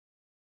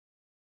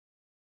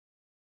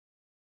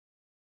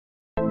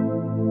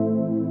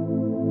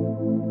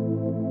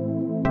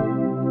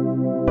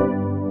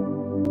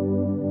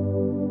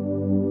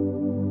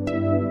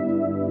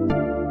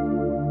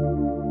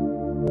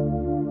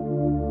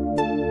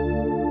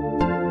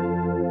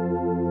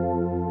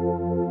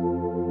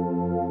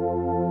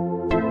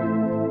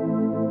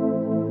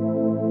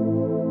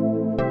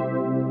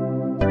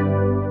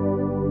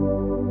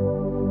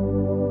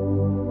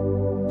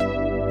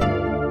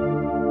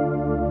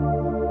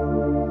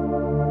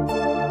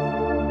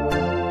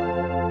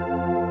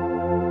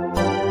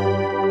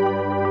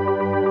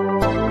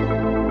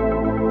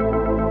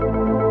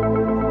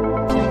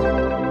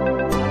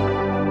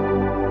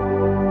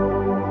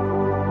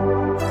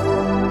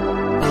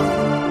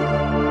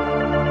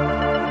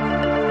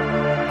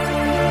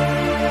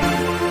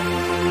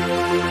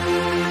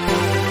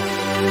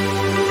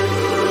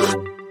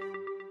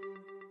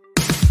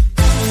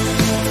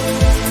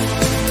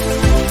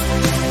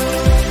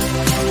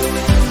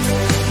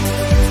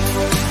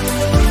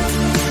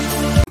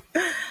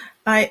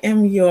I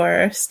am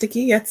your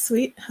sticky yet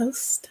sweet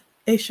host,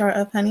 A Shar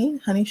of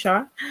Honey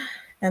Shar,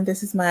 and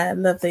this is my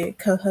lovely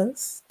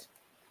co-host.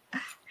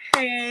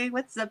 Hey,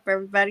 what's up,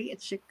 everybody?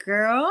 It's your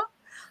girl,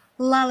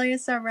 Lala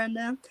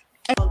Surrender.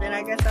 And then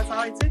I guess that's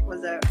all it took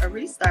was a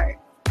restart.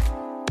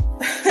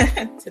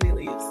 Titty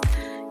leaves.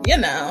 You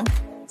know.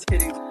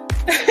 Titty.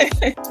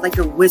 Like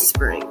you're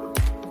whispering.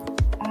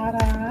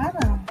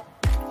 Ada.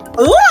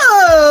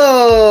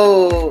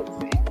 Ooh!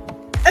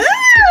 Ooh!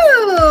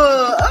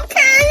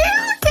 Okay.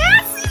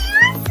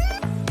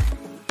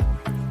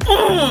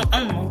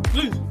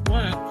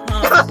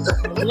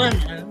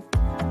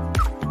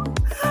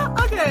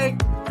 Okay.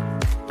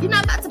 You're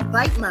not about to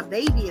bite my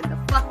baby in the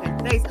fucking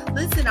face.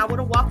 Listen, I would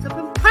have walked up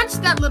and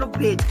punched that little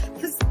bitch.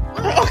 Cause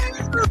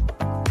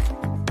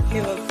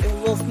it was a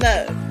little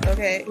snug.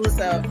 Okay,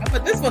 so I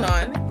put this one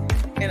on,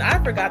 and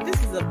I forgot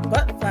this is a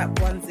butt flap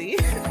onesie.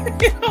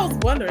 I was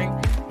wondering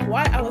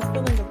why I was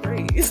feeling the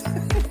breeze.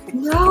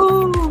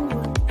 No.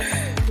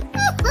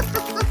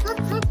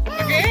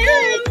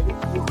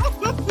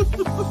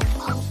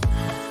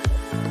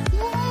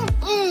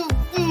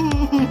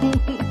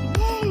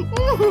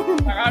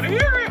 I gotta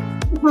hear it.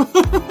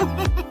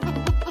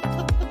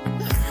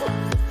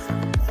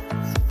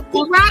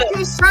 You wrapped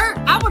his shirt.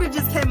 I would have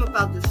just came up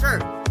out the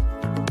shirt.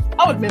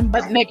 I would have been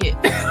butt naked.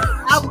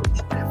 I would.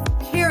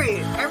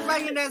 Period.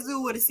 Everybody in that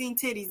zoo would have seen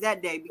titties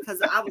that day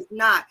because I was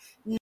not.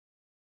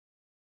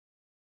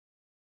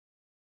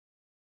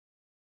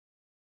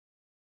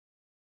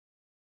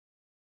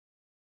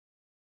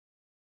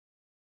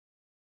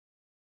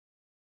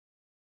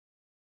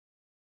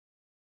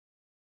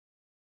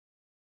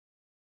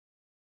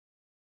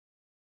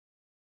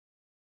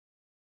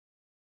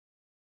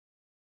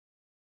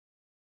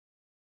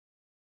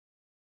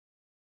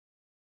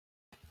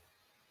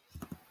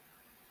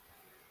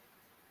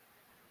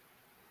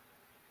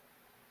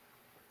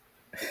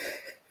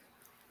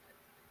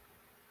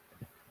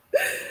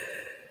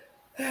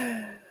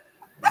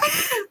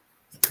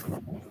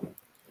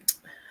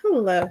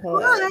 Hello.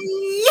 Hi.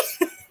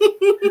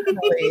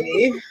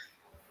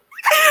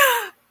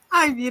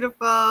 Hi,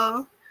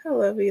 beautiful.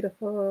 Hello,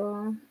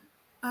 beautiful.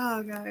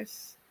 Oh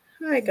gosh.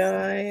 Hi,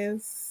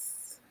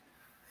 guys.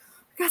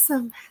 Got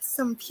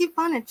some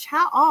people on the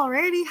chat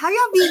already. How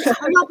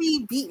y'all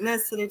be beating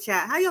us to the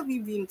chat? How y'all be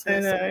beating to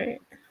us? Right.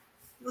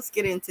 Let's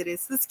get into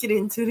this.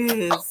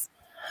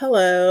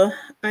 Hello,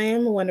 I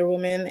am Wonder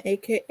Woman,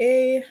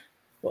 aka,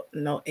 well,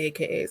 no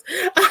AKAs.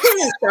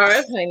 I am Shar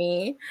of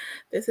Honey.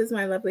 This is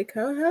my lovely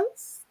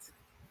co-host.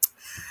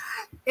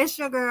 It's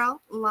your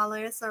girl,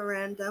 Lala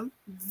Random,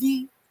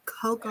 the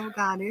Cocoa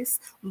Goddess,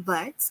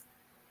 but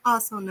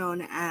also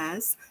known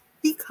as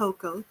the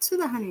Cocoa to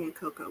the Honey and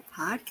Cocoa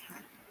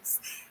podcast.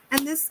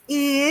 And this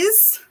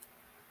is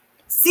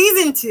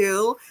season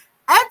 2,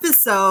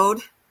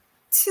 episode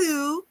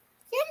 2.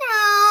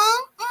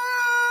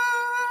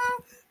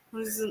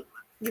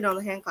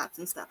 The hand claps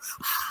and stuff.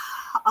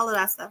 All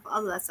that stuff.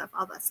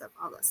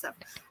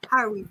 How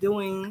are we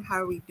doing?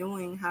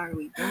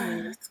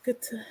 It's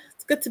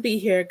good to be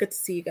here. Good to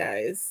see you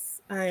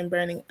guys. I am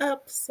burning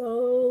up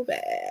so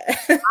bad.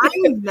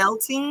 I'm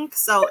melting.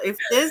 So if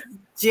this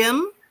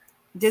gym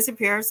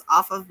disappears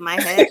off of my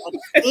head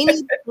at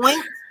any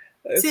point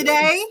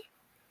today,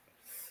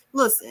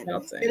 listen,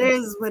 melting. It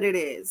is what it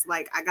is.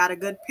 Like, I got a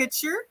good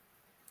picture.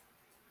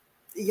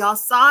 Y'all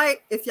saw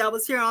it if y'all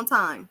was here on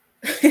time.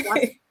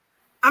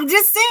 I'm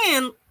just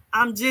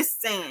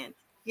saying.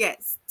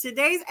 Yes,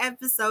 today's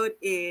episode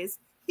is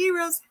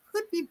Heroes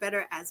Could Be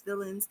Better as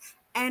Villains,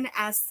 and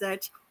as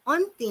such,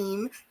 on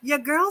theme, your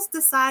girls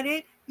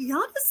decided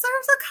y'all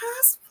deserve a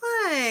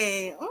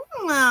cosplay.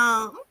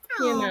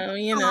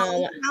 You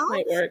know,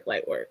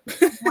 light work.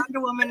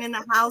 Wonder Woman in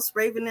the house,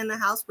 Raven in the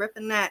house,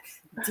 repping that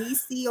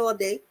DC all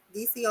day.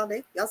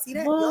 Y'all see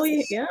that? Oh,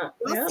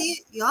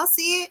 Y'all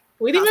see it?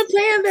 We didn't even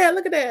plan that.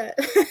 Look at that.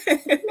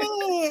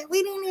 Man,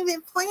 we didn't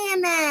even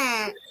plan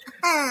that.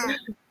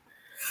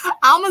 I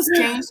almost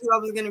changed who I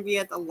was gonna be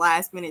at the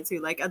last minute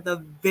too, like at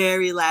the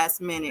very last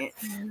minute.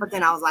 But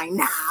then I was like,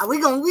 nah, we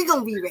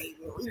gonna be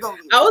Raven.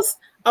 I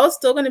was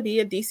still gonna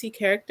be a DC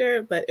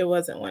character, but it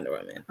wasn't Wonder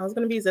Woman. I was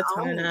gonna be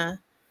Zatanna.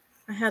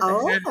 I had the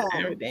hat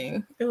and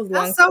everything. It was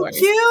long. That's so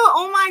cute.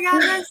 Oh my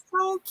god, that's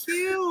so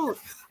cute.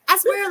 I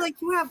swear, like,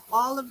 you have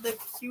all of the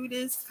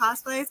cutest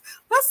cosplays.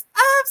 What's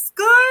up,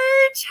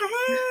 Scorch?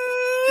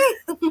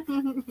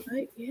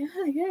 Hey.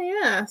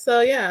 Yeah.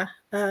 So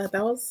that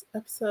was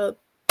episode.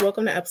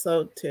 Welcome to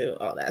episode 2.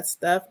 All that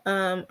stuff.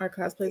 Our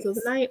cosplays of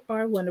the night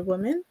are Wonder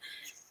Woman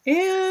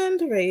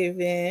and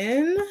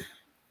Raven.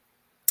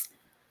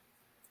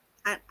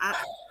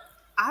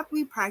 I'll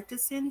be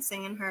practicing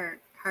saying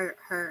her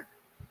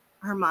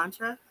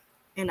mantra,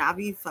 and I'll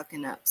be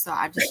fucking up. So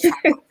I just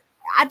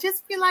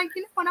feel like,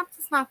 you know what, I'm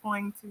just not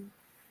going to.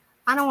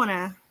 I don't want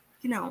to,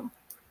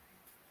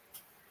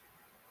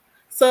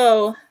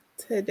 So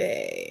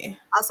today.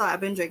 Also, I've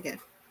been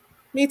drinking.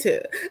 Me too.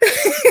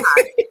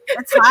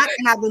 It's hot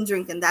and I've been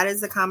drinking. That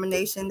is a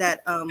combination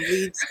that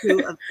leads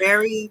to a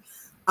very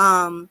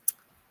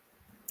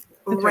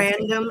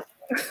random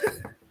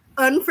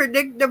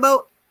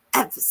unpredictable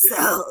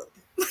episode.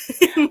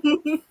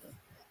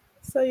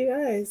 So you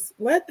guys,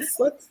 let's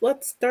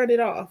start it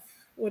off.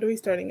 What are we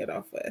starting it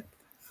off with?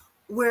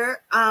 We're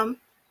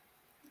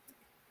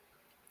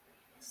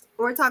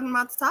talking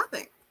about the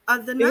topic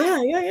of the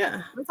night.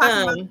 Yeah. We're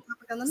talking about the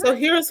topic of the So night.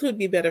 heroes who'd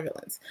be better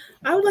villains.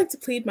 I would like to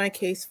plead my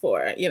case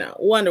for,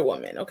 Wonder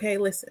Woman. Okay,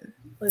 listen.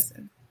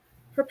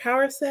 Her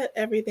power set,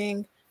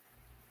 everything.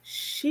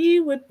 She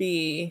would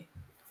be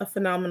a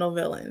phenomenal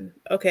villain.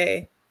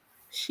 Okay,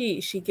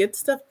 she gets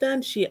stuff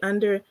done.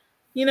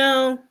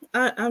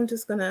 I'm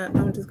just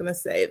gonna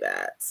say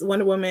that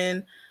Wonder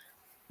Woman.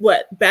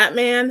 What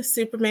Batman,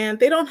 Superman?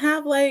 They don't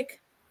have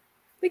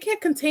they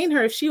can't contain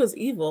her if she was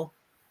evil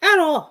at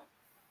all.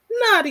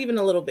 Not even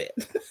a little bit.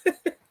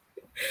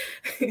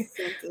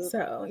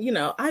 So,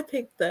 I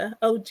picked the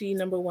OG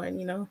number one,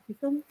 you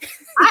feel me?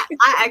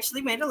 I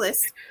actually made a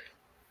list,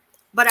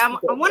 but I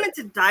wanted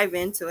to dive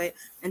into it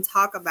and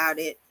talk about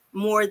it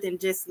more than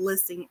just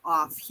listing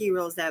off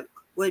heroes that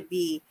would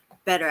be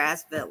better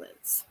as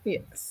villains.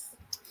 Yes.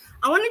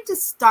 I wanted to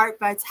start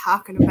by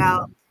talking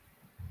about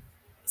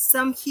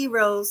some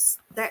heroes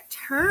that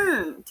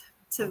turned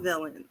to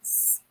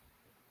villains.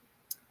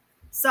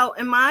 So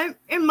in my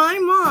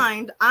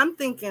mind, I'm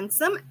thinking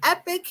some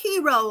epic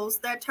heroes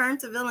that turned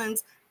to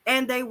villains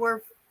and they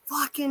were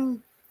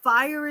fucking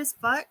fire as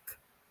fuck.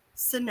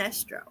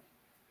 Sinestro.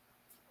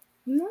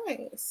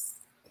 Nice.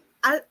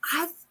 I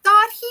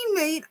thought he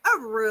made a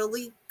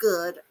really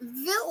good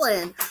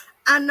villain.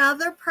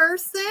 Another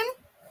person,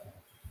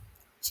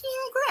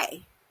 Jean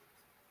Grey.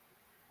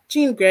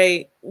 Jean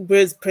Grey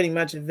was pretty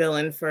much a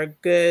villain for a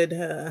good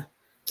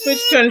which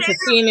turned to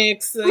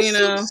Phoenix, She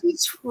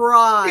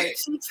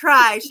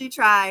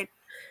tried.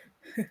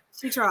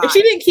 If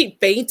she didn't keep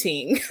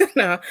fainting,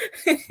 no. Well,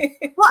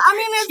 I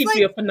mean, it's she'd like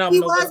be a phenomenal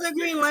he was villain. a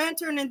Green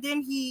Lantern, and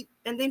then he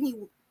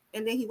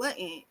went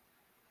in.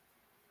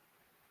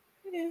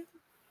 Yeah.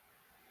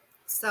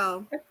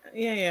 So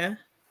yeah.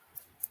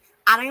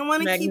 I didn't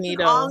want to keep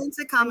it all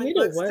into comic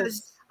books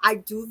because I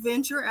do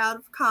venture out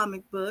of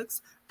comic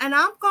books, and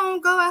I'm gonna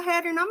go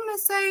ahead and I'm gonna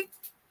say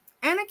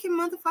Anakin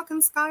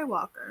motherfucking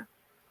Skywalker,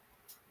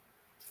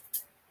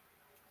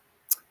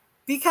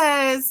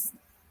 because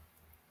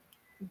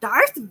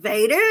Darth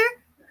Vader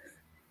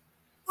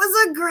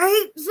was a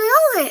great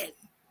villain.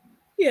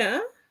 Yeah.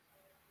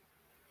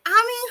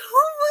 I mean,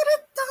 who would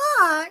have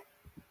thought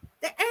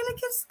that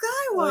Anakin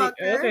Skywalker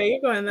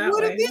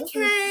would have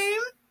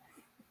became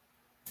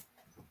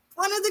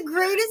one of the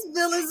greatest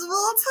villains of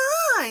all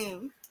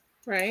time?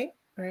 Right.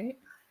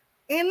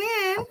 And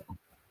then,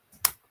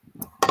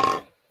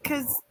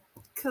 because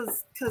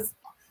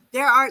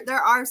there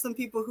are some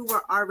people who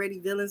were already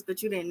villains,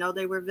 but you didn't know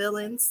they were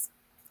villains.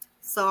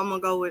 So I'm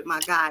gonna go with my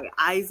guy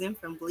Aizen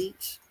from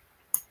Bleach.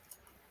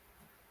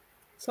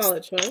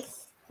 Solid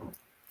choice.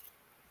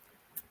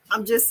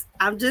 I'm just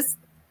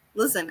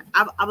listen.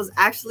 I was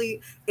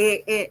actually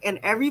and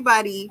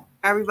everybody.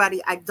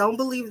 I don't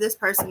believe this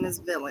person is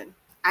villain.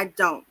 I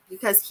don't,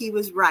 because he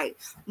was right.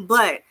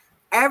 But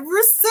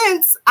ever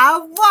since I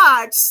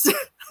watched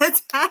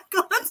Attack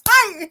on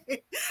Titan,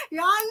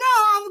 y'all know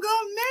I'm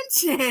gonna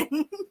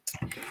mention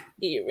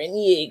Eren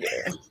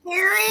Yeager.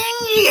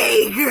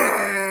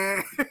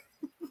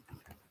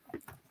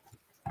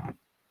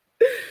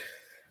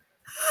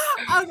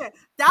 Okay,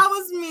 that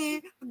was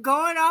me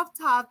going off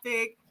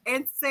topic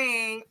and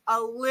saying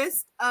a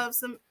list of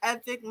some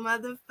epic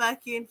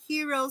motherfucking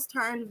heroes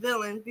turned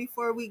villains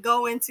before we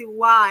go into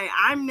why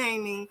I'm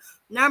naming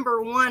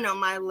number one on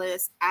my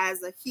list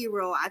as a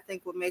hero I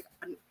think would make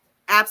an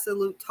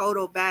absolute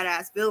total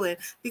badass villain,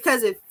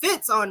 because it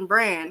fits on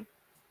brand.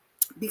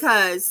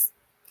 Because,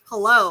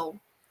 hello,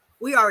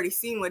 we already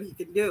seen what he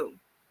can do.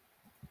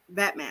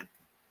 Batman.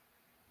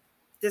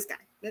 This guy.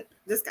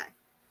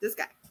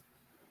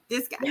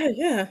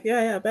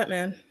 Yeah.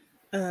 Batman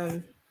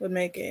would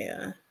make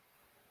a.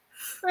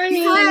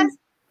 He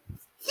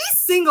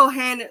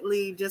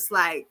single-handedly just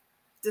like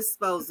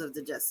disposed of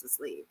the Justice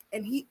League,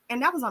 and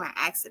that was on an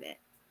accident.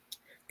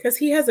 Because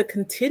he has a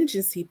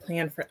contingency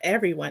plan for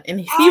everyone, and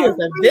if he was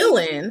a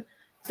villain,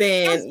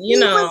 then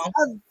was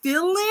a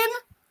villain.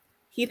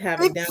 He'd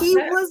have it down. If he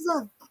was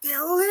a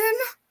villain,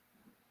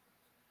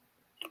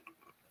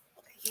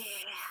 yeah.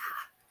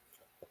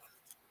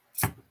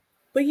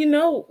 But you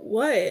know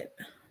what?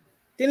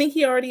 Doesn't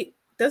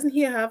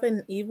he have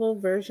an evil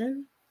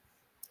version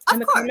in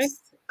the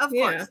comics? Of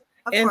course.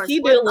 And he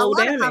did a little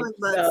damage.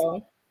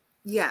 So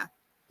yeah,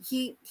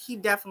 he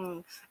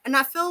definitely. And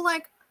I feel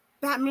like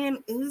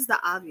Batman is the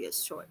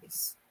obvious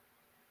choice.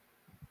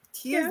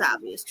 He is the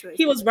obvious choice.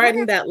 He was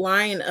writing that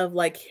line of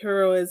like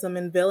heroism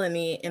and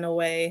villainy in a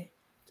way,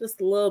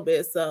 just a little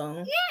bit.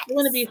 So it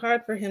wouldn't be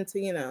hard for him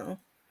to,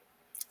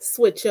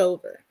 switch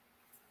over.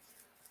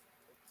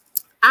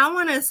 I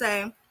want to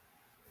say.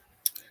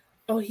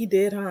 Oh, he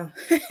did, huh?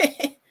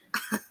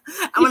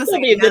 I want to say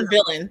be a good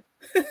villain.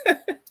 I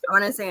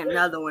want to say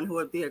another one who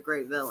would be a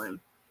great villain.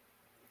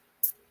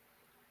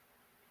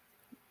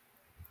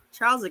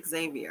 Charles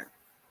Xavier.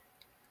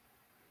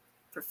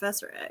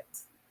 Professor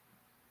X.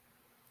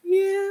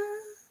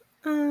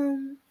 Yeah.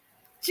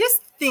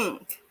 Just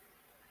think.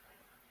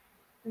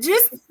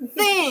 Just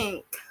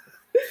think.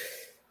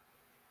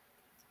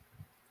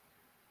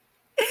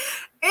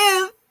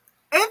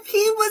 If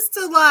he was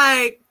to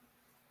like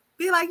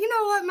be like, you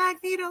know what,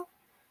 Magneto,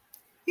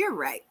 you're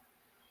right.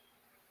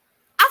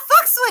 I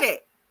fucks with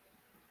it.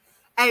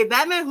 Hey,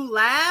 Batman who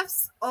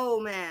laughs. Oh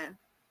man,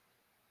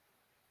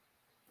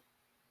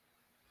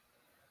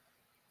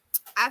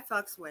 I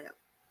fucks with it.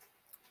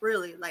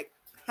 Really, like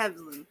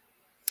heavily.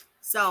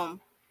 So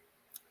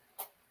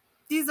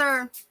these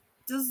are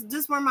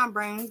just where my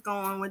brain's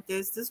going with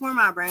this. This is where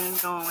my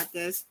brain's going with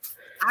this.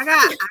 I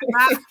got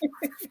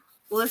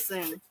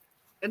listen,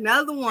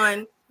 another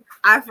one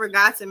I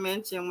forgot to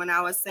mention when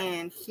I was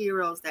saying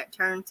heroes that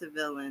turn to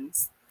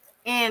villains.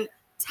 And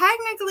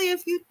technically,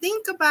 if you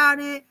think about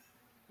it,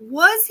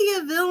 was he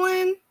a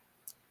villain?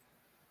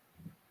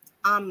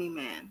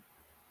 Omni-Man.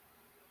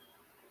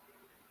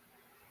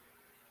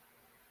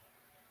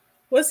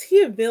 Was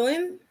he a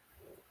villain?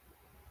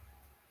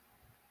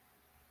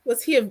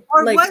 Was he a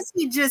or was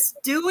he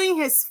just doing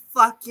his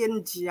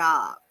fucking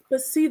job?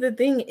 But see, the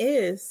thing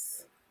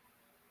is,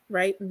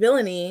 right?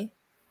 Villainy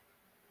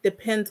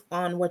depends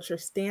on what your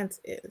stance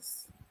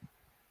is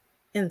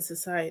in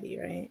society,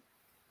 right?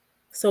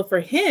 So for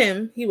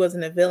him, he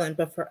wasn't a villain,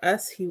 but for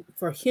us,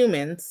 for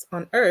humans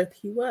on Earth,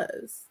 he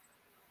was.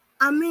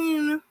 I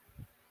mean,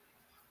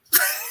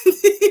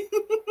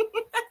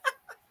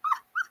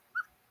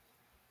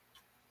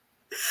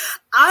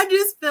 I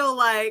just feel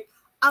like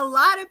a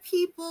lot of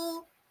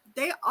people,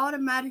 they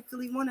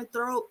automatically want to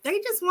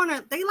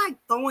they like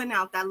throwing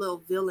out that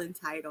little villain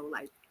title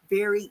like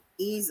very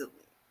easily.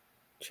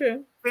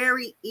 True.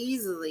 Very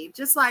easily.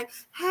 Just like,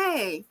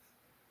 hey,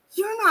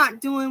 you're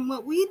not doing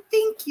what we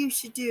think you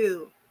should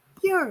do.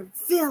 You're a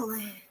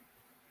villain.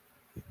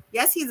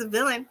 Yes, he's a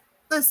villain.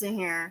 Listen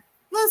here.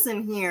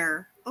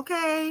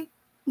 Okay?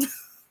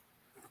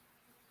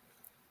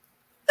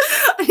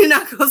 You're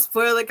not going to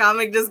spoil the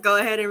comic. Just go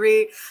ahead and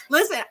read.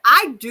 Listen,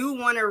 I do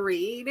want to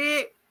read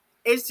it.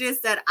 It's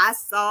just that I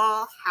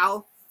saw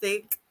how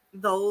thick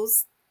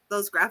those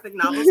graphic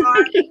novels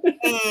are.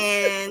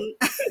 And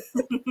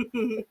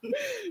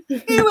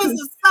he was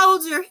a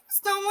soldier. He was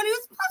doing what he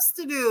was supposed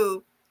to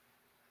do.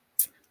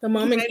 The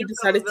moment he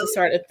decided to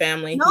start a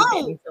family,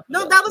 no,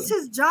 that was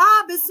his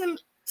job, is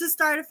to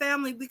start a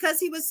family, because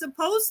he was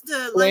supposed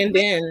to blend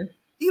in.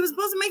 He was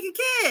supposed to make a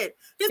kid.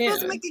 He was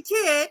supposed to make a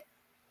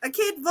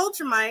kid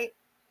Vulturemite.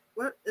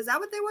 What is that?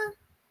 What they were?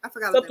 I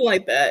forgot. Something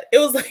like that. It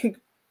was like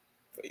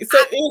it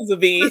was a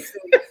V.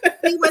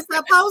 He was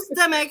supposed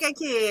to make a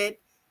kid.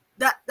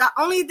 The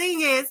only thing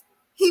is,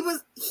 he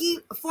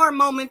for a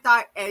moment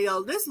thought, hey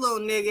yo, this little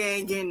nigga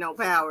ain't getting no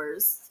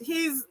powers.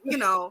 He's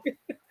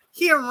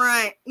he a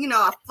runt,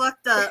 I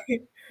fucked up,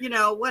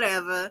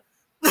 whatever.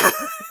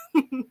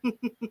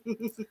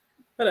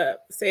 Hold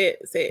up. Say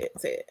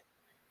it.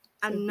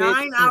 A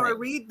 9-hour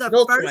read. The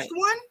first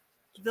one,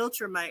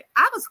 Viltrumite.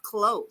 I was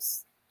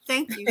close.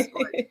 Thank you,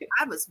 Story.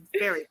 I was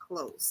very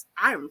close.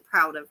 I am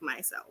proud of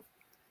myself.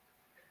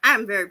 I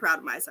am very proud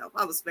of myself.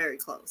 I was very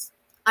close.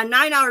 A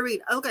 9-hour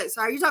read. Okay, so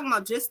are you talking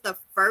about just the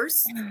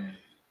first one?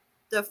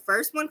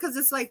 Because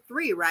it's like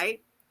 3, right?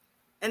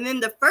 And then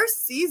the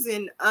first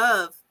season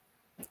of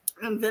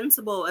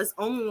Invincible is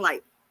only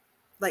like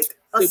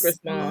a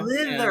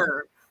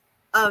slither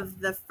of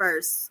the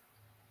first.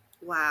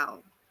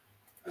 Wow.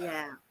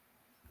 Yeah.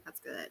 That's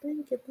good.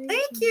 Thank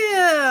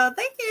you.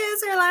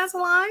 Is your last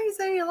line? You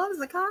say you love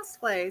the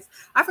cosplays.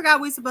 I forgot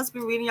we supposed to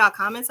be reading y'all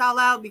comments out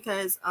loud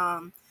because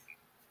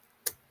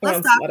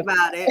let's talk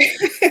about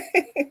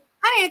it.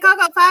 Honey and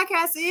Coco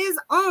podcast is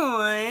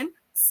on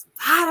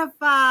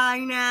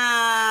Spotify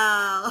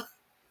now.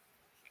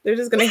 They're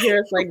just gonna hear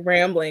us like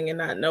rambling and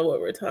not know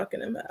what we're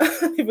talking about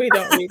if we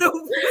don't read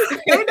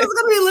it. They're just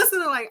gonna be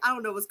listening like, I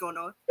don't know what's going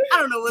on.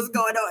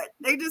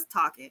 They just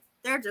talking.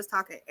 They're just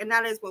talking, and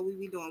that is what we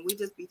be doing. We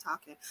just be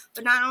talking.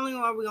 But not only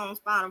are we on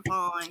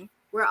Spotify,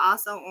 we're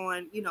also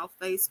on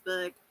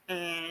Facebook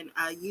and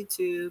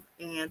YouTube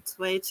and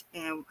Twitch,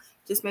 and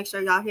just make sure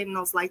y'all hitting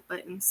those like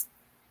buttons.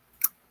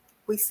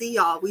 We see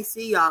y'all. We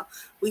see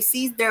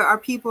there are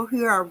people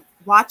who are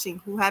watching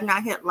who have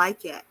not hit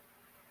like yet.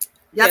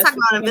 Y'all talking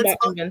about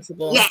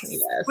Invincible? Yes.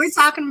 We're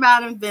talking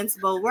about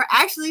Invincible. We're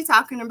actually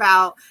talking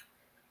about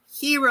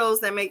heroes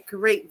that make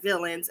great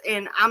villains.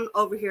 And I'm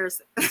over here.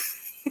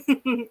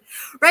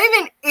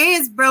 Raven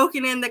is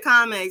broken in the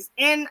comics.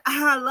 And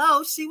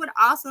hello, she would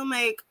also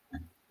make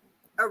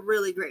a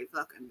really great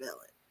fucking villain.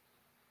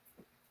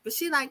 But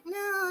she like,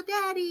 no,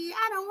 Daddy,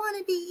 I don't want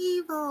to be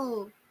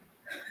evil.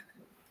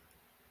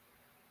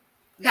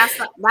 That's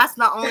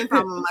the only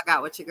problem I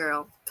got with you,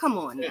 girl. Come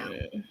on now.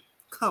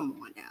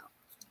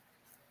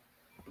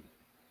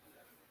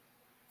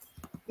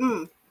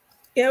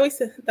 Yeah, we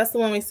said that's the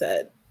one we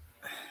said.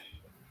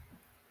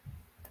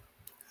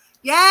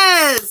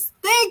 Yes,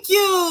 thank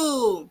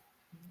you.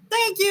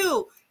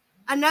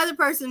 Another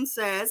person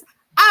says,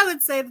 I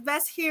would say the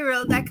best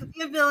hero that could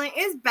be a villain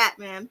is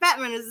Batman.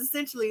 Batman is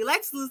essentially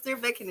Lex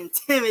Luthor, but can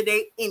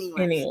intimidate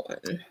anyone.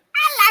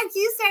 I like like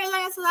you say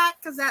Lancelot,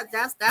 because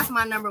that's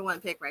my number one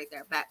pick right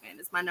there. Batman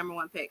is my number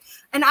one pick.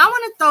 And I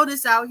want to throw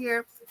this out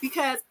here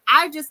because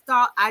I just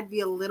thought I'd be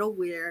a little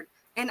weird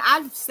and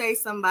I'd say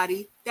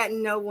somebody that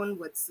no one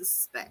would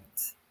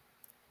suspect.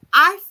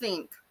 I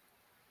think,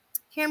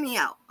 hear me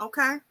out,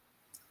 okay?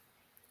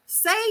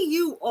 Say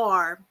you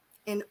are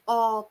an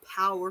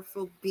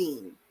all-powerful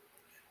being,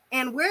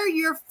 and where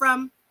you're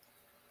from,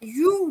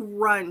 you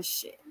run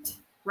shit,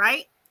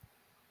 right?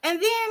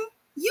 And then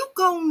you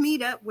go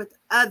meet up with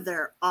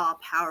other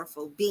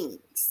all-powerful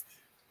beings.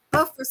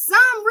 But for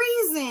some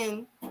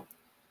reason,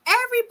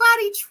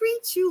 everybody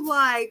treats you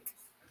like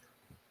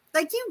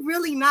you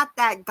really not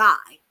that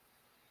guy.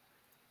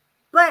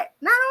 But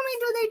not only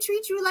do they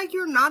treat you like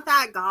you're not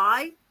that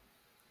guy,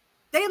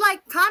 they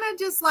like kind of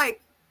just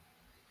like,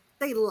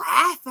 they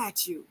laugh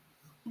at you.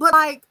 But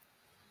like,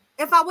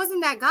 if I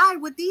wasn't that guy,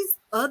 would these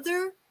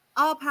other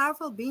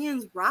all-powerful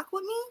beings rock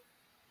with me?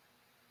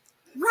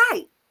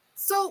 Right.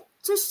 So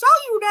to show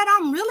you that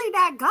I'm really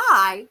that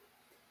guy,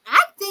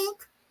 I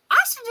think I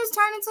should just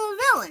turn into a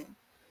villain.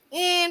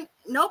 And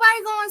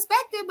nobody gonna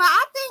expect it, but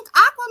I think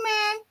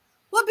Aquaman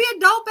would be a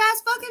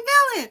dope-ass fucking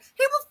villain.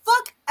 He would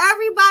fuck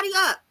everybody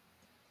up.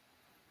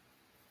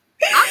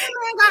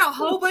 Aquaman got a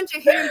whole bunch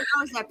of hidden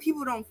powers that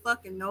people don't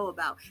fucking know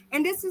about.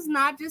 And this is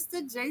not just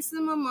a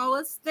Jason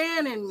Momoa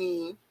stan in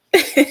me.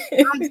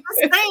 I'm just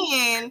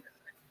saying.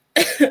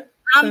 Aquaman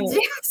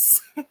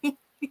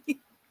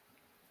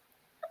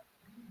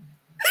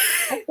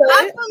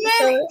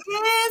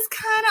is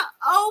kind of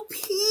OP.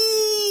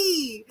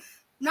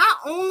 Not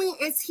only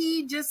is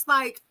he just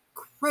like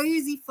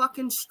crazy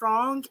fucking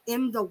strong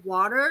in the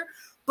water,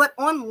 but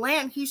on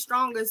land he's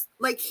strong as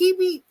like he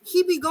be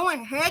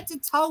going head to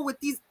toe with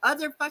these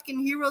other fucking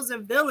heroes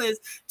and villains,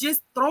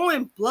 just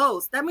throwing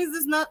blows. That means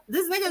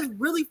this nigga is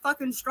really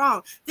fucking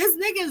strong. This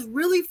nigga is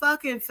really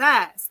fucking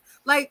fast.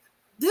 Like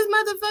this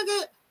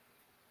motherfucker,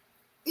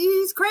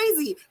 he's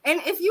crazy.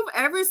 And if you've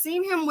ever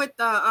seen him with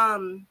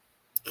the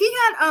he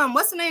had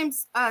what's the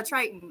name's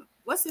Triton?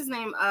 What's his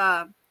name?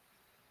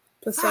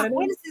 Poseidon.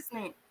 What is his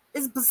name?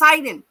 It's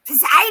Poseidon.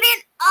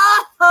 Poseidon.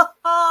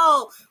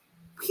 Oh,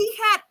 he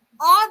had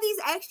all these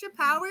extra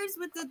powers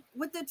with the.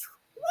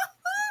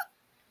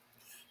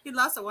 He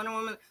lost a Wonder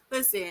Woman.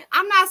 Listen,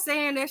 I'm not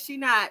saying that she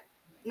not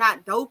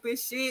dope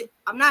as shit.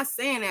 I'm not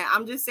saying that.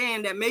 I'm just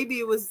saying that maybe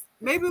it was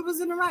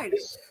in the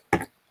writers.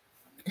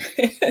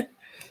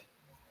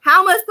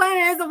 How much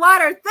planet is the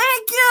water?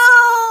 Thank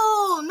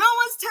you. No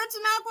one's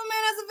touching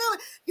Aquaman as a villain.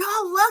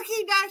 Y'all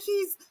lucky that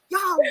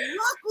y'all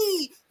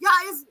lucky.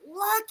 Y'all is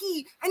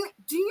lucky. And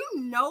do you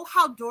know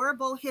how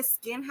durable his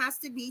skin has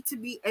to be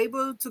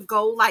able to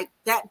go like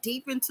that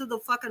deep into the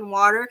fucking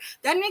water?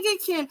 That nigga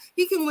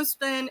can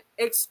withstand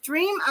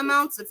extreme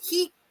amounts of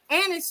heat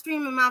and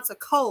extreme amounts of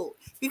cold,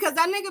 because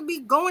that nigga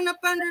be going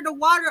up under the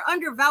water,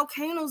 under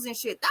volcanoes and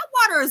shit. That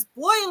water is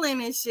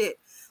boiling and shit.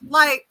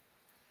 Like,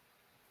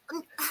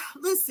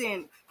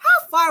 listen,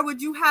 how far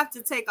would you have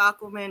to take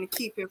Aquaman to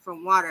keep him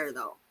from water,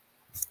 though?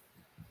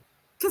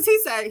 Because he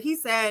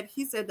said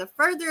the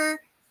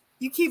further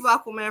you keep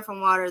Aquaman from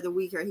water, the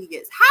weaker he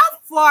gets. How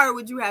far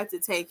would you have to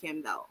take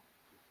him, though?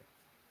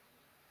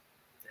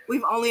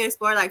 We've only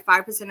explored like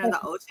 5% of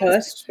the ocean.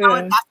 That's true.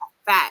 That's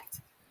a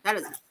fact. That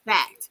is a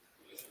fact.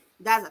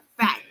 That's a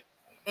fact.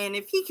 And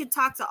if he could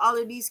talk to all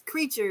of these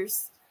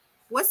creatures,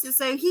 what's to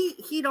say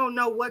he don't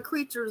know what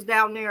creatures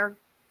down there,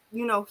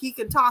 you know, he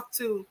could talk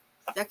to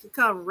that could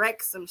come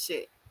wreck some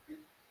shit.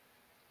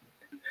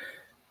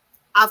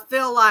 I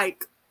feel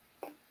like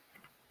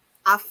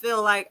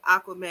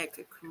Aquaman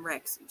could come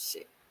wreck some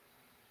shit.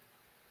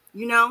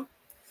 You know?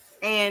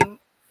 And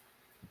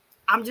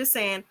I'm just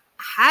saying,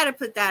 I had to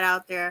put that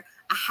out there.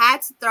 I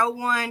had to throw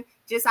one.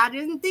 Just, I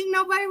didn't think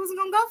nobody was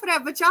going to go for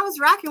that, but y'all was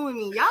rocking with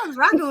me. I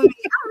really,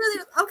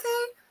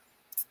 okay.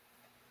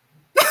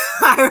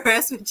 I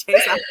rest with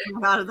Chase. I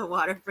came out of the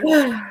water for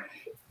that.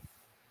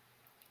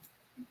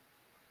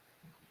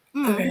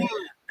 Okay,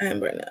 I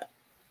am burning up.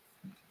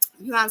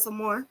 You got some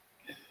more?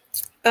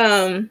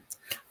 I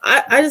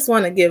just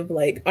want to give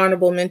like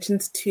honorable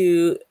mentions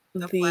to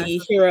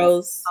the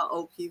heroes. An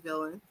OP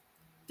villain,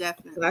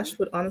 definitely. Flash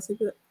would honestly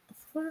be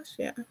Flash,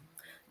 yeah.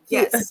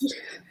 Yes.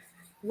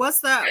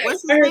 What's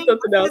his name?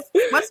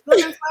 What's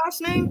villain Flash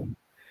name?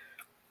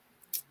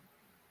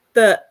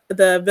 The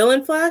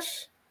villain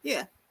Flash?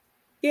 Yeah.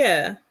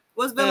 Yeah.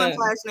 What's villain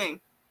Flash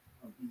name?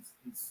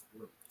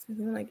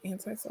 Like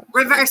anti-Flash.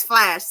 Reverse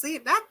Flash. See,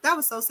 that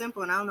was so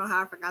simple, and I don't know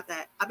how I forgot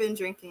that. I've been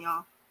drinking,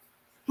 y'all.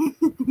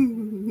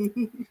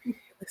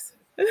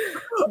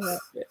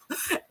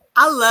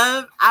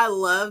 I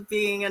love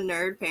being a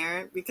nerd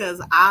parent,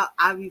 because I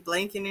be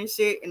blanking and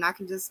shit, and I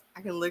can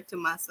look to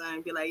my son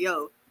and be like,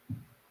 yo,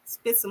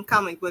 spit some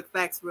comic book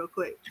facts real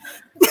quick.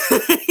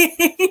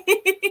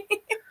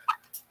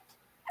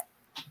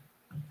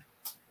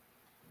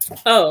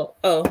 Oh,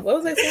 what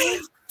was I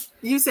saying?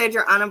 You said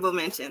your honorable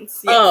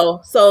mentions. Yes.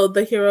 Oh, so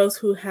the heroes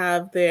who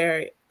have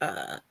their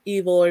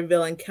evil or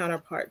villain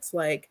counterparts,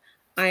 like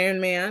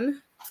Iron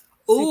Man,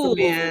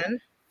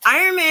 Superman,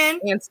 Iron Man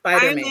and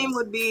Spider-Man. Iron Man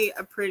would be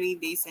a pretty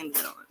decent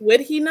villain.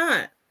 Would he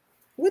not?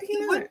 Would he He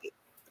not? would be.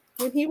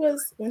 When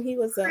he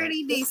was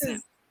Pretty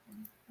decent.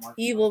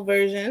 Evil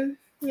version,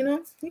 you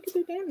know, he could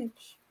do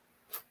damage.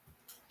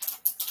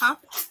 Huh?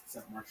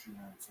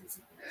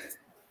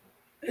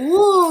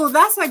 Ooh,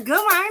 that's a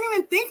good one. I didn't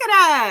even think of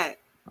that.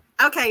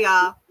 Okay,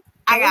 y'all.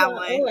 I got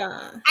one.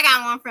 Hola. I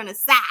got one from the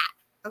side.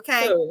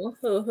 Okay.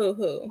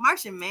 Who?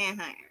 Martian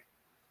Manhunter.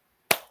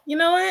 You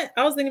know what?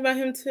 I was thinking about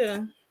him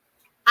too.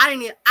 I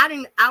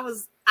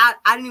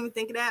didn't even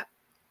think of that.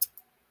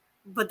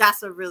 But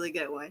that's a really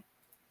good one.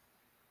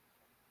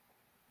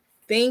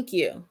 Thank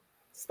you.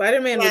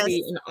 Spider-Man would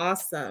be an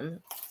awesome.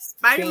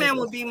 Spider-Man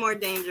would be more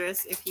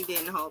dangerous if he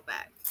didn't hold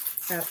back.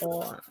 At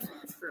all.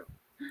 True.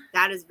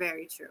 That is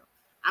very true.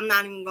 I'm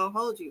not even gonna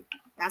hold you.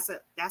 That's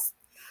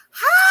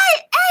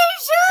Hi,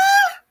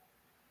 Asia!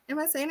 Am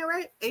I saying it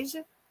right?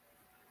 Asia?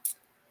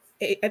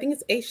 I think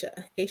it's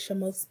Asia. Asia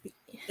Mosby.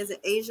 Is it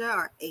Asia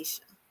or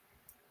Asia?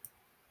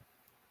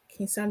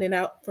 Can you sound it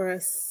out for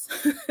us?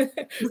 We're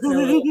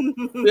a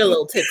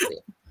little tipsy.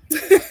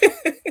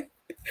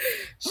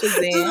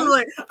 Shazam.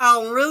 Like,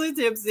 I'm really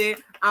tipsy.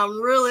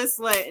 I'm really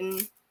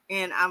sweating,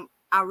 and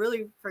I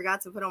really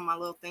forgot to put on my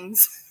little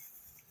things.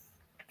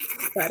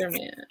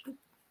 Spider-Man.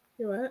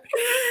 You what?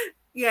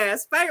 Yeah,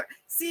 Spider.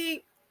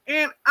 See,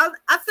 and I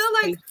feel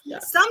like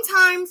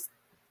sometimes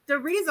the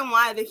reason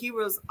why the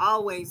heroes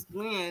always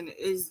win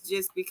is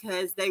just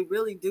because they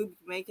really do be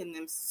making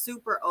them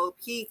super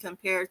OP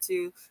compared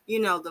to, you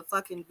know, the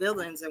fucking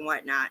villains and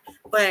whatnot.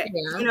 But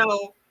you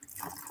know,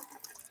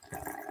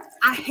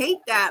 I hate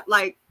that.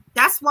 Like,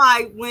 that's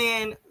why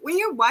when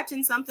you're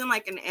watching something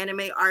like an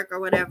anime arc or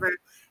whatever,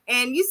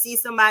 and you see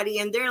somebody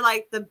and they're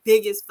like the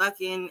biggest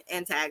fucking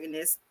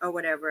antagonist or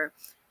whatever,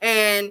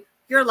 and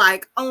you're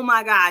like, oh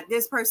my God,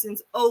 this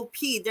person's OP.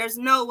 There's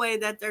no way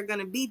that they're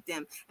going to beat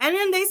them. And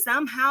then they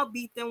somehow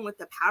beat them with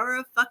the power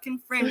of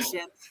fucking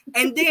friendship.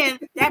 And then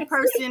that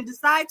person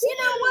decides, you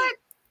know what?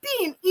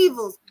 Being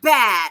evil's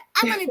bad.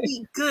 I'm going to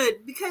be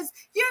good because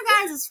your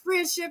guys'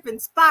 friendship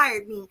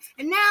inspired me.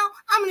 And now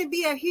I'm going to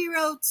be a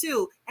hero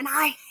too. And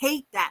I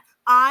hate that.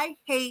 I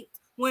hate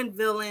when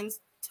villains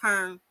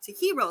turn to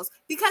heroes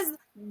because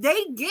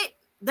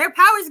their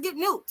powers get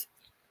nuked.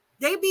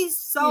 They be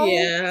so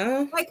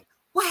like,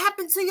 what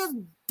happened to your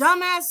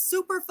dumbass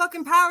super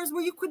fucking powers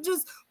where you could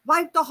just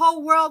wipe the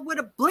whole world with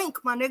a blink,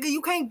 my nigga?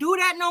 You can't do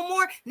that no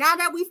more. Now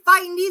that we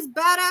fighting these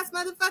badass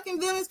motherfucking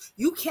villains,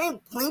 you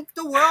can't blink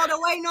the world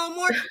away no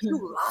more.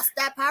 You lost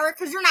that power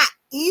because you're not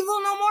evil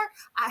no more.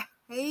 I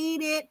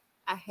hate it.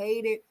 I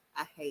hate it.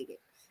 I hate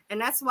it.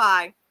 And that's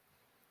why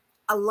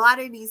a lot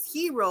of these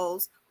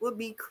heroes would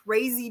be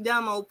crazy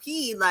dumb OP,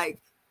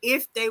 like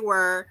if they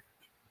were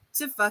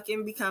to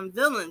fucking become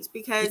villains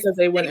because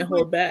they wouldn't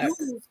hold back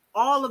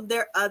all of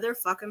their other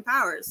fucking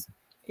powers.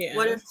 Yeah.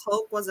 What if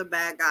Hulk was a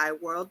bad guy,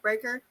 world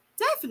breaker?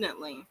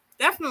 Definitely.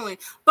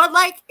 But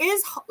like,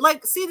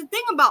 see, the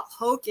thing about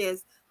Hulk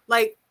is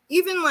like,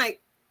 even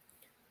like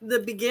the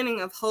beginning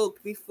of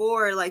Hulk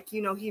before, like,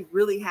 you know, he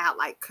really had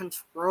like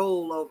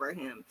control over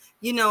him.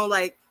 You know,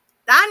 like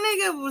that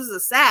nigga was a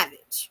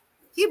savage.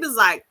 He was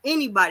like,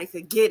 anybody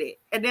could get it.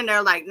 And then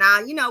they're like, nah,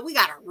 you know, we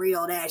got to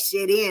reel that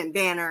shit in,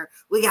 Banner.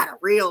 We got to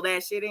reel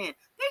that shit in.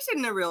 They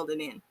shouldn't have reeled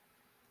it in.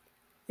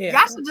 Yeah.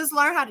 Y'all should just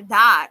learn how to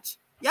dodge.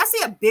 Y'all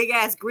see a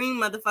big-ass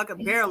green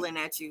motherfucker barreling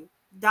at you.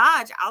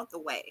 Dodge out the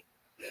way.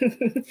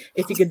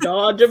 If you could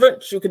dodge a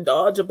wrench, you could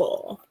dodge a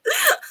ball.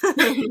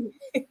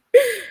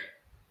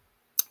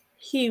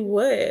 He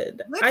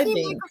would. I think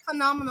make a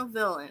phenomenal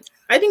villain.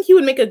 I think he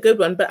would make a good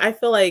one, but I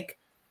feel like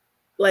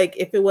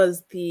if it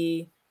was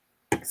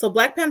so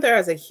Black Panther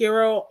as a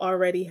hero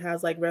already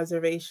has like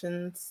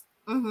reservations.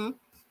 Mm-hmm.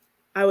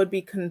 I would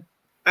be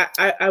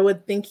I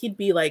would think he'd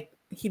be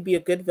a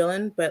good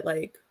villain, but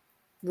like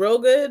real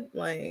good,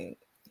 like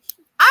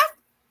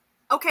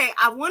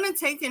I want to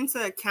take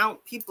into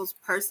account people's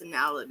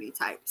personality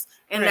types,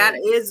 and that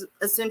is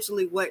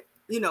essentially what,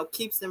 you know,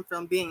 keeps them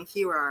from being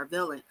hero or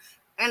villain.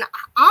 And I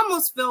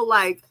almost feel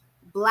like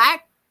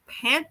Black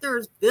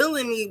Panther's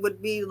villainy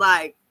would be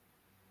like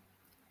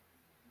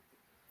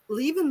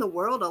leaving the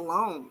world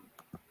alone.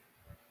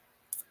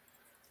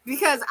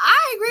 Because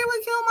I agree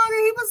with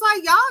Killmonger. He was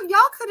like,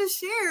 y'all could have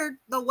shared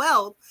the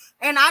wealth.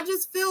 And I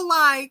just feel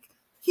like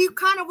he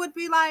kind of would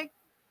be like,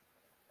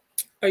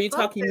 are you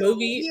talking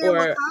movie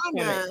or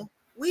Wakanda?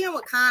 We in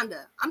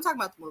Wakanda. I'm talking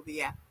about the movie,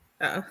 yeah.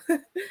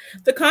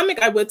 The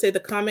comic, I would say the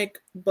comic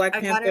Black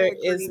Panther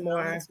is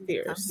more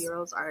fierce.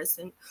 Heroes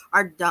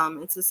are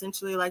dumb. It's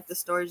essentially like the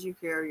stories you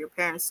hear your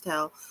parents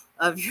tell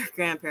of your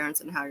grandparents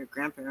and how your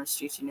grandparents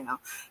treat you now.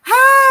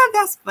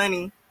 That's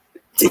funny.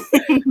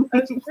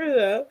 That's true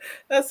though.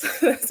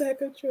 That's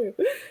exactly true.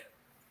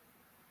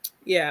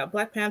 Yeah,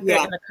 Black Panther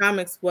in the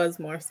comics was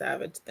more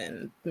savage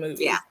than the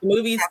movies. Yeah, the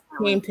movies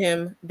tamed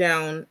him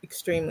down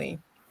extremely.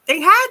 They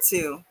had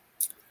to.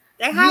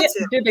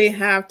 Did they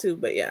have to?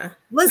 But yeah.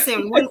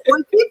 Listen, when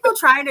people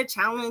try to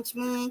challenge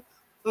me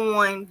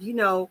on, you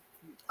know,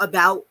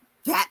 about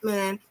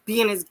Batman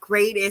being as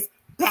great as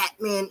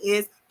Batman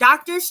is.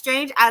 Doctor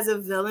Strange as a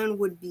villain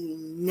would be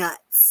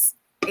nuts.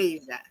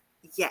 Asia,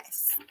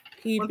 yes.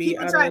 He'd be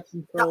out of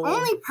control. The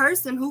only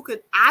person who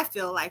I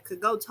feel like could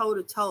go toe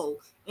to toe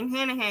in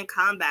hand-to-hand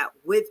combat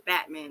with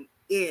Batman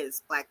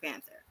is Black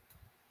Panther.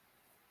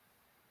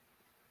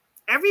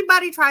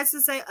 Everybody tries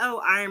to say,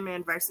 "Oh, Iron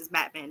Man versus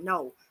Batman."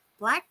 No,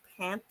 Black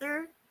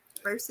Panther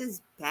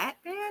versus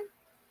Batman.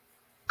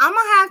 I'm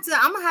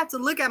gonna have to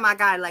look at my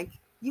guy like,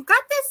 you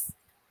got this?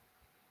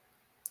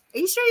 Are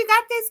you sure you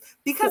got this?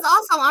 Because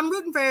also I'm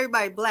rooting for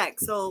everybody black,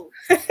 so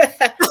facts.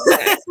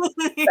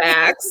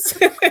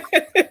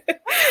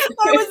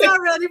 I was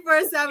not ready for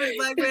a savage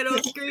black man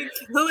on screen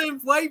killing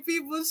white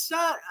people.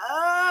 Shut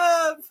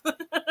up.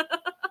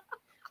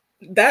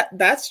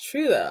 That's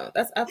true though.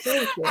 That's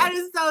absolutely true. That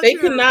is so they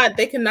true.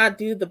 They cannot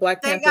do the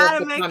Black Panther. They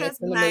gotta make us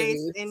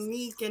nice and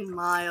meek and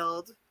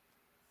mild.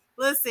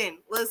 Listen.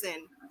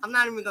 I'm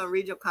not even gonna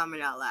read your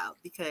comment out loud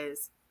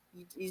because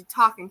you're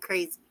talking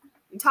crazy.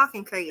 You're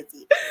talking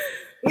crazy.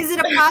 Is it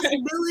a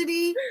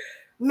possibility?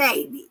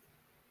 Maybe.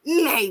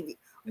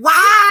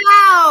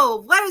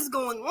 Wow, what is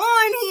going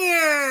on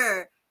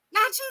here?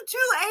 Not you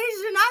too,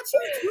 Asia. Not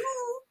you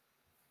too.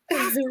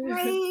 That's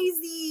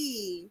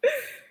crazy.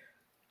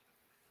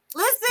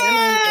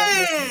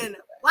 Listen.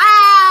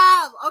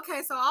 Wow.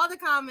 Okay, so all the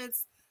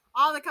comments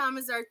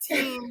are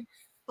Team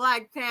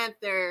Black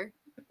Panther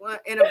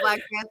in a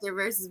Black Panther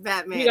versus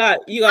Batman.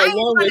 You got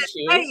one with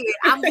you.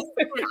 I'm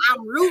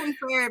rooting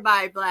for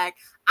everybody black.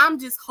 I'm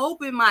just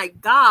hoping my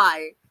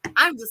guy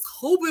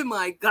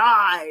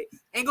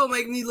ain't gonna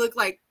make me look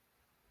like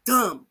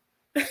dumb.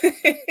 I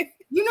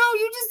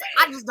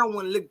just don't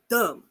want to look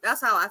dumb.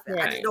 That's how I feel.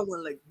 Right. I just don't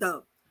want to look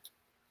dumb.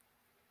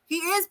 He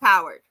is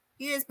powered.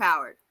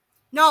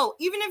 No,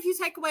 even if you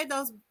take away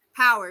those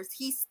powers,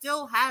 he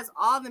still has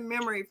all the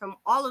memory from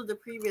all of the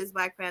previous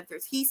Black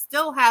Panthers. He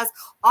still has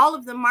all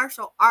of the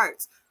martial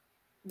arts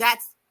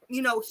that's,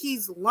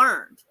 he's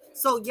learned.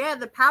 So yeah,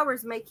 the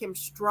powers make him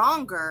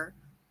stronger,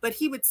 but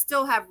he would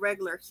still have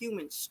regular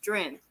human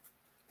strength.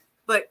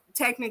 But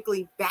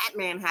technically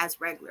Batman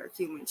has regular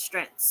human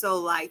strength. So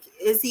like,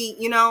 is he,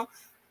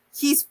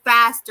 he's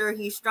faster,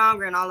 he's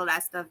stronger and all of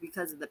that stuff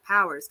because of the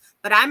powers.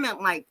 But I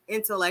meant like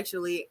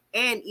intellectually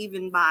and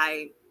even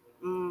by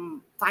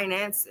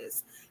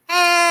finances.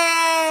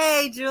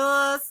 Hey,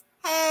 Jules.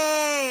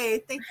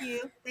 Hey, thank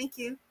you.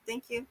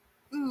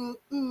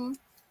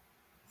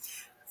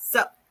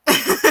 So,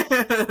 Listen,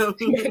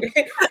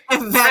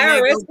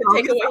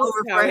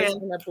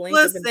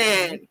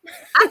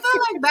 I feel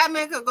like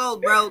Batman could go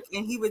broke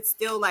and he would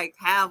still like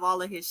have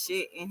all of his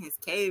shit in his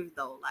cave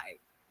though.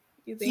 Like,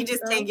 he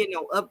just can't get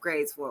no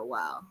upgrades for a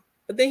while.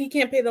 But then he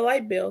can't pay the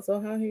light bill,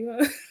 so how he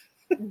gonna?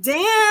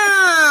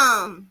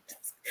 Damn.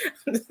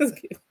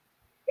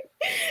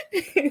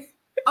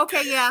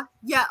 Okay,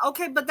 yeah,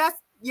 okay, but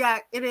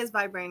it is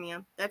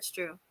vibranium. That's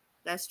true.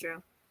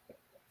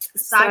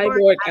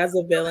 Cyborg as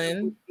a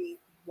villain would be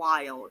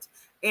wild,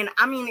 and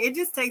I mean, it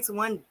just takes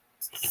one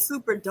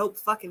super dope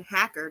fucking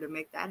hacker to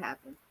make that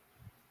happen.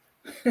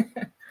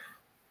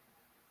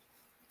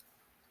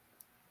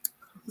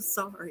 I'm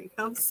sorry.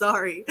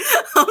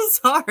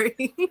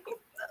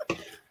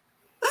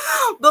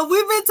 But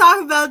we've been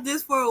talking about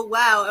this for a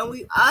while, and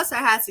we also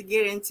had to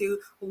get into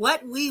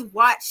what we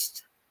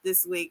watched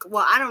this week.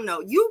 Well, I don't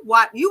know. You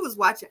was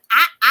watching.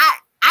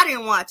 I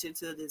didn't watch it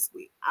till this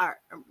week, or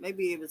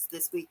maybe it was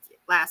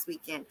last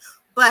weekend.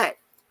 But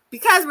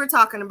because we're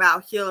talking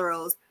about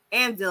heroes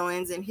and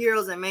villains, and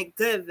heroes that make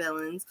good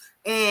villains,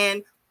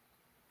 and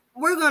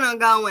we're gonna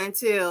go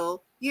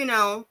into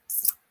the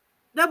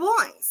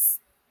boys.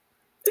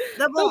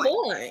 The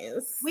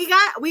boys.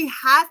 We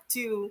have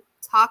to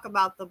talk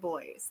about The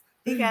Boys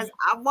because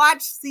I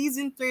watched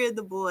season 3 of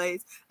The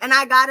Boys, and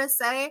I gotta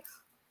say,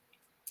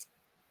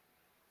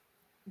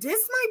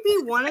 this might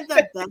be one of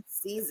the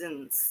best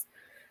seasons.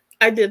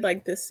 I did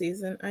like this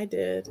season. I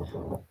did.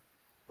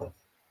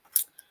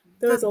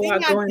 There was a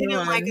lot going on. The thing I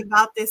didn't like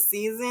about this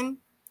season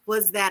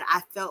was that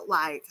I felt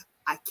like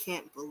I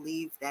can't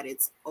believe that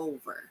it's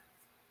over.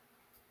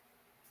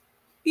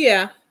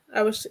 Yeah,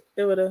 I wish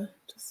it would have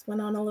just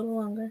went on a little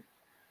longer.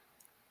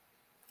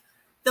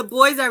 The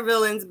boys are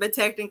villains, but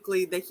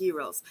technically the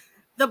heroes.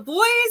 The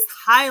Boys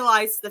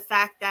highlights the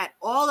fact that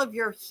all of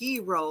your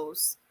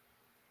heroes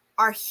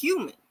are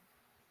human.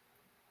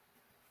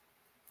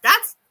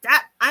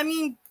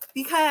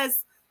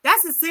 Because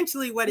that's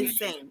essentially what it's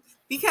saying.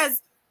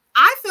 Because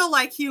I feel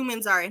like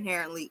humans are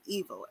inherently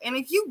evil. And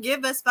if you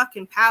give us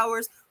fucking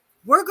powers,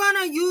 we're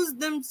gonna use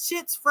them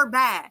shits for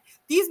bad.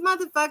 These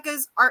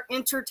motherfuckers are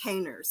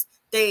entertainers.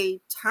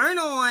 They turn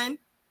on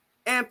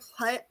and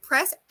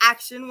press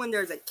action when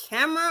there's a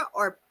camera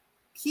or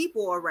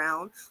people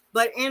around.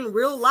 But in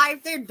real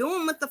life, they're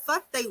doing what the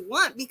fuck they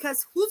want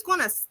because who's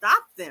gonna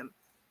stop them?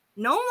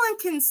 No one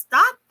can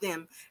stop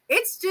them.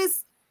 It's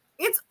just,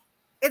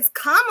 it's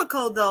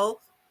comical though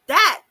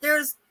that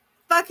there's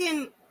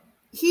fucking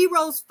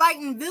heroes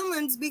fighting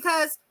villains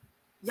because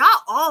y'all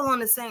all on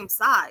the same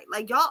side.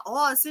 Like, y'all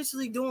all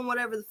essentially doing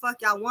whatever the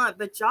fuck y'all want,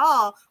 but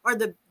y'all are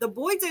the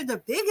boys are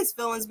the biggest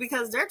villains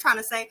because they're trying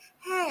to say,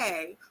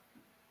 hey,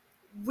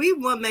 we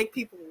want to make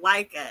people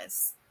like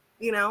us,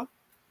 you know?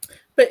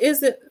 But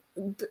is it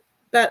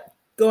that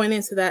going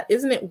into that,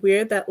 isn't it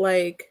weird that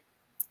like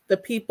the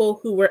people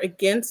who were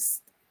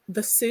against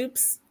the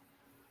soups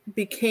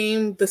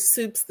became the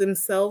soups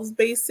themselves,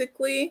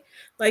 basically?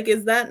 Like,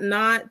 is that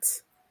not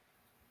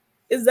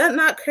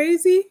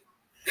crazy?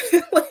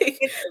 like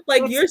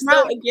It's you're so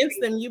not against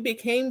crazy. them, you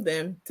became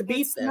them to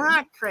beat It's them.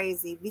 not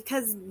crazy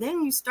because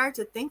then you start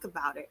to think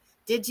about it.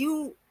 Did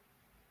you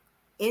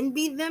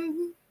envy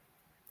them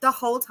the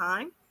whole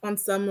time? On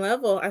some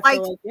level, I Like,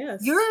 feel like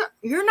yes.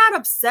 you're not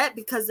upset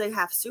because they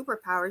have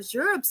superpowers.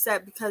 You're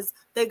upset because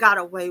they got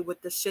away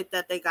with the shit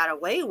that they got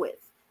away with.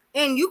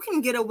 And you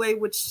can get away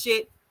with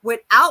shit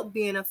without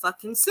being a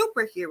fucking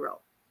superhero.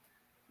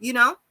 You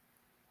know?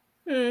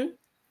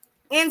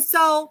 And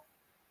so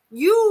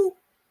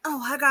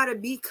I gotta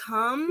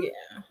become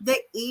the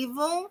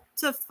evil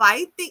to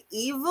fight the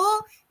evil.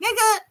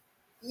 Nigga,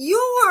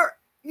 you're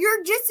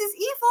just as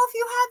evil if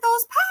you had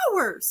those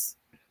powers.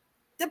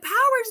 The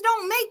powers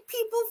don't make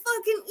people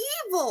fucking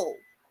evil.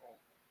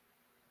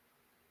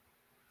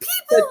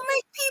 People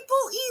make people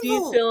evil. Do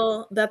you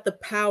feel that the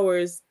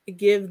powers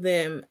give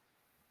them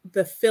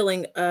the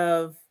feeling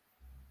of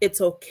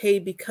it's okay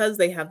because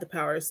they have the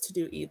powers to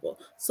do evil?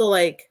 So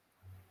like,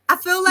 I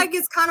feel like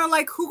it's kind of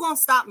like, who gonna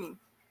stop me?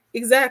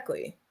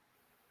 Exactly.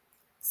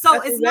 So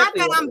That's it's exactly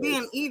not that I'm it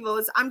being is. evil.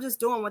 It's I'm just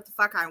doing what the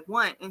fuck I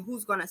want, and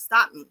who's gonna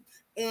stop me?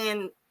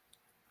 And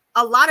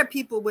a lot of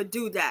people would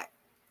do that.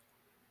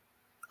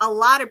 A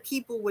lot of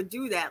people would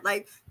do that.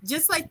 Like,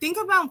 just like, think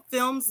about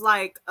films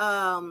like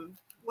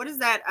what is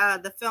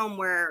that? The film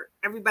where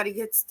everybody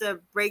gets to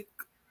break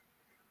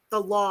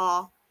the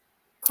law.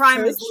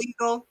 Crime is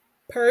legal.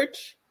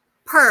 Purge.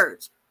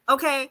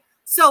 Okay.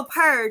 So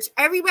Purge,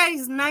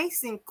 everybody's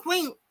nice and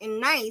quaint and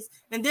nice.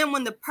 And then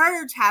when the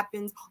purge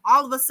happens,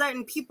 all of a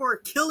sudden people are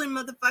killing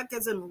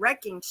motherfuckers and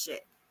wrecking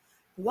shit.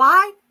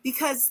 Why?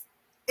 Because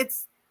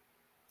it's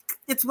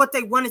what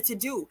they wanted to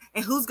do.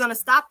 And who's going to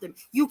stop them?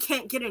 You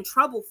can't get in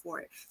trouble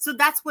for it. So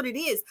that's what it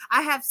is.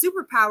 I have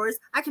superpowers.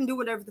 I can do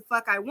whatever the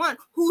fuck I want.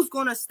 Who's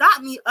going to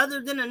stop me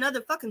other than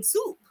another fucking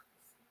soup?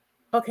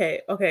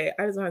 Okay.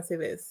 I just want to say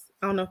this.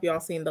 I don't know if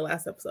y'all seen the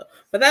last episode,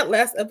 but that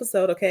last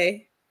episode,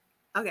 okay.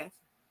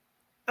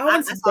 I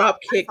wanted to drop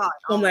kick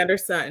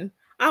Homelander's son.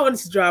 I wanted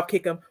to drop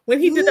kick him when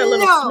he did that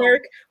little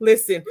smirk.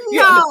 Listen,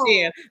 you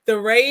understand the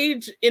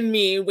rage in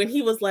me when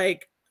he was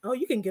like, "Oh,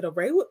 you can get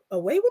away with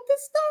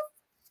this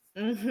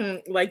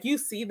stuff." Like, you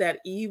see that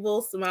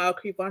evil smile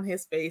creep on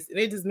his face, and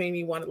it just made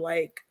me want to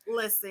like.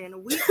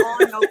 Listen, we all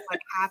know what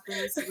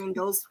happens when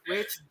those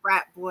rich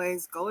frat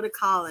boys go to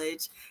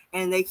college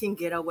and they can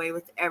get away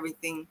with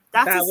everything.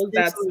 That's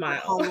essentially what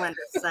Homelander's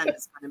son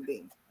is going to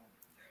be.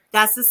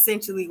 That's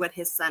essentially what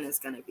his son is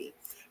going to be.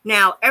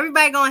 Now,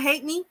 everybody going to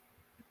hate me.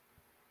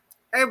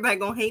 Everybody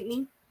going to hate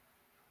me.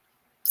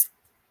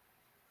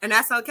 And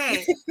that's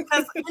okay.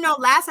 Because,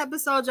 last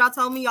episode, y'all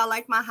told me y'all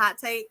like my hot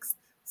takes.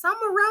 So I'm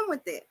going to run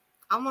with it.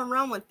 I'm going to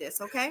run with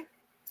this, okay?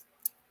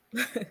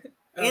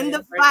 In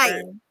the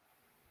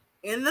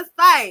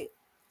fight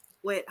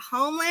with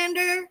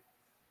Homelander,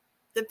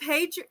 the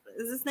Patriot,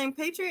 is his name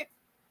Patriot?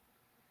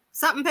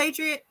 Something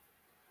Patriot.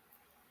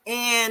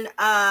 And,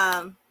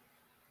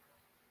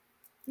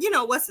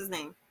 what's his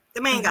name?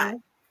 The main guy.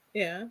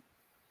 Yeah.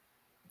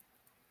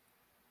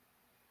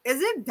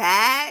 Is it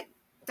bad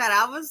that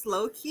I was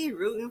low-key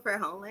rooting for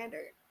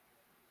Homelander?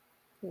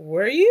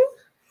 Were you?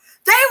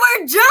 They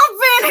were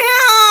jumping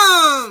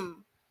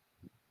him!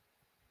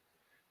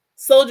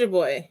 Soldier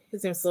Boy.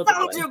 His name's Soldier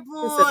Boy. They were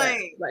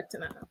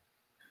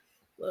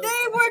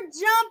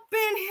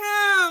jumping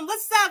him.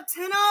 What's up,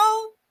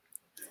 Tenno?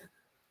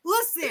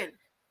 Listen.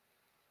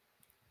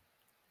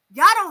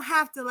 Y'all don't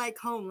have to like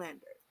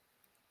Homelander.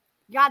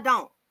 Y'all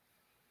don't.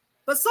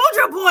 But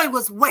Soldier Boy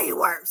was way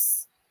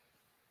worse.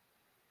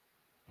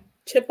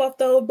 Chip off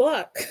the old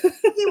block.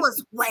 He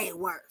was way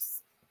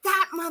worse.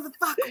 That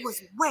motherfucker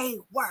was way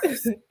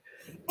worse.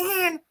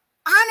 And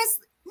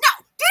honestly, no,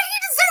 did he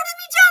deserve to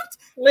be jumped?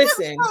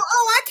 Listen.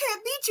 I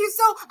can't beat you,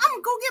 so I'm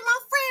going to go get my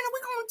friend and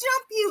we're going to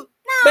jump you.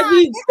 Nah, but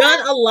he's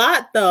done a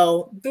lot,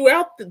 though,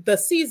 throughout the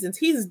seasons.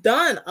 He's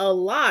done a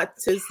lot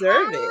to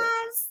deserve it.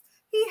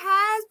 He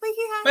has, but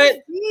he had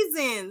his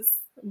reasons.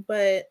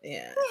 But,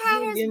 yeah. He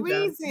had his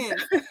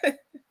reasons.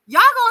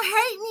 Y'all gonna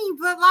hate me,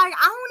 but like,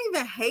 I don't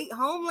even hate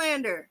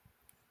Homelander.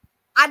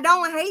 I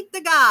don't hate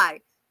the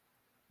guy.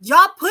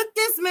 Y'all put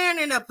this man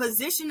in a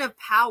position of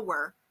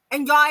power,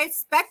 and y'all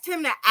expect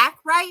him to act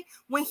right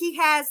when he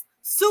has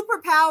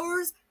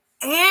superpowers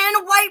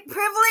and white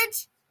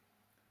privilege?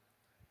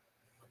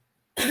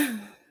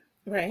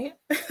 Right.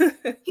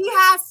 He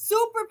has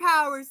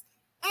superpowers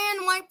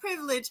and white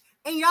privilege,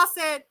 and y'all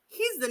said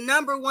he's the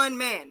number one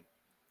man.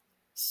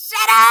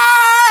 Shut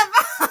up!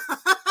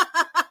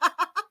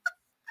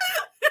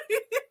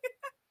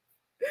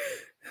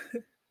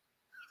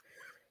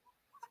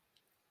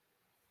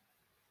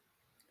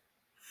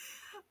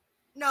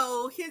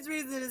 No, his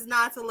reason is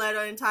not to let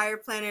an entire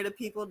planet of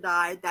people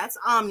die. That's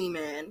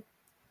Omni-Man.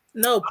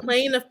 No,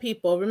 plane of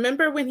people.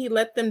 Remember when he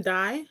let them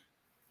die?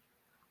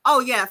 Oh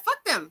yeah,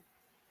 fuck them.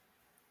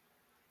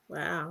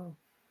 Wow.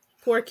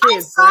 Poor I'm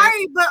kids, right?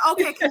 sorry, but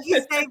okay, could he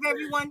save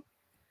everyone?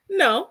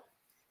 No.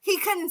 He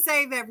couldn't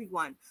save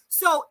everyone.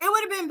 So it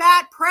would have been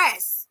bad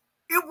press.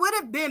 It would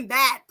have been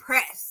bad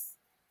press.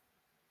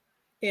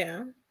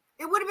 Yeah.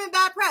 It would have been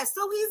bad press.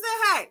 So he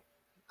said, hey,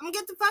 I'm going to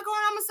get the fuck on.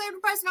 I'm going to save the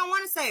person I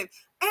want to save.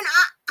 And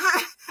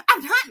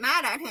I'm not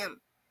mad at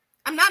him.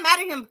 I'm not mad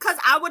at him because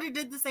I would have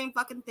did the same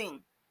fucking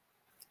thing.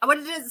 I would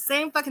have did the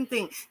same fucking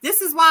thing.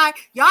 This is why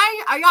y'all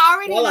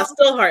already Y'all know. are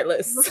still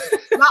heartless.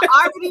 Y'all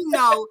already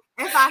know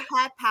if I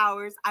had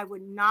powers, I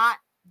would not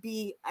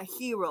be a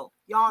hero.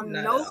 Y'all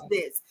know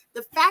this.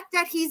 The fact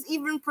that he's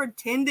even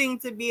pretending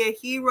to be a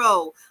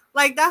hero,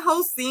 like that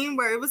whole scene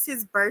where it was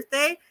his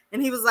birthday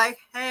and he was like,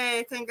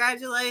 hey,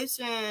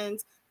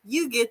 congratulations.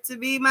 You get to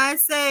be my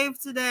save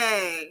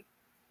today.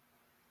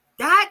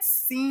 That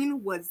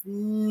scene was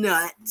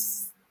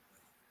nuts.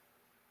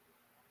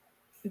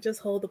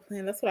 Just hold the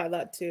plan. That's what I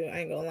thought too. I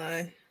ain't gonna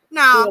lie.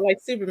 No. Like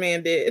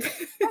Superman did.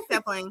 Fuck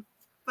that plane.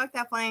 Fuck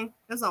that plane.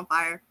 It was on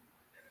fire.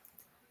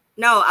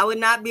 No, I would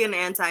not be an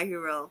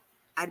anti-hero.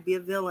 I'd be a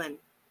villain.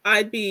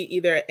 I'd be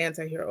either an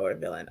anti-hero or a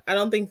villain. I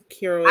don't think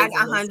I'd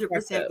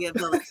 100% be a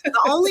villain.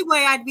 The only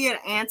way I'd be an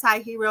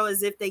anti-hero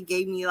is if they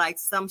gave me like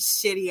some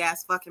shitty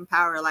ass fucking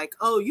power, like,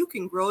 oh, you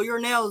can grow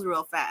your nails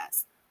real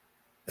fast.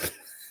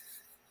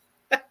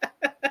 Like,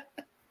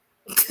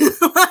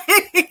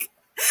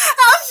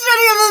 how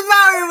shitty of a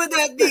power would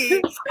that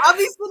be? I'll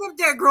be sitting up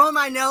there growing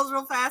my nails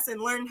real fast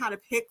and learning how to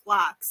pick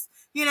locks.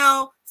 You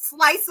know,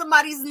 slice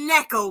somebody's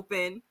neck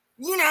open,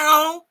 you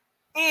know,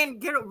 and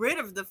get rid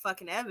of the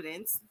fucking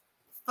evidence.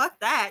 Fuck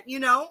that, you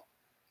know?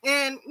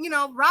 And, you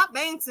know, rob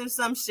banks or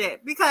some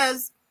shit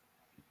because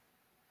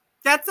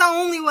that's the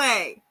only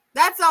way.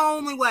 That's the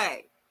only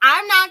way.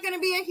 I'm not going to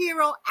be a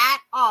hero at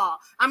all.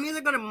 I'm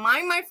either going to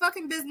mind my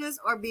fucking business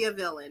or be a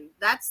villain.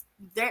 That's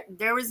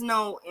there is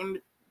no in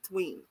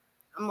between.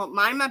 I'm going to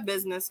mind my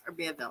business or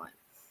be a villain.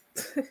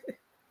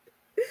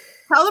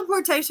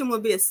 Teleportation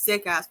would be a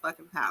sick ass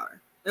fucking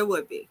power. It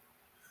would be.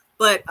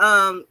 But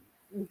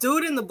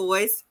dude in The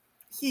Boys,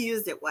 he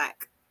used it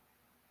whack.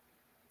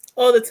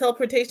 Oh, the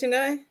teleportation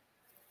guy?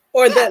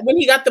 Or that when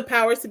he got the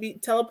powers to be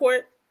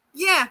teleport?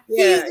 Yeah, he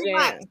used it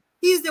whack.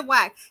 He used it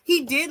whack.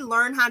 He did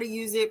learn how to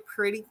use it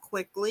pretty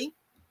quickly,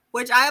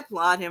 which I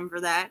applaud him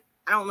for that.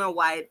 I don't know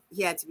why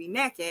he had to be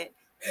naked.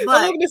 But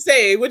I was going to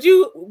say, would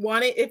you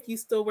want it if you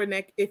still were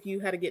naked, if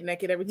you had to get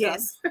naked every time?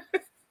 Yes.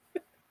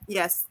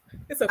 Yes.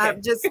 It's okay.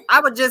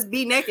 I would just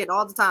be naked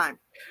all the time.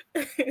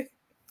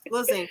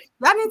 Listen,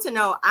 y'all need to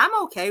know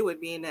I'm okay with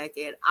being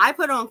naked. I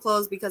put on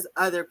clothes because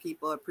other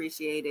people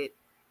appreciate it.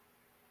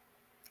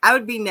 I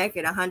would be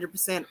naked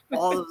 100%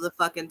 all of the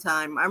fucking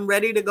time. I'm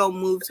ready to go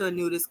move to a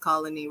nudist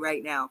colony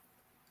right now.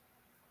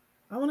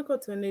 I want to go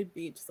to a nude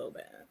beach so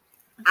bad.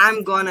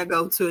 I'm going to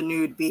go to a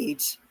nude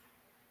beach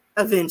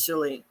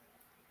eventually.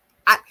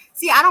 I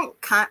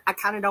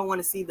kind of don't want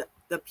to see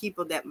the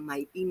people that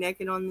might be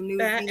naked on the nude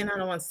beach. And I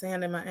don't want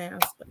sand in my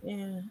ass, but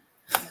yeah.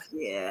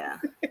 Yeah.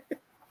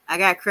 I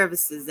got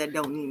crevices that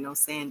don't need no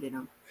sand in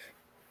them.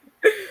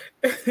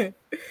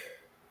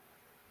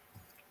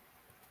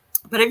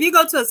 But if you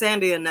go to a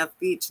sandy enough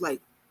beach,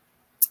 like,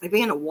 it'd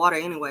be in the water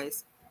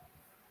anyways.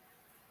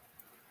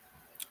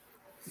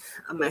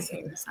 I'm not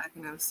here so I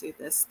can have a suit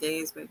that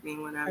stays with me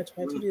when I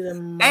try to do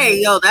them.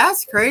 Hey, yo,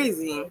 that's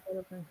crazy.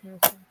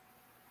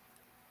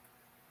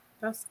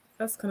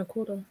 That's kind of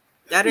cool though.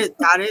 That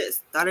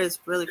is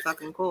really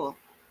fucking cool.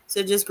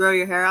 So just grow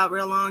your hair out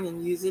real long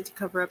and use it to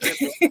cover up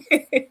your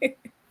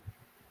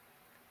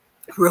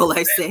real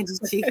life sandy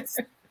cheeks.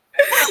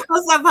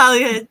 What's up,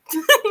 Hollywood?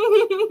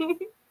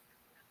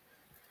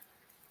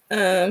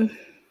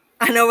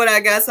 I know what I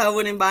guess I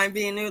wouldn't mind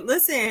being nude.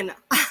 Listen,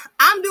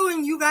 I'm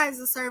doing you guys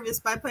a service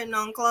by putting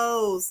on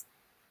clothes.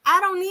 I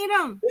don't need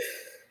them.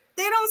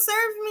 They don't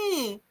serve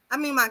me. I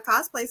mean, my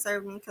cosplay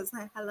served me because,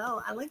 like,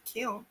 hello, I look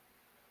cute.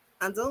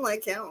 I don't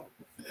like cute.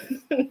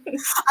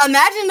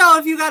 Imagine though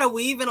if you got a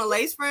weave and a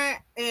lace front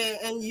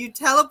and you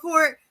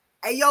teleport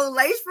and your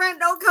lace front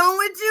don't come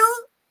with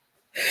you.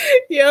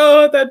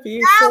 Yo, that'd be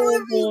that so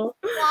would cool.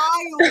 Be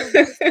wild.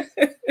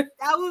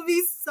 That would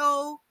be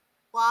so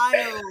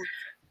wild.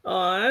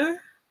 Aww.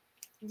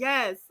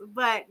 Yes,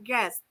 but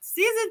yes,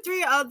 season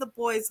 3 of The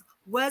Boys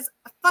was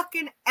a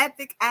fucking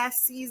epic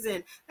ass season.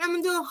 And I'm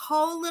gonna do a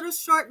whole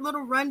short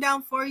little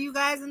rundown for you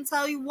guys and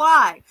tell you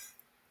why.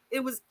 It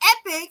was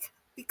epic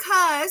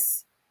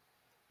because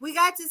we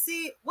got to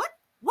see what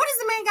is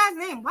the main guy's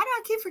name? Why do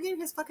I keep forgetting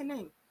his fucking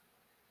name?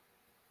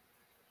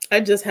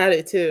 I just had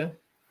it too.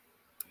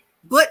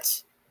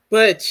 Butch.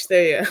 Butch,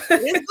 there you go.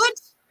 It is Butch?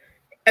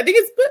 I think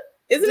it's Butch.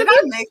 Isn't it? Did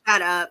I make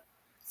that up?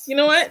 You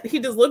know what? He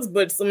just looks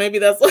Butch, so maybe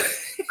that's what.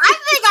 I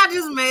think I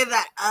just made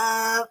that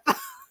up.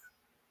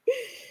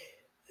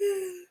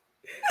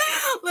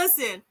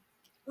 Listen,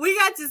 we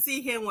got to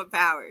see him with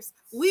powers.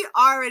 We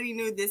already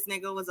knew this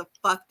nigga was a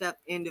fucked up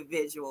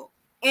individual.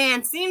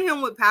 And seeing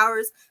him with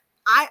powers,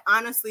 I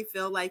honestly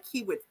feel like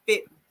he would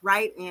fit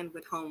right in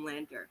with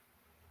Homelander.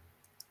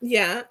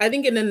 Yeah, I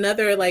think in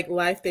another like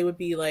life they would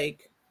be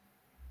like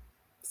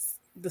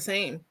the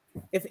same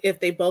if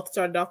they both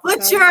started off with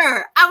Butcher.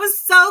 powers. I was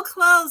so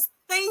close.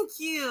 Thank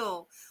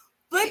you.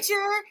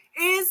 Butcher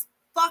is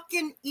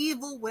fucking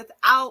evil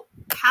without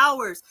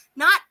powers.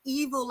 Not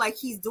evil like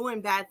he's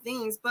doing bad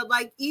things, but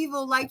like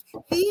evil like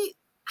he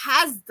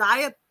has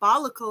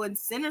diabolical and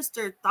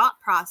sinister thought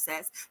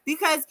process,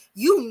 because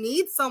you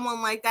need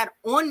someone like that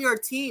on your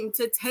team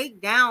to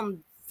take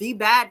down the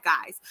bad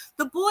guys.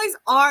 The boys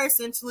are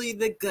essentially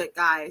the good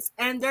guys,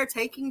 and they're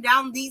taking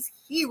down these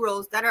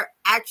heroes that are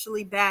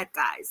actually bad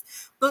guys.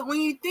 But when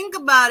you think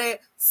about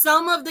it,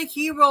 some of the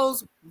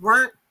heroes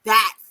weren't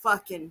that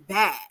fucking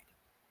bad,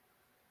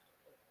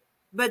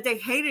 but they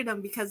hated them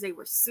because they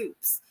were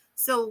soups.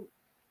 So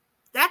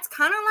that's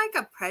kind of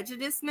like a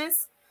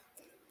prejudiceness,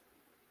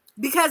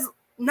 because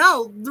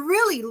no,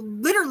 really,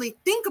 literally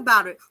think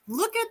about it.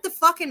 Look at the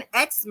fucking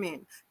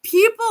X-Men.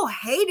 People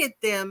hated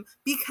them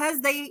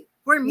because they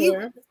were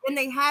mutants and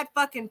they had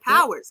fucking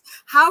powers.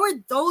 How are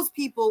those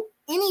people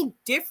any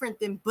different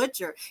than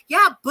Butcher?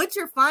 Yeah,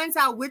 Butcher finds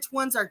out which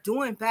ones are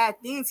doing bad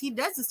things. He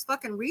does his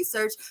fucking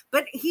research,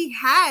 but he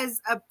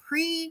has a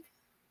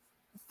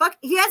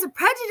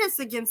prejudice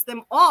against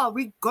them all,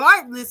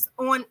 regardless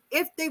on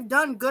if they've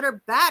done good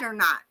or bad or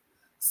not.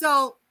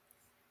 So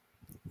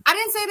I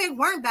didn't say they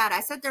weren't bad.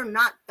 I said they're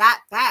not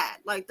that bad.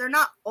 Like, they're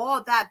not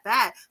all that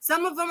bad.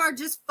 Some of them are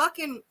just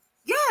fucking,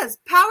 yes,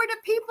 power to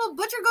people.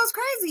 Butcher goes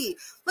crazy.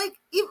 Like,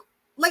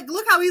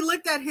 look how he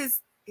looked at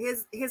his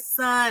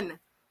son.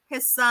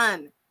 His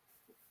son.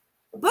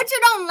 Butcher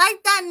don't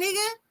like that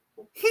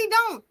nigga. He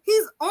don't.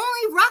 He's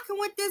only rocking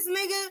with this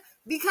nigga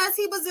because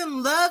he was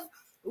in love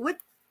with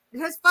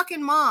his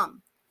fucking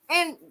mom.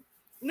 And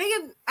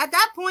nigga, at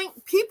that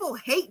point, people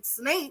hate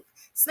Snape.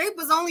 Snape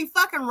was only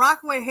fucking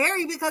rocking with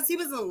Harry because he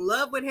was in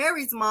love with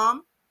Harry's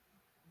mom.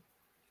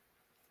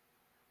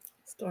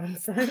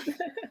 Stormfront.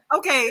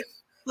 Okay,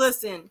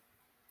 listen.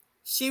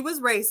 She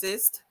was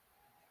racist.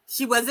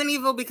 She wasn't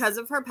evil because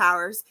of her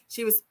powers.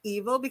 She was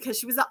evil because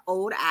she was an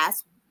old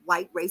ass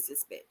white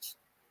racist bitch.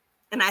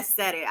 And I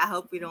said it. I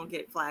hope we don't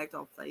get flagged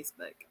on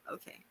Facebook.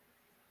 Okay.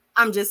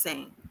 I'm just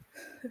saying.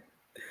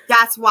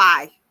 That's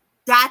why.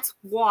 That's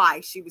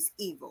why she was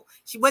evil.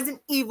 She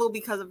wasn't evil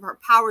because of her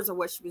powers or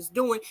what she was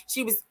doing.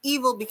 She was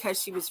evil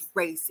because she was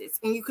racist.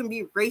 And you can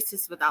be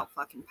racist without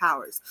fucking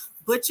powers.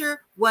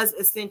 Butcher was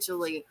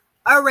essentially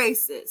a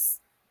racist.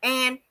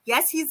 And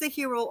yes, he's a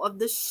hero of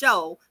the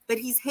show, but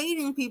he's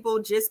hating people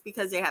just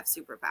because they have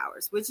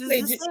superpowers, which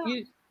is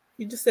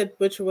you just said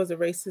Butcher was a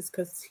racist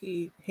because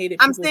he hated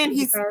I'm people. saying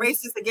he's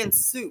racist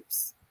against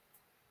soups.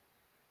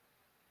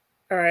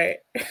 All right.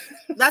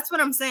 That's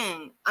what I'm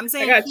saying. I'm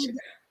saying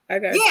I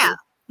got you.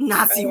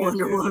 Nazi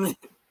Wonder Woman.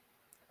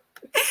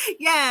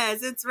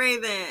 Yes, it's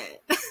Raven.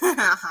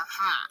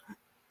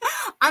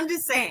 I'm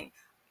just saying.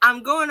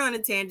 I'm going on a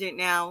tangent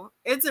now.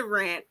 It's a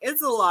rant.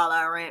 It's a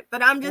Lala rant,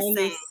 but I'm just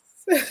saying.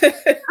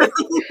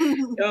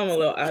 I'm a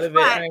little out of it.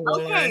 I ain't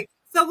gonna lie.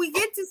 So we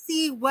get to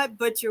see what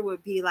Butcher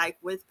would be like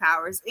with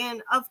powers.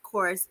 And of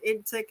course,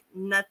 it took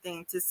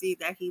nothing to see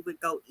that he would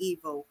go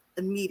evil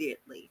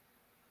immediately.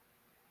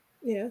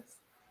 Yes.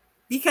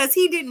 Because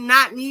he did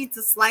not need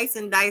to slice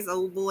and dice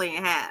old boy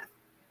in half.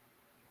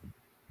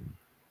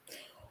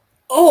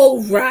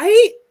 Oh,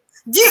 right?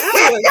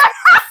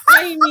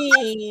 I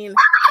mean,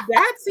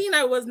 that scene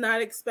I was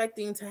not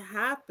expecting to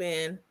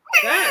happen.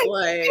 That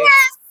was...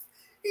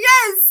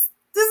 Yes!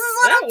 This is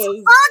what I'm talking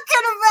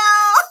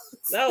about!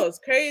 That was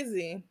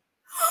crazy.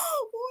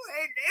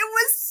 It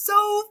was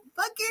so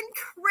fucking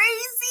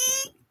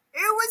crazy!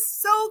 It was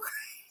so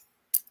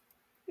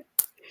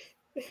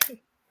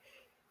crazy!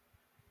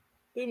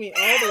 Threw me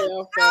all the way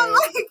off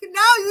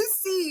now you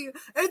see,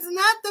 it's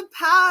not the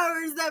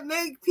powers that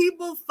make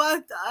people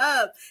fucked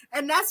up.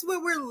 And that's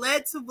what we're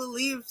led to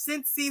believe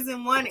since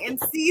season 1. And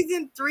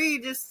season 3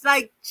 just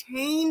like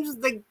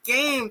changed the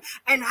game.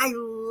 And I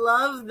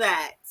love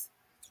that.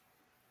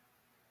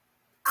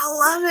 I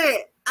love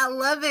it. I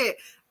love it.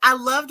 I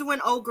loved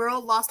when old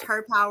girl lost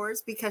her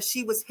powers because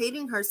she was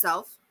hating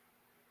herself.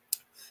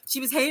 She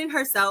was hating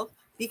herself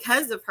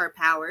because of her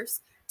powers.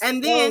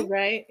 And then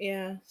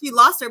she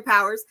lost her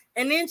powers,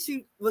 and then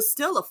she was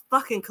still a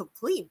fucking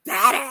complete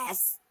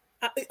badass.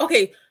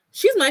 Okay,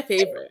 she's my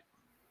favorite.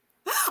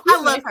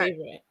 I love her.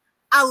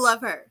 I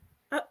love her.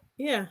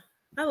 Yeah,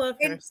 I love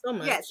her so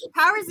much. Yes,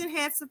 powers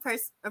enhance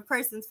a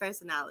person's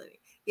personality.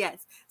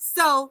 Yes.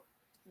 So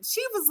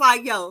she was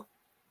like, yo,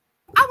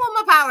 I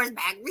want my powers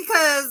back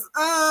because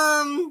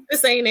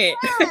this ain't it.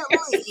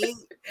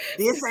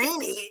 This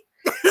ain't it.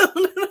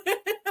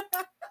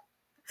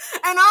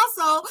 And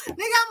also,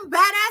 nigga, I'm a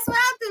badass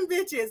without them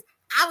bitches.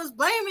 I was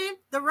blaming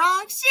the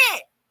wrong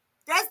shit.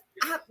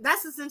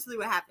 That's essentially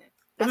what happened.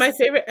 My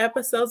favorite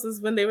episodes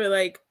is when they were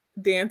like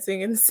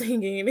dancing and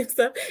singing and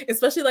stuff.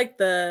 Especially like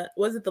the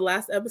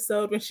last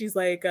episode when she's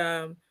like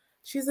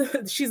she's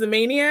a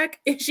maniac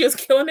and she was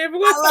killing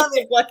everyone. I love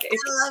it.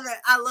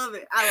 I love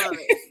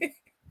it.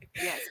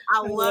 Yes,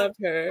 loved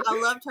her. I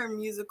loved her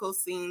musical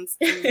scenes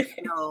in the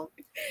show.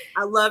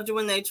 I loved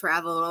when they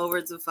traveled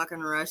over to fucking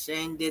Russia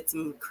and did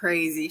some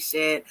crazy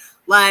shit.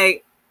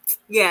 Like,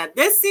 yeah,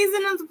 this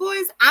season of The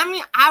Boys, I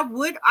mean, I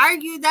would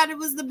argue that it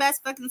was the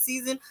best fucking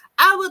season.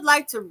 I would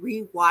like to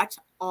rewatch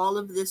all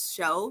of this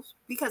show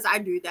because I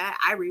do that.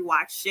 I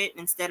rewatch shit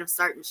instead of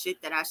starting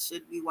shit that I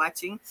should be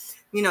watching,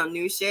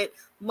 new shit.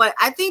 But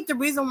I think the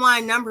reason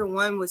why number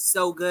one was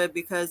so good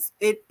because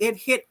it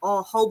hit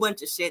a whole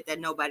bunch of shit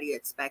that nobody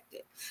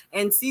expected.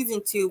 And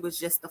season 2 was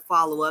just the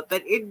follow-up,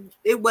 but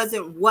it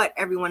wasn't what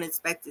everyone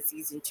expected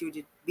season 2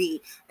 to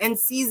be. And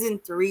season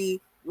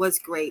 3 was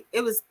great.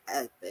 It was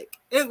epic.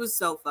 It was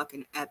so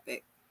fucking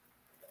epic.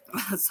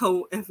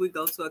 So if we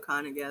go to a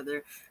con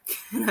together,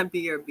 can I be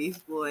your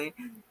Beast Boy?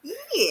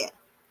 Yeah.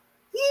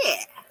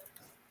 I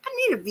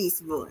need a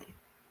Beast Boy.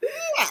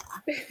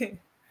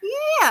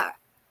 Yeah.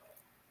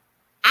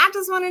 I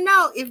just want to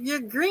know if your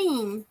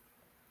green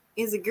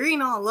is it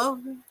green all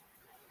over?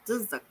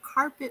 Does the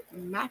carpet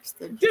match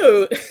the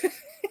dude? Okay,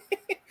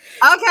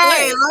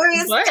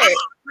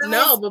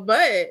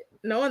 but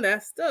knowing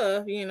that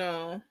stuff,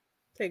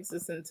 takes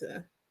us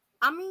into.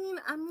 I mean.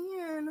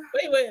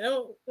 Wait.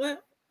 No,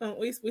 what? Oh,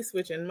 we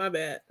switching. My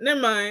bad. Never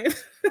mind.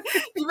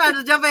 You about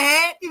to jump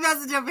ahead?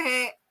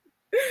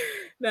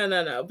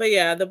 No. But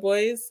yeah, The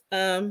Boys.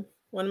 One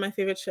of my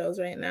favorite shows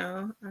right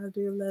now. I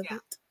do love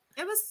it.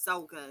 It was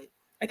so good.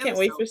 I can't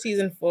wait for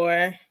season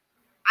 4.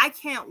 I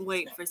can't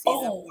wait for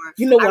season 4.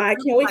 You know why I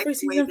can't wait for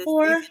season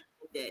 4?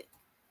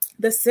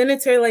 The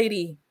senator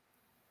lady.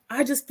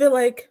 I just feel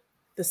like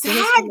the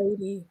senator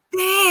lady.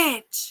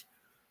 Bitch.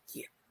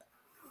 Yeah.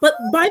 But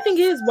my thing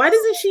is, why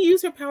doesn't she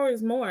use her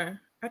powers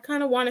more? I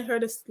kind of wanted her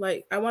to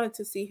I wanted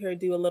to see her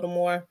do a little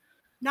more.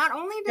 Not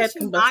only does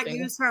she not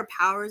use her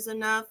powers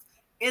enough,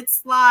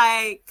 it's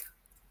like,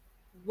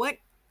 what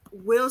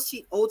will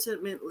she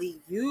ultimately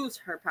use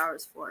her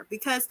powers for?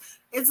 Because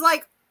it's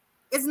like,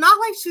 it's not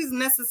like she's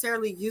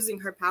necessarily using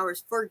her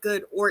powers for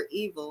good or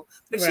evil,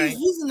 but she's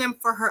using them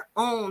for her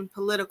own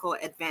political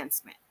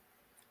advancement.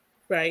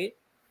 Right.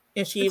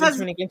 And she even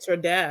turned against her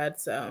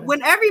dad. So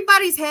when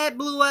everybody's head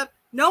blew up,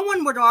 no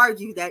one would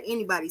argue that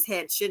anybody's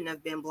head shouldn't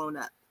have been blown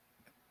up.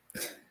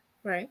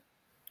 Right.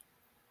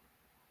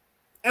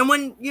 And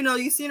when,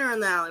 you seen her in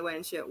the alleyway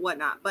and shit,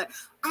 whatnot. But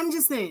I'm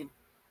just saying,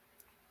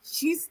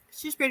 she's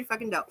pretty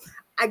fucking dope.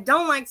 I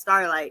don't like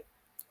Starlight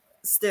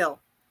still.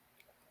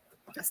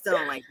 I still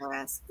don't like her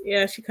ass.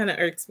 Yeah, she kind of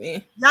irks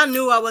me. Y'all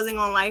knew I wasn't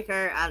going to like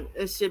her.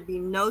 It should be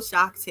no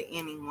shock to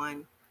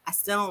anyone. I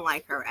still don't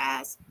like her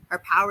ass.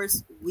 Her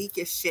power's weak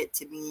as shit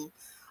to me.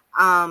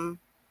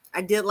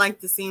 I did like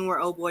the scene where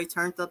old boy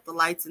turned up the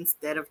lights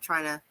instead of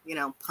trying to,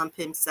 pump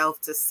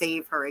himself to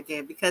save her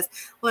again. Because,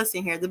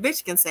 listen here, the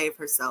bitch can save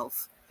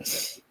herself.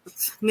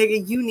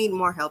 Nigga, you need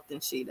more help than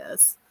she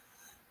does.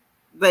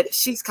 But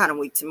she's kind of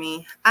weak to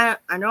me. I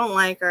don't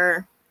like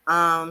her.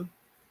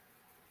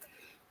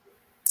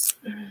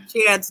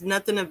 She adds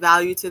nothing of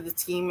value to the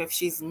team if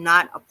she's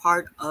not a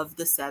part of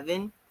the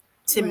 7.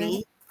 To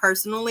me,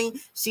 personally,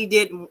 she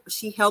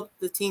helped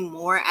the team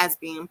more as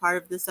being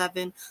part of the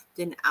 7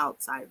 than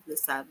outside of the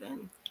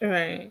 7.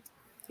 Right.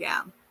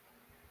 Yeah.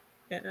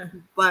 Yeah.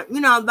 But,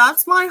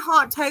 that's my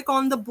hot take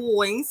on The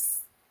Boys.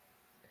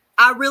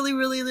 I really,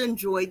 really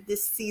enjoyed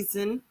this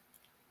season.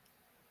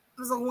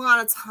 There's a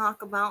lot to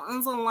talk about.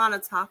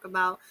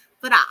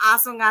 But I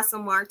also got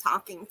some more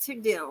talking to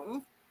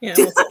do. Yeah.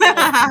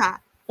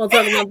 We'll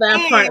talk about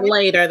that part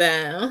later,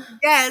 though.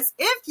 Yes,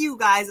 if you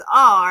guys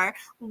are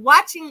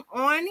watching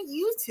on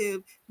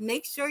YouTube,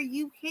 make sure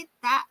you hit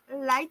that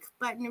like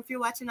button. If you're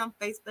watching on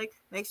Facebook,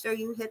 make sure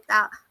you hit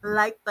that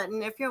like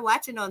button. If you're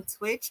watching on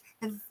Twitch,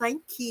 and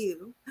thank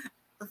you.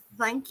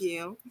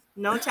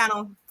 No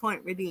channel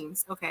point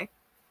redeems, okay?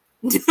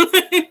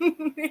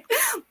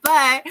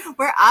 But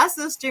we're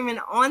also streaming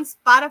on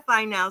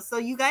Spotify now, so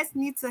you guys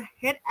need to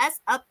hit us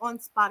up on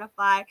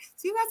Spotify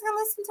so you guys can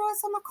listen to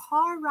us on the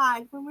car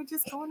ride when we're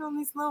just going on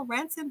these little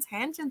rants and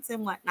tangents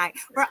and whatnot.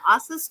 We're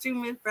also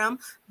streaming from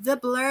the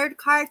Blurred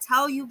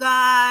Cartel, you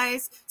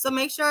guys, so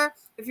make sure,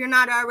 if you're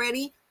not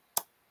already,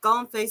 go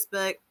on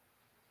Facebook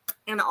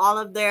and all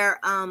of their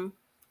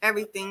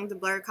everything, the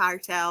Blurred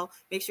Cartel.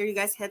 Make sure you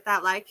guys hit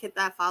that like, hit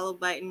that follow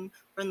button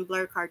from the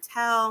Blurred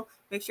Cartel.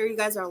 Make sure you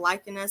guys are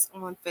liking us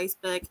on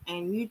Facebook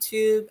and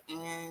YouTube.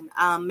 And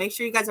make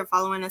sure you guys are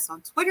following us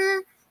on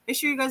Twitter. Make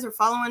sure you guys are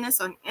following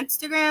us on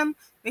Instagram.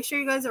 Make sure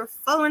you guys are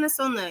following us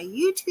on the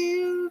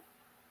YouTube.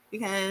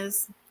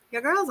 Because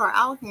your girls are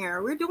out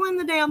here. We're doing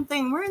the damn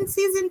thing. We're in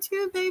season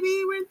 2,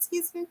 baby. We're in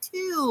season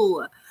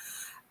 2.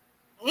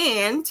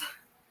 And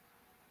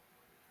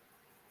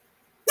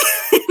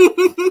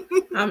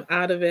I'm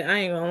out of it. I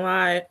ain't gonna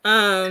lie.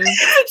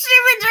 She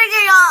been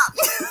drinking up.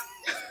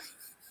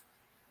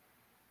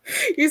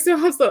 You see,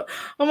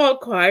 I'm all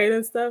quiet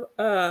and stuff.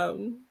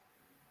 I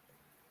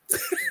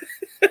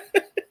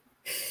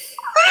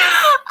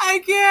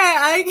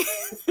can't.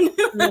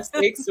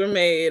 Mistakes were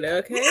made,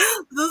 okay?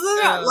 This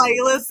is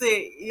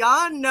listen,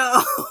 y'all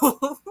know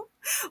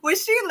when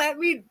she let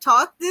me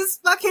talk this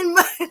fucking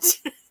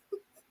much.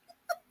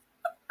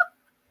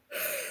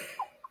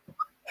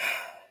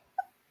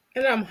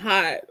 And I'm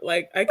hot.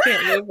 Like, I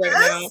can't live right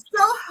now. It's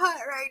so hot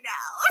right now.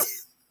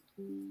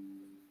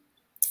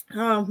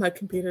 Oh, my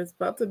computer's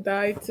about to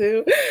die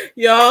too.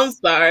 Y'all, I'm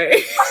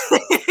sorry.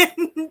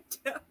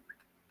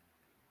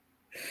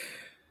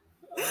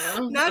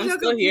 I'm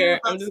still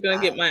here. I'm just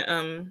gonna get my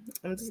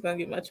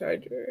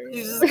charger.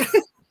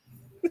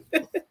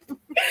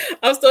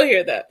 I'm still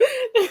here though.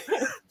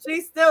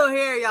 She's still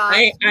here, y'all.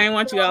 I ain't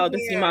want you all to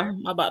see my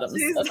bottoms.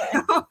 She's okay.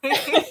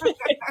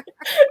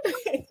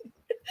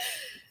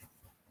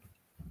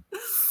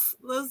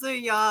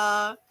 Listen,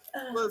 y'all.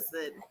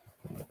 Listen.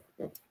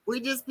 We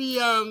just be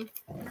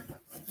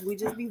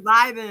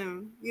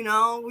vibing, you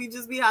know, we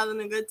just be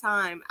having a good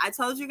time. I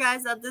told you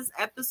guys that this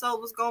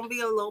episode was gonna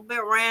be a little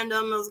bit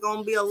random, it was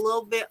gonna be a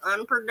little bit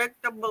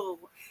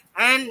unpredictable.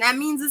 And that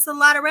means it's a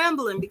lot of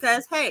rambling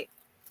because hey,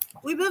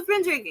 we've both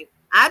been drinking.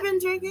 I've been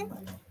drinking,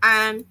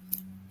 and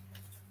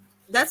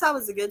that's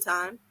always a good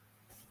time.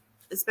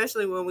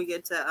 Especially when we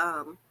get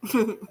to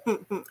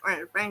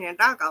Frank and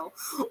Taco.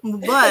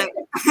 But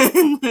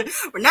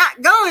we're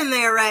not going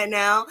there right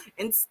now.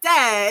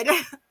 Instead,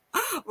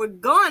 we're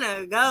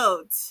gonna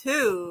go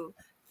to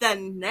the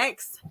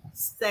next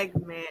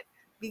segment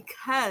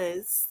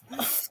because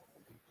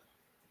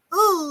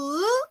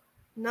ooh,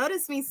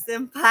 notice me,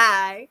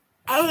 senpai.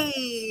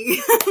 Hey,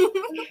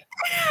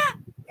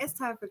 it's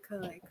time for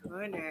Color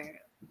Corner.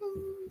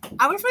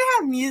 I wish we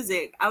had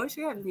music. I wish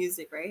we had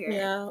music right here.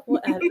 Yeah, we'll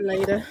add it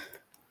later.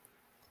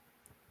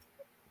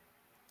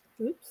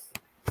 Oops.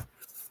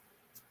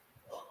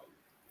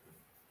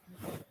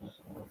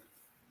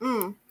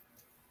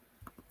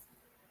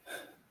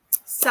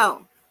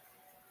 So,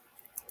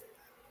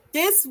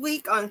 this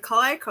week on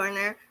Kawaii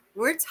Corner,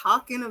 we're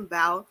talking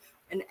about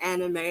an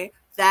anime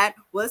that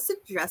was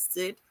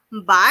suggested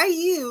by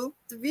you,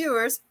 the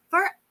viewers,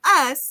 for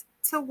us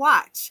to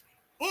watch.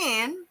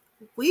 And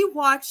we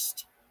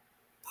watched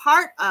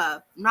part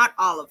of, not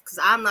all of, because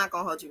I'm not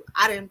going to hold you.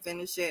 I didn't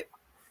finish it.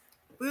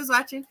 We was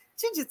watching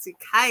Jujutsu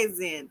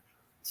Kaisen,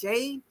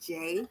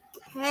 JJK.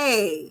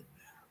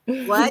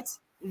 What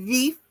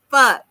the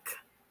fuck?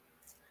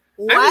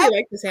 What? I really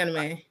like this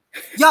anime.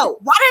 Yo,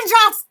 why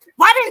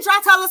didn't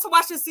y'all tell us to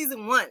watch this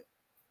season 1?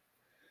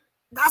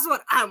 That's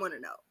what I want to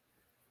know.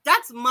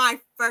 That's my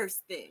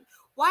first thing.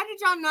 Why did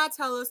y'all not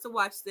tell us to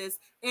watch this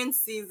in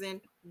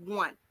season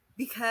 1?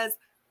 Because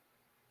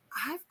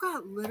I've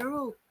got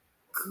literal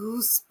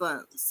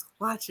goosebumps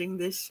watching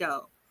this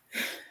show.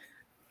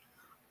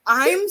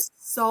 I'm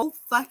so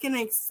fucking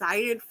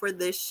excited for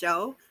this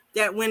show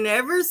that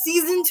whenever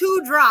season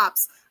 2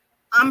 drops,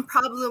 I'm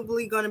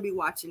probably going to be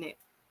watching it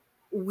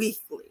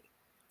weekly.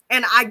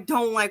 And I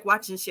don't like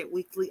watching shit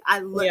weekly.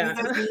 You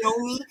guys know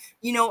me.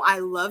 You know I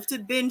love to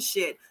binge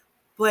shit.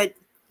 But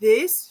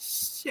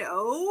this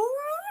show...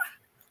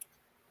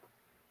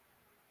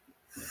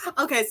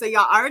 Okay, so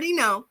y'all already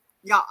know.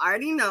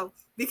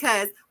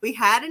 Because we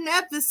had an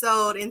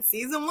episode in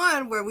season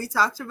 1 where we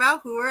talked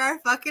about who are our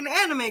fucking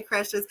anime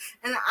crushes.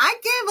 And I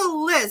gave a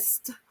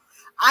list.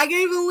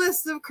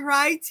 Of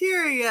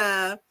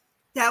criteria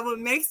that would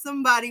make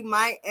somebody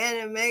my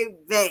anime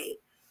bae.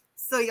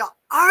 So y'all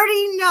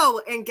already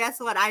know. And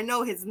guess what? I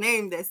know his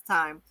name this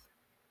time.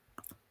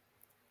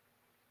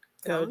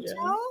 Gojo.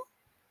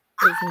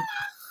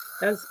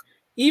 That's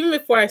even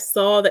before I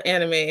saw the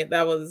anime, I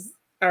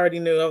already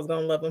knew I was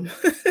gonna love him.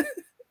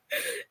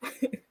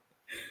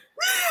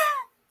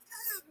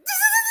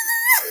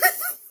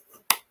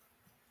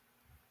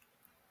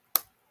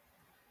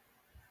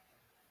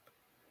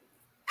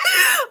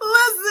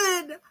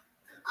 Listen,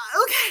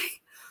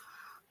 okay.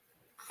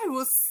 I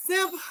will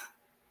simp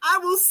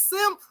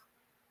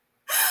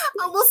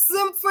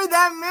for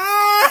that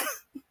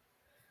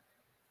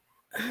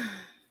man.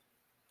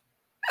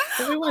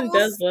 Everyone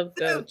does love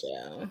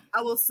Gojo.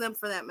 I will simp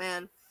for that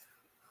man.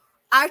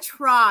 I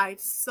tried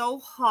so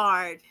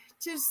hard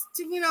just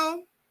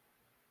to,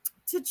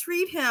 to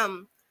treat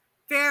him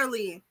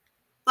fairly,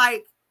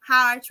 like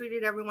how I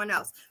treated everyone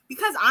else.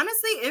 Because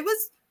honestly, it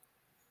was...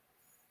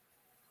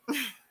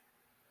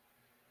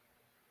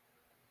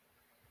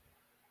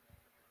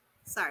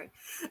 Sorry.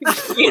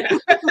 Yeah.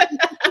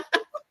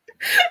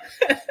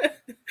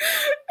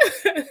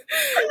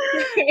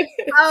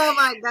 Oh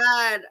my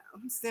God.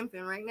 I'm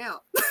simping right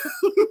now.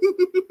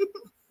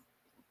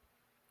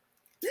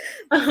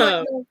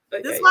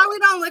 This is why we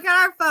don't look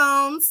at our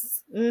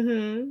phones.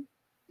 Mm-hmm.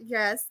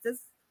 Yes, this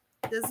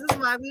is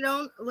why we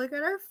don't look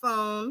at our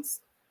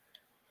phones.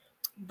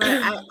 But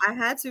I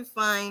had to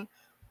find...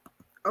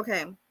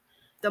 Okay.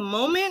 The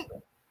moment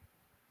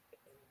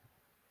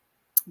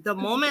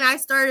I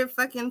started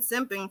fucking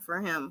simping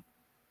for him,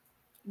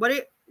 what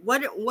is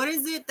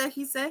it that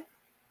he said?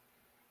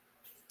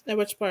 At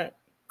which part?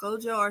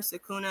 Gojo or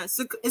Sukuna?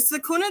 Is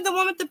Sukuna the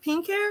one with the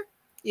pink hair?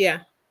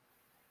 Yeah.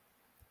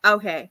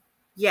 Okay.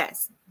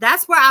 Yes.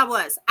 That's where I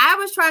was. I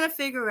was trying to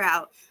figure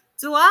out,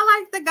 do I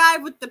like the guy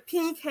with the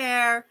pink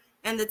hair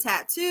and the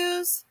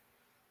tattoos?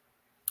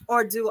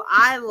 Or do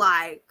I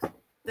like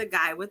the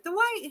guy with the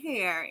white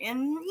hair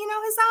and,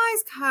 his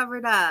eyes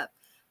covered up?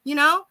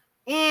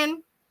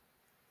 And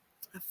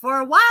For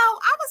a while,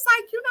 I was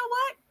like, you know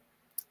what?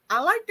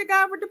 I like the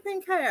guy with the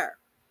pink hair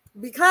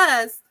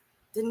because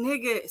the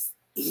nigga is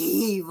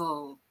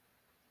evil.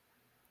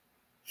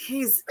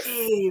 He's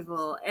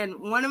evil. And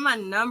one of my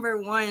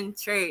number one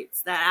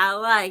traits that I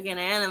like in an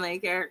anime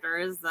character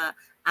is the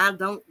I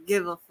don't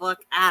give a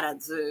fuck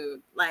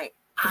attitude. Like,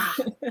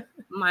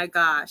 my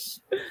gosh.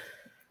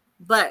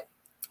 But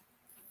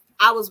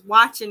I was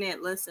watching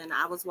it. Listen,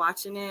 I was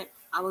watching it.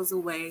 I was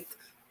awake.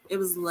 It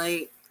was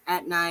late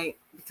at night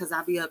because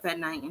I be up at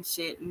night and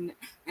shit. And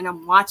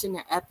I'm watching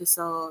the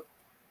episode.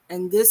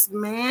 And this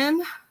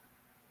man,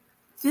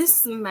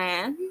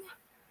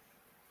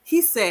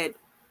 he said,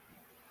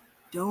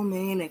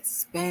 domain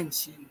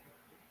expansion.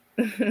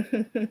 And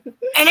it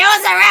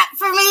was a wrap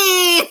for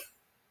me.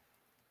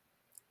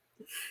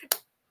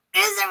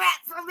 It's a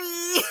wrap for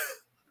me.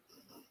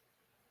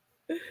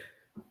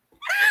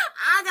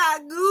 I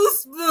got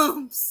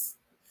goosebumps.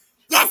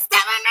 Yes,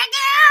 that one right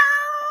now.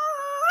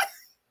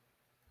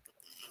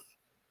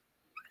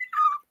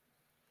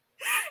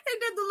 And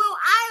then the little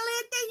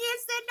eyelid thing here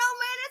said no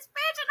man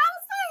expansion. I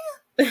was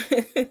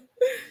saying.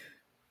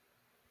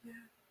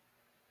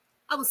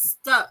 I was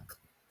stuck.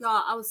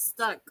 Y'all, I was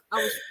stuck. I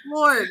was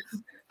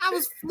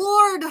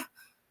floored.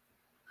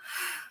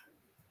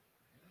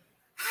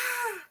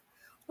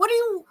 What do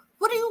you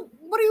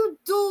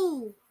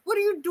do? What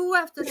do you do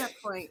after that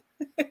point?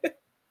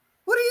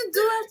 What do you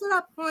do after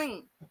that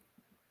point?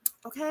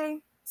 Okay.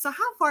 So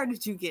how far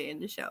did you get in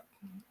the show?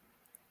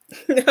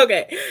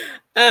 Okay.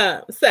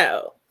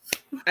 So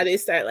I did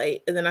start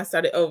late and then I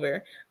started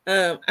over.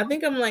 I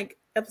think I'm like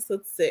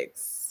episode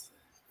 6.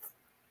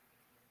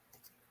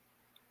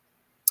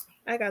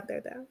 I got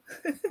there though.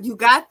 You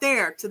got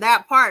there to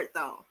that part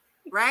though,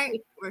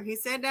 right? Where he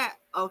said that?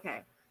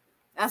 Okay.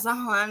 That's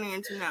all I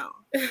need to know.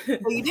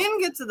 But you didn't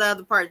get to the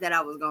other part that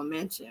I was going to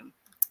mention.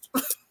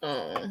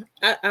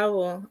 I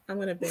will. I'm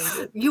going to binge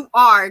it. You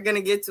are going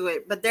to get to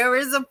it. But there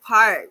is a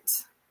part.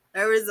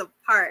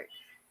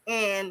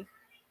 And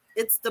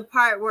it's the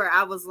part where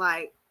I was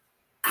like,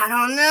 I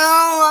don't know.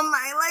 I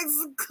might like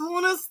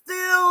Sukuna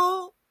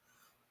still.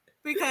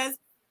 Because,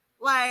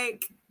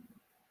 like,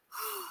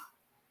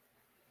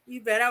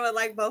 you bet I would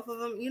like both of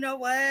them. You know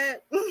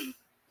what?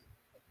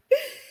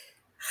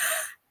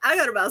 I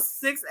got about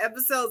 6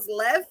 episodes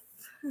left.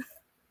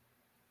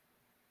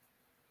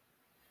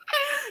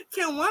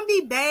 Can one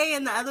be Bae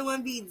and the other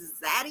one be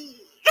Zaddy?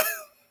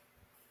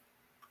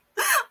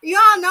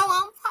 Y'all know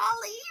I'm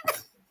Polly.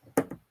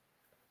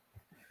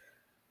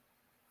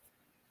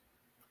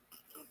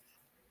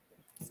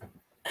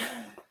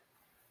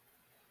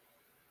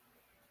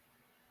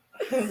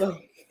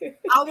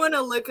 I want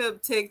to look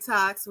up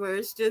TikToks where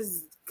it's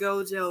just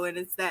Gojo and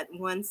it's that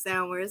one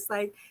sound where it's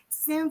like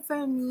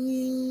symphony.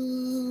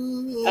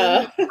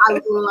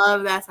 I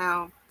love that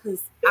sound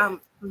because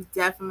I'm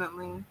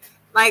definitely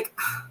like,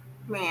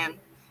 man,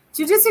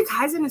 Jujutsu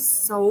Kaisen is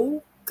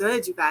so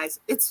good, you guys.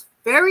 It's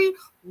very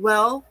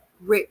well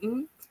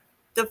written.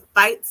 The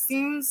fight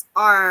scenes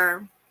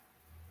are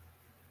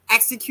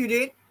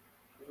executed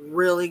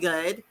really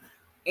good,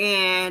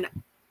 and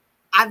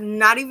I've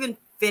not even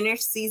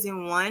finished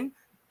season 1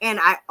 and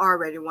I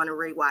already want to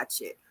rewatch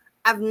it.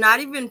 I've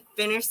not even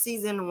finished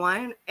season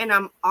 1 and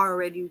I'm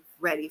already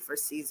ready for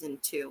season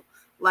 2.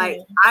 Like,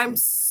 I'm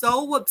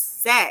so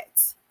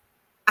upset.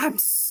 I'm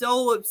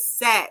so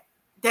upset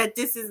that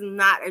this is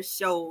not a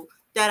show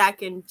that I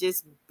can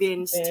just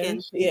binge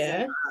 10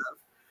 seasons of.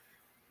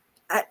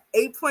 At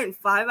 8.5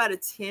 out of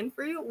 10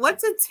 for you?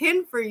 What's a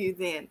 10 for you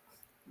then?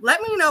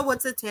 Let me know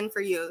what's a 10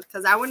 for you,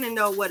 because I want to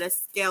know what a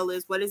scale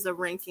is. What is a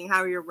ranking?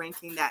 How you're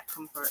ranking that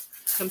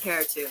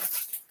compared to?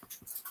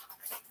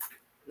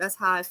 That's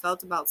how I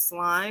felt about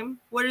slime.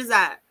 What is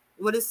that?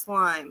 What is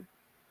slime?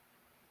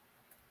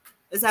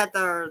 Is that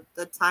the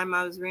time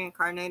I was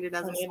reincarnated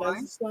as a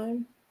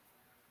slime?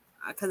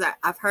 Because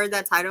I've heard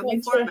that title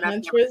before. But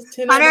Hunter.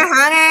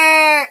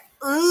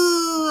 Ooh, I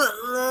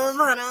love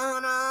Hunter.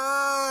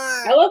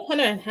 I love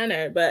Hunter and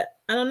Hunter, but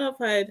I don't know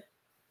if I'd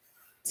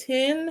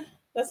 10.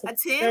 That's a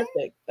 10?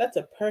 Perfect. That's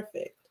a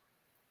perfect.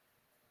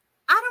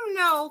 I don't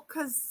know,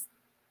 because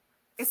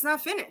it's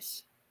not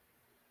finished.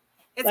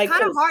 It's like,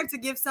 kind of hard to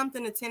give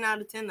something a 10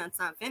 out of 10 that's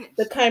not finished.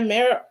 The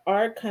Chimera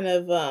arc kind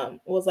of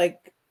was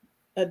like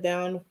a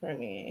down for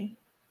me.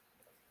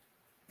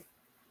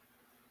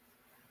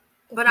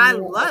 But I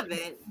love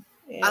it.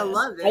 Yeah. I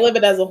love it. I love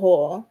it as a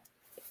whole.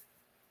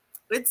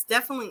 It's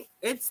definitely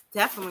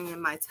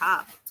in my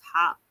top.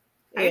 Yeah.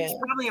 It's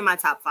probably in my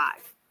top 5,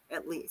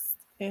 at least.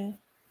 Yeah.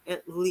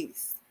 At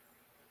least.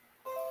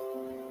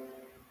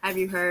 Have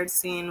you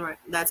seen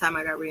that time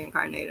I got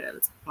reincarnated as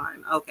a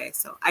slime? Okay,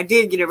 so I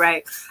did get it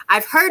right.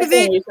 I've heard of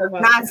it,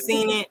 not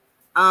seen it.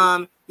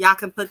 Y'all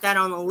can put that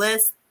on the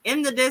list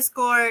in the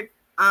Discord.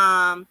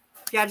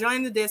 If y'all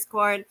join the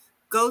Discord,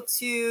 go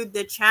to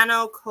the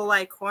channel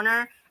Kawaii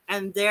Corner,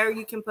 and there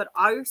you can put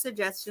all your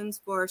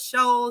suggestions for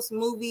shows,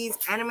 movies,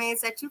 animes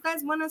that you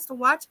guys want us to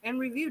watch and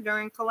review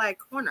during Kawaii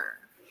Corner.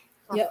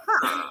 Yep.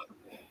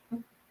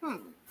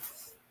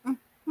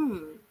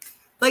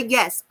 But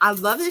yes, I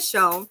love the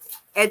show.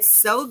 It's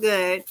so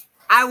good.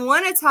 I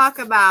want to talk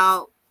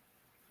about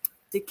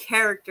the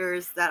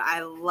characters that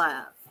I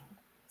love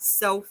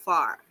so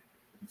far.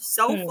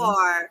 So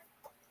far,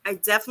 I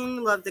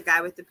definitely love the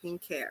guy with the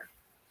pink hair.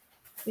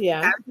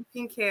 Yeah. The guy with the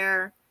pink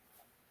hair,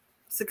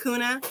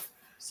 Sakuna.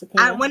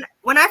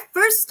 When I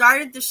first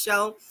started the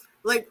show,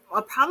 like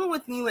a problem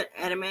with me with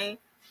anime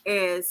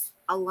is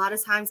a lot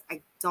of times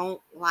I don't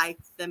like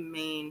the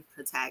main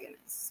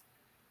protagonist.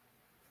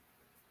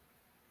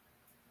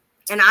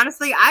 And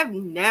honestly, I've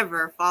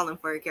never fallen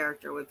for a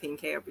character with pink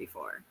hair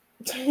before.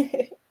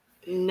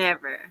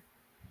 Never.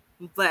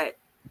 But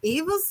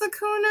evil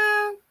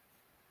Sakuna,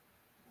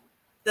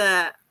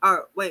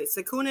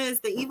 Sakuna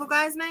is the evil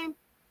guy's name?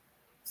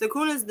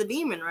 Sakuna is the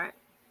demon, right?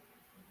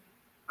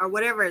 Or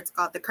whatever it's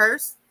called, the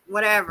curse,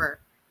 whatever.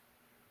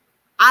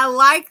 I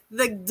like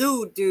the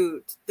dude,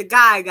 the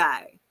guy,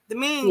 the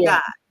main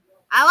guy.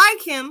 I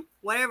like him,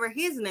 whatever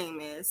his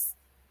name is,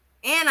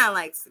 and I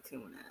like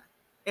Sakuna,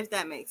 if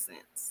that makes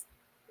sense.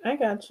 I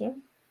got you.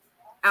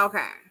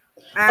 Okay.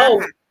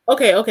 Oh,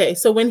 okay.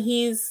 So when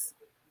he's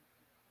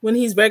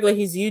regular,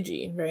 he's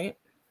Yuji, right?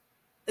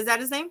 Is that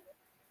his name?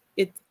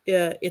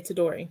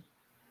 Itadori.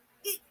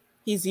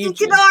 He's Yuji.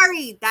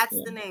 Itadori. That's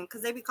the name,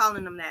 because they be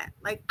calling him that.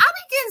 Like, I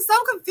be getting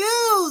so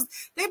confused.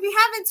 They be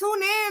having two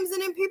names,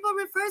 and then people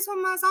refer to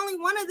him as only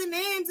one of the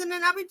names, and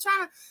then I be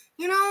trying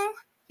to,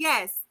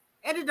 yes,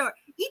 Itadori.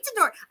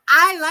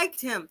 I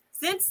liked him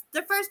since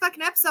the first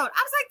fucking episode. I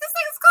was like, this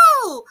thing's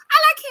cool. I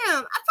like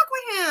him. I fuck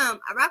with him.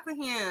 I rock with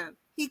him.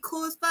 He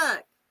cool as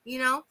fuck,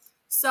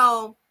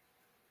 So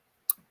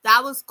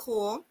that was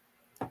cool.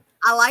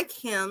 I like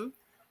him.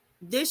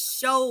 This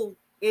show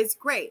is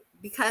great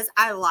because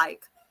I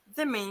like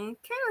the main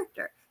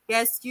character.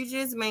 Yes, Yuji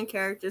is the main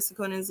character.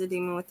 Sakuna is the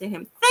demon within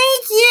him.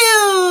 Thank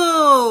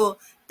you!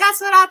 That's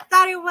what I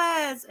thought it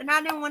was. And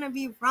I didn't want to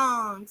be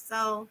wrong.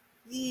 So,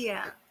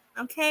 yeah.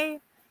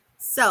 Okay?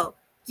 So,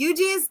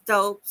 Yuji is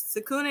dope.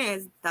 Sakuna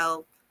is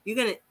dope. You're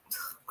going to...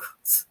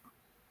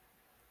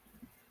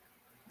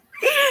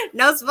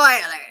 No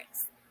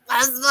spoilers.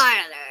 No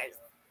spoilers.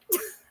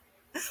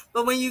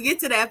 But when you get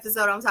to the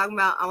episode I'm talking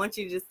about, I want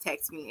you to just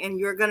text me, and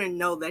you're going to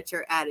know that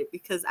you're at it,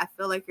 because I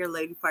feel like your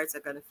lady parts are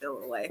going to feel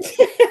away.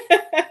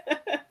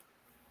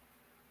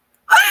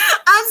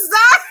 I'm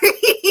sorry.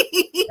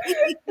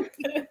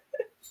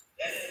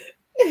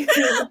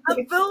 I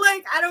feel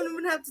like I don't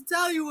even have to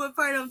tell you what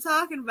part I'm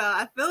talking about.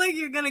 I feel like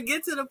you're going to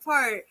get to the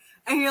part,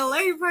 and your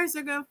lady parts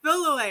are going to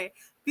feel away,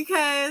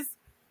 because,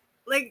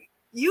 like,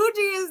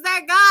 Yuji is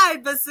that guy,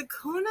 but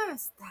Sakuna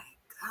is that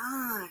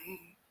guy.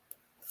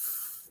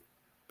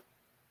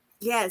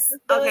 Yes.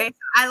 Okay.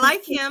 I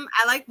like him.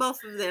 I like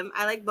both of them.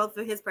 I like both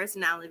of his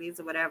personalities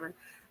or whatever.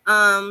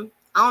 I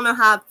don't know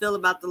how I feel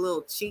about the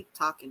little cheek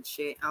talking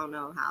shit. I don't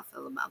know how I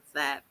feel about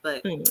that,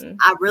 but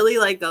I really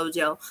like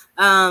Gojo,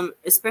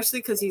 especially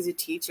because he's a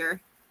teacher.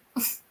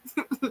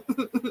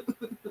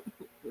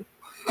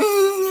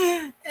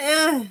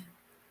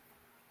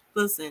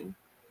 Listen,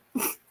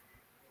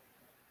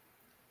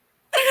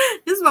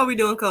 this is why we're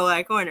doing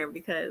Kowai Corner,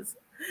 because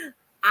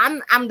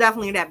I'm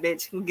definitely that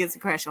bitch who gets a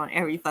crush on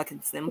every fucking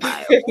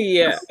senpai.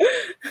 Yeah.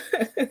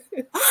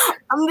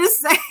 I'm just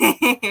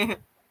saying.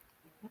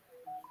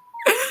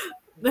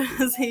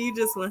 So you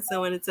just want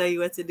someone to tell you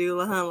what to do,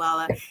 huh,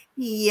 Lala?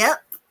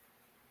 Yep.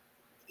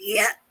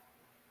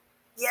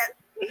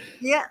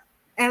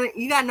 And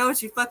you gotta know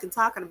what you're fucking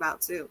talking about,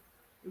 too.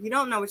 If you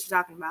don't know what you're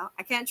talking about,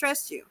 I can't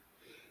trust you.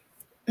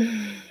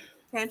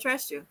 Can't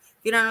trust you if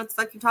you don't know what the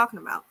fuck you're talking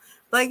about.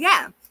 But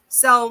yeah,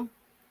 so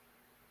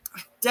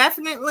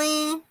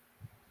definitely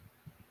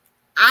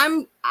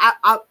I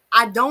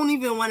don't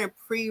even want to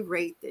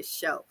pre-rate this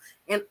show.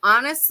 And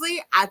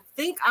honestly, I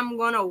think I'm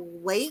gonna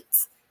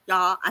wait,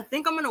 y'all. I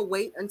think I'm gonna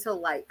wait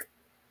until like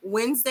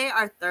Wednesday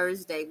or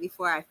Thursday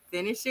before I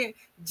finish it,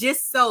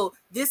 just so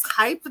this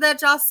hype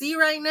that y'all see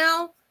right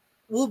now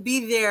will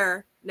be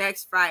there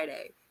next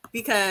Friday.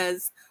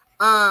 Because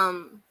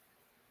I'm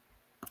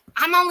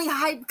only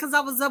hyped because I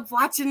was up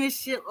watching this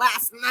shit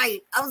last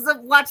night.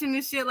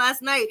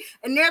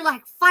 And they're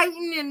like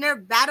fighting and they're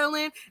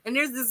battling. And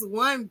there's this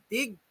one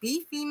big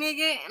beefy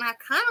nigga. And I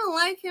kind of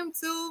like him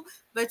too.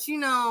 But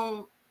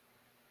I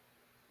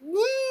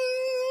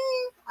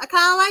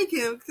kind of like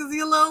him because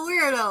he's a little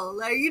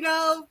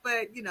weirdo.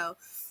 But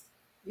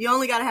you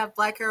only got to have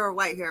black hair or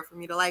white hair for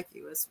me to like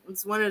you. It's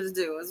one of the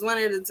two.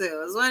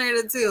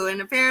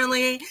 And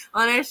apparently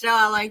on that show,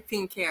 I like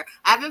pink hair.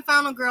 I haven't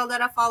found a girl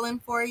that I've fallen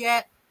for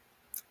yet.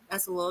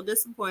 That's a little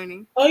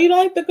disappointing. Oh, you don't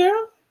like the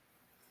girl?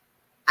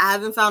 I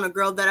haven't found a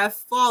girl that I've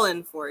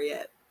fallen for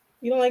yet.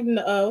 You don't like,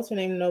 what's her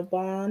name?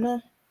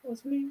 Nobana?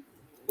 What's her name?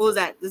 What was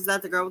that? Is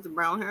that the girl with the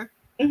brown hair?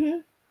 Mm-hmm.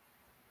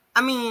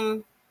 I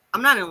mean,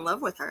 I'm not in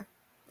love with her.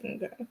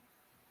 Okay.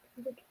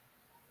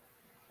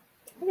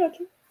 I got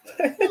you.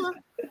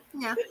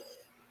 Yeah.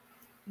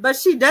 But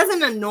she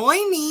doesn't annoy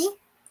me.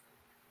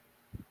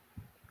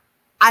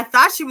 I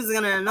thought she was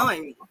going to annoy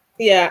me.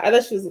 Yeah, I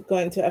thought she was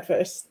going to at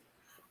first.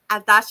 I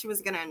thought she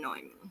was going to annoy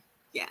me.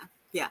 Yeah.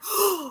 Yeah.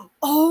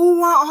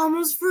 Oh, I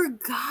almost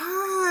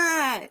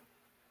forgot.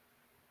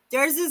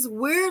 There's this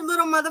weird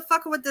little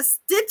motherfucker with the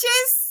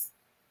stitches.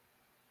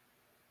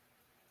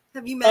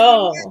 Have you met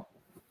him yet?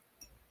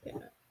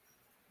 Yeah.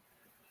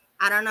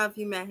 I don't know if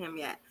you met him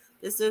yet.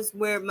 This is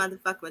weird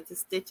motherfucker with the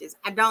stitches.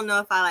 I don't know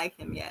if I like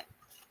him yet.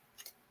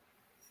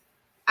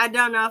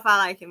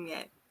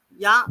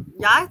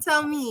 Y'all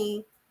tell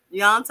me.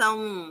 Y'all tell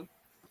me.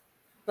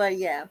 But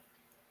yeah.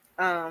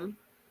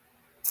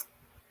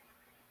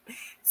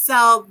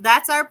 So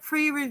that's our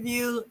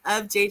pre-review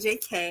of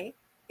JJK.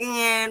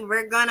 And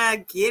we're gonna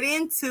get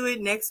into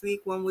it next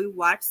week when we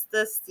watch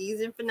the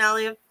season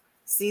finale of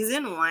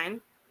season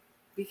 1.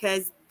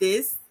 Because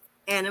this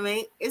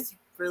anime is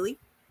really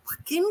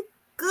fucking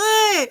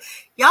good.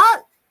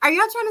 Are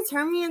y'all trying to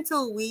turn me into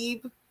a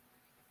weeb?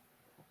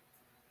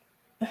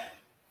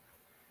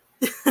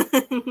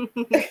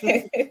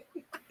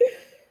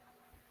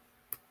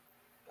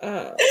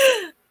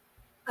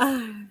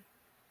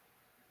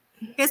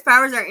 His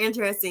powers are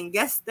interesting.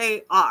 Yes,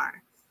 they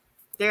are.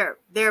 They're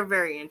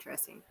very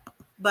interesting.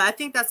 But I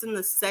think that's in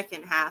the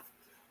second half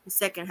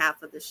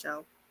of the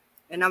show.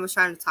 And I was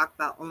trying to talk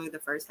about only the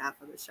first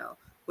half of the show,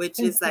 which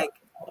is like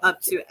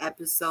up to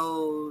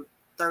episode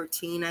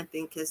 13, I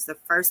think is the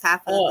first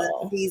half of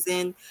the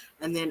season,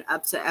 and then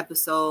up to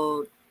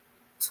episode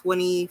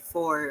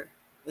 24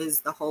 is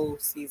the whole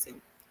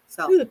season.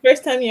 So this is the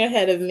first time you're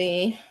ahead of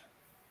me.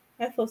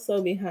 I feel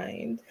so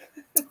behind.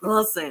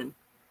 Listen,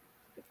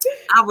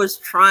 I was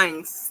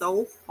trying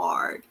so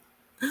hard.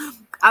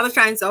 I was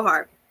trying so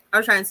hard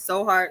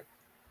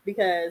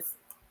because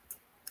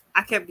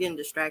I kept getting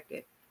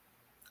distracted.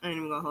 I ain't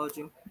even gonna hold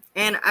you.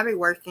 And I be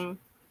working.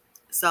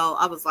 So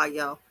I was like,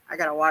 yo, I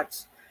gotta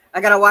watch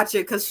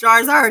it because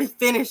Char's already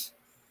finished.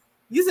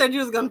 You said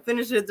you was gonna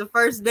finish it the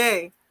first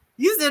day.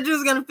 You said you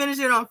was gonna finish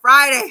it on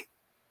Friday.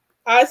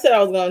 I said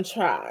I was gonna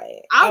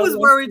try. I was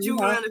worried you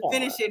were gonna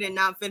finish it and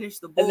not finish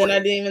the boys. And then I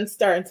didn't even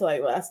start until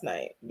like last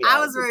night. I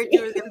was worried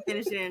you were gonna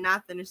finish it and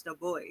not finish the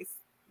boys.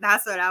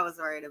 That's what I was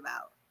worried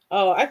about.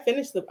 Oh, I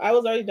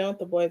was already done with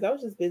the boys. I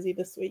was just busy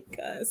this week,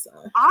 guys.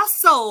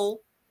 Also,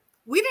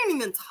 we didn't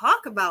even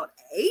talk about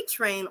A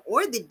Train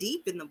or the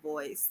Deep in the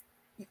boys.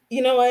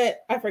 You know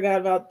what? I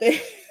forgot about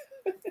this.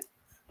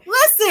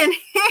 Listen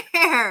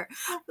here,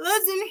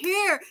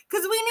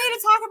 because we need to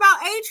talk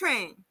about A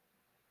Train.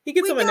 He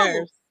gets on my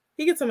nerves.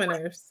 He gets on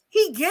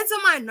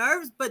my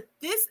nerves, but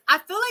I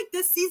feel like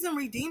this season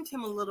redeemed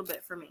him a little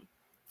bit for me.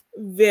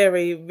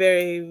 Very,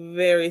 very,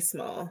 very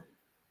small.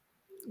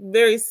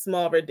 Very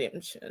small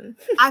redemption.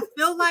 I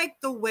feel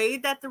like the way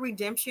that the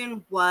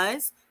redemption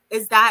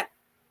is that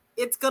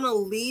it's going to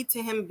lead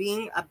to him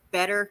being a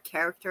better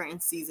character in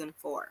season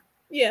 4.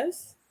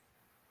 Yes.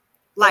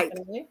 Like,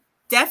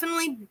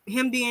 definitely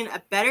him being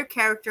a better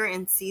character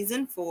in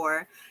season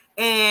 4.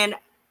 And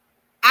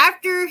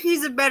after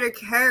he's a better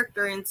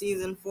character in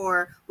season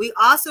 4, we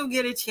also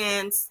get a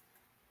chance.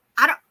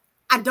 I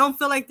don't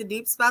feel like the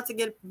Deep's about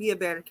to be a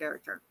better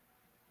character.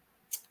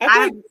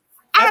 I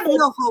have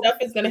no hope. Stuff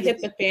is going to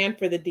hit the fan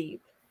for the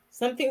Deep.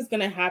 Something's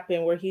going to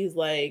happen where he's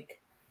like,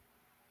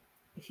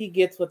 he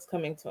gets what's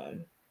coming to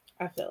him.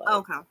 I feel like.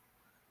 Okay.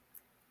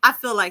 I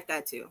feel like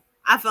that too.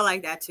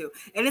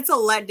 And it's a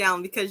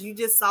letdown because you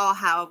just saw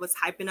how it was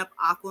hyping up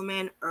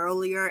Aquaman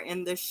earlier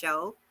in the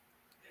show.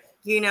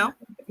 You know?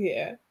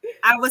 Yeah.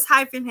 I was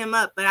hyping him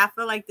up, but I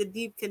feel like the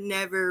Deep could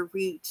never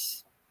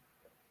reach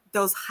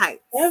those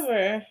heights.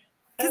 Ever.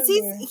 Because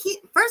he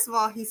first of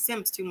all, he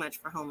simps too much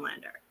for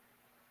Homelander.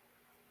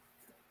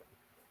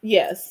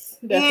 Yes,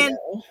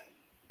 definitely.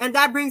 And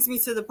that brings me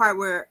to the part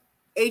where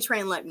A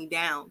Train let me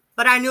down.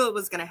 But I knew it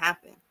was going to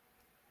happen.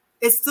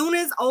 As soon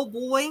as old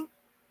boy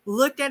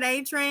looked at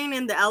A Train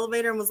in the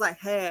elevator and was like,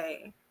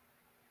 hey.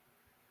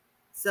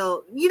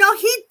 So, he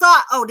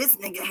thought, oh, this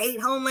nigga hate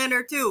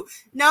Homelander too.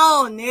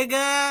 No,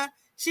 nigga.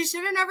 She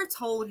should have never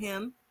told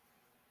him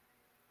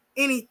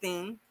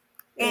anything.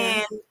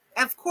 Yeah. And,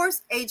 of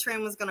course, A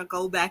Train was going to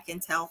go back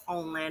and tell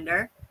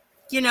Homelander,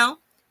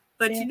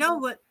 But you know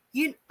what?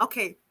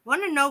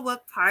 Want to know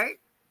what part?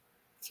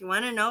 Do you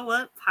want to know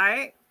what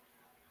part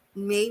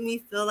made me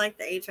feel like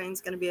the A Train's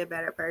going to be a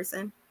better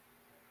person?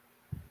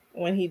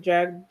 When he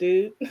dragged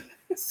dude.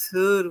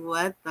 Dude,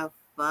 what the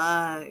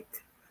fuck?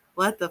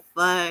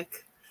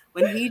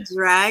 When he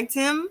dragged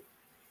him,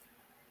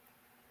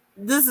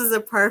 this is a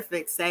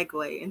perfect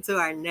segue into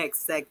our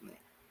next segment.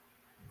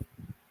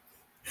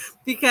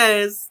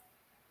 Because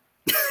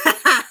it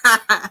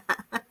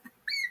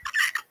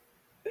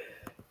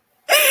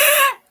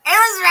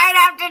was right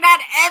after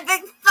that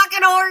epic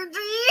fucking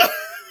orgy.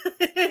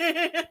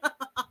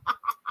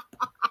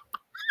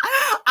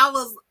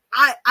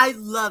 I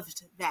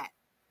loved that.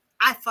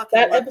 I fucking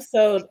that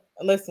episode.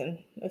 Listen.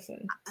 Let's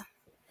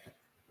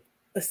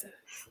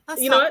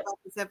you talk about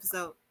this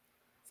episode.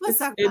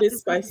 It is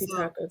spicy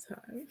taco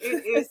time.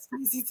 It is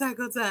spicy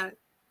taco time.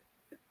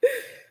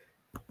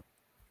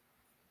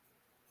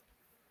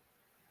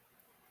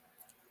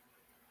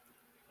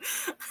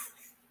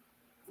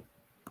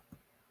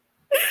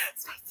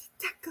 Spicy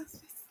taco.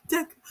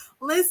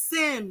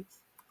 Listen.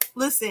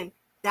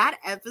 that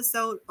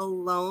episode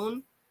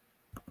alone,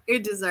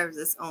 it deserves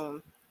its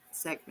own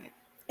segment.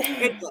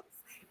 It does.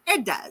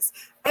 It does.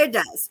 It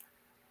does.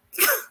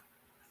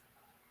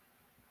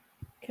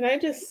 Can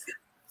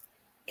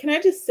I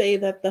just say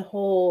that the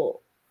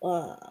whole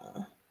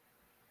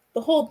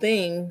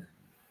thing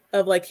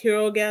of like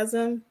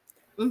Herogasm,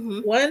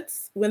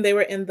 once when they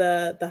were in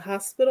the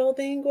hospital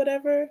thing,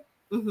 whatever,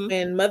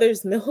 and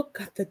Mother's Milk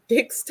got the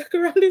dick stuck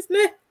around his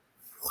neck.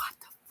 What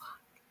the fuck?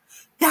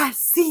 That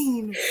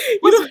scene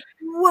was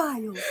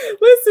wild.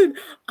 Listen,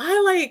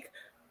 I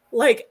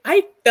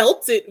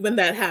felt it when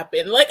that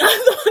happened. Like I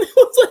thought it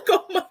was like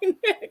on my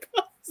neck.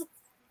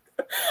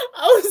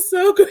 I was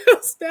so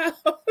grossed out.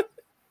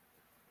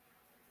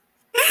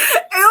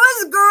 It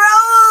was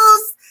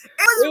gross. It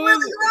was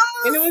really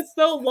gross. And it was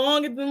so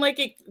long, and then like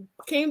it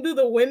came through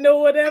the window,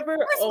 whatever.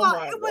 First of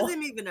all, it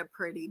wasn't even a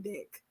pretty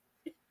dick.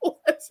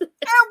 It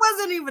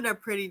wasn't even a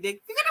pretty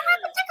dick. You're gonna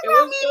wrap a dick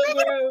around me and make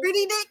it a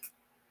pretty dick?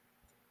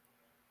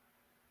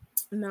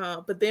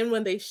 No, but then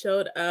when they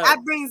showed up,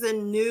 that brings a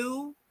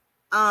new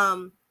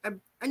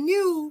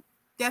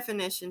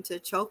definition to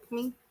choke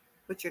me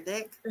with your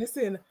dick.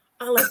 Listen,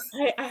 I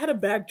had a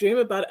bad dream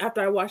about it after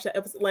I watched that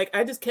episode. Like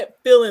I just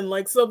kept feeling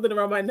like something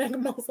around my neck,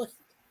 and I was like,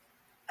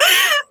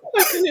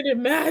 I couldn't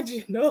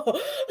imagine. No,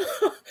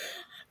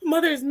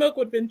 Mother's Milk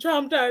would have been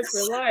traumatized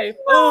for life.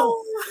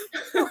 Oh.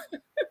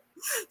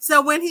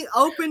 So when he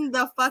opened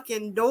the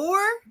fucking door,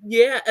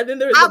 yeah, and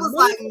then I was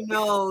like,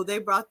 no, they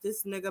brought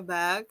this nigga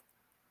back.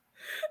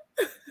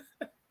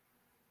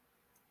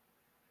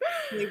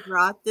 They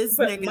brought this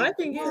nigga my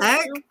thing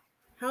back. Is,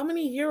 how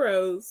many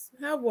heroes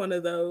have one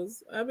of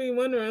those? I've been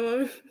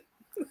wondering,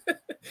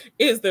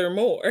 is there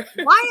more?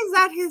 Why is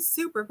that his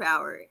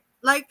superpower?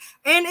 Like,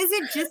 and is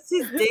it just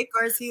his dick,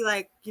 or is he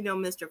like,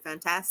 Mr.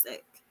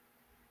 Fantastic?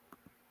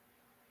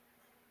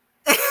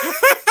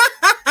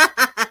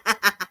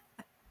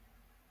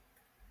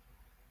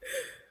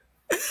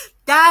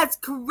 That's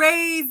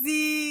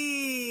crazy.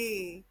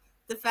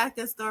 The fact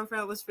that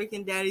Stormfront was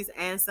freaking Daddy's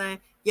son.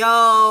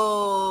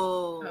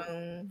 Yo.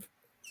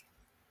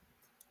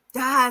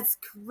 That's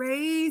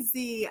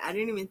crazy. I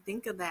didn't even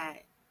think of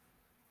that.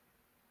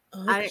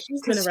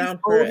 She's been around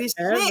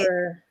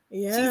forever.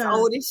 Yeah. She's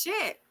old as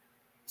shit.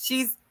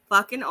 She's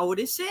fucking old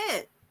as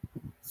shit.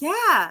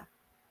 Yeah.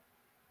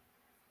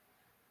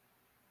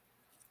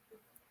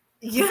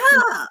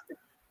 Yeah.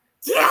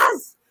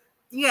 Yes.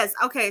 Yes.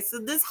 Okay. So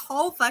this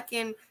whole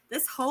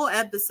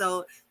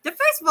episode,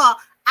 first of all,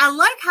 I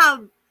like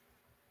how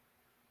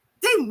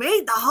they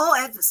made the whole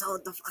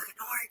episode the fucking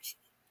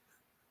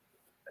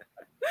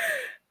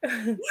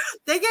orgy.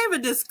 They gave a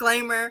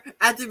disclaimer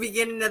at the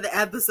beginning of the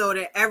episode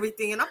and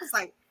everything, and I was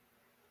like,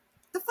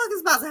 the fuck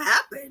is about to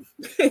happen?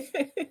 What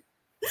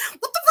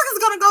the fuck is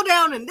gonna go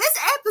down in this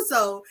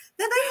episode?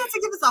 Then they had to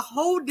give us a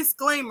whole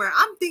disclaimer.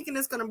 I'm thinking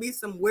it's gonna be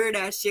some weird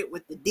ass shit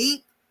with the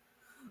Deep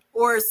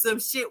or some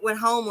shit with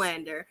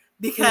Homelander,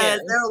 because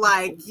they're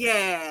like,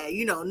 yeah,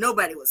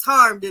 nobody was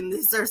harmed in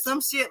this or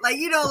some shit, like,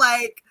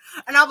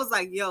 and I was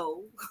like,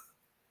 yo.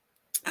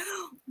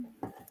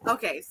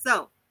 Okay,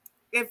 so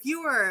if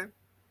you were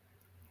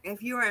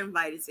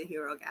invited to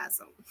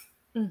Herogasm,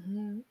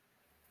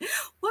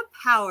 what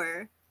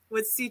power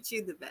would suit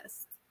you the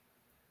best?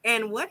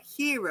 And what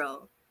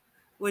hero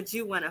would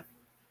you want to?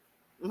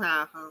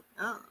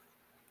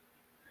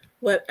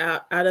 What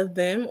out of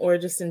them, or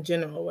just in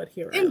general? What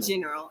hero? In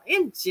general.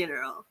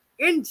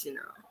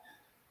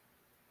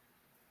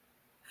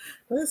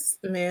 This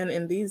man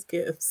and these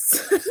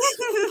gifts.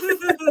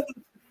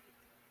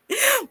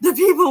 The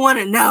people want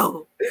to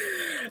know.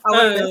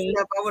 I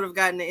would have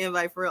gotten the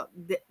invite for real.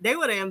 They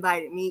would have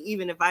invited me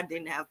even if I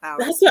didn't have power.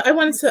 That's what I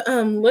wanted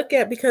to look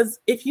at, because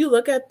if you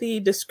look at the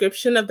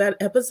description of that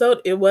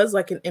episode, it was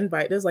like an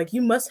invite. There's like,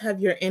 you must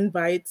have your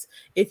invites.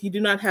 If you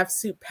do not have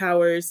suit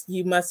powers,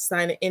 you must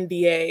sign an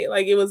NDA.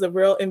 Like, it was a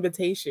real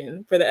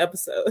invitation for the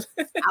episode.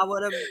 I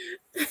would have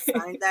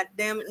signed that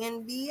damn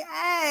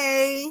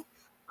NDA.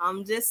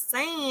 I'm just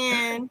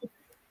saying.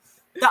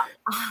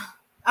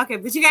 Okay,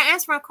 but you gotta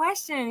answer my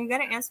question. You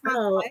gotta answer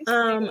my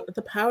question.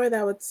 The power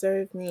that would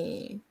serve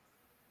me.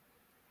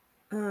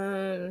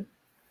 Man,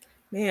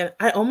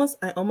 I almost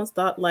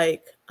thought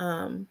like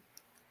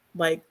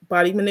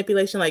body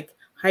manipulation, like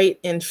height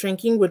and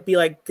shrinking would be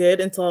like good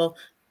until,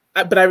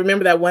 but I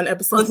remember that one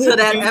episode. Until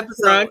that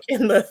episode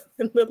in the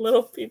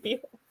little pee.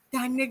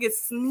 That nigga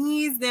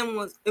sneezed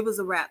and it was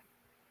a wrap.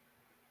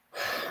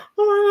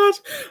 Oh my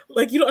gosh!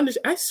 Like, you don't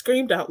understand. I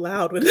screamed out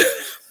loud when.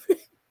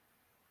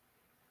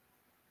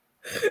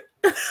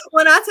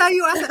 When I tell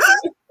you, I said,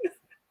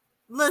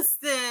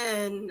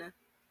 listen,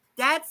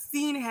 that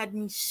scene had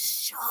me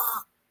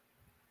shocked.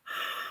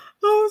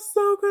 I was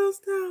so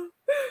grossed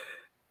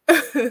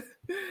out.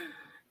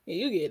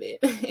 You get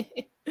it.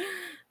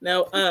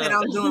 No,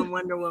 I'm doing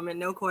Wonder Woman,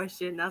 no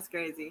question. That's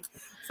crazy.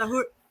 So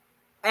who?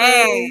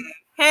 Hey,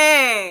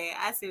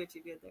 I see what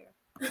you did there.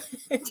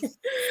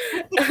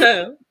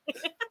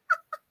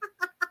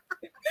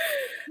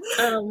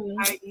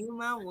 Are you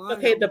my one?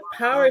 Okay, the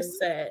power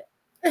set.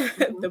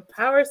 The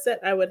power set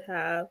I would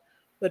have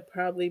would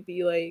probably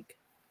be like,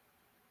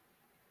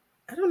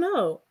 I don't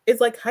know. It's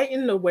like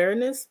heightened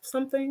awareness,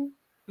 something.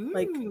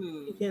 Like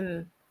he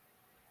can,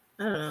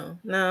 I don't know.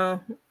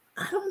 No,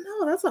 I don't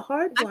know. That's a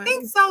hard I one.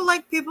 think so.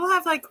 Like people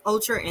have like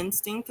ultra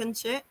instinct and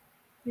shit.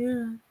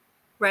 Yeah.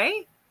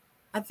 Right?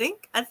 I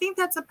think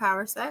that's a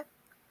power set.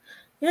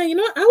 Yeah, you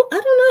know what? I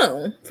don't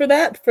know. For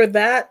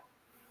that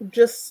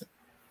just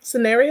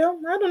scenario,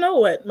 I don't know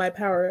what my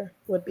power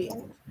would be.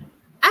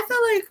 I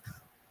feel like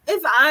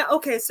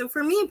okay, so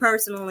for me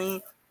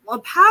personally, a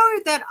power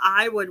that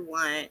I would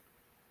want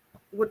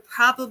would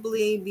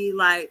probably be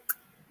like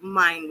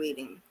mind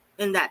reading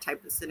in that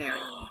type of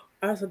scenario.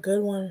 That's a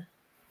good one.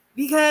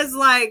 Because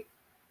like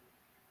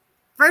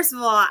first of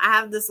all, I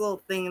have this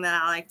little thing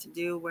that I like to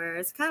do where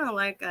it's kind of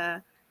like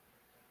I'm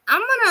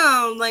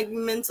gonna like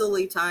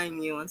mentally time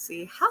you and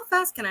see how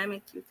fast can I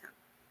make you count.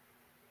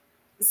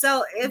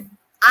 So if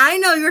I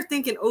know you're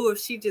thinking, oh, if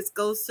she just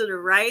goes to the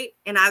right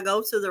and I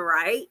go to the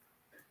right,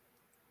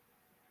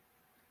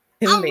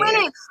 I'm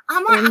winning.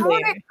 I want to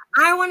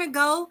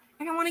go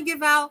and I want to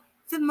give out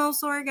the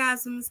most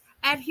orgasms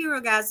at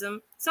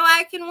Herogasm so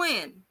I can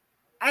win.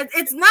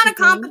 It's not a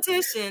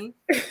competition,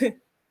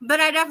 but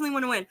I definitely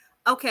want to win.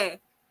 Okay,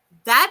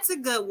 that's a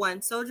good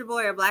one. Soldier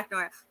Boy or Black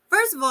Noir.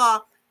 First of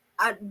all,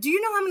 do you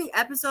know how many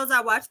episodes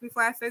I watched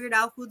before I figured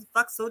out who the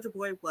fuck Soldier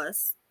Boy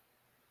was?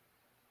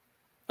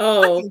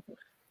 Oh, fucking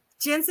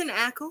Jensen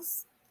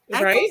Ackles.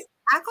 right?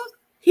 Ackles?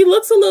 He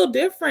looks a little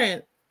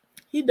different.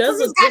 He does Because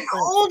he's look gotten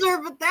different. older,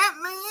 but that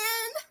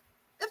man,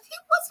 if he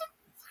wasn't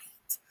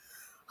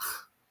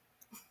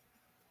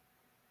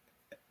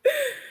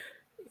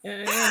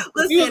Yeah.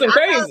 Listen, He wasn't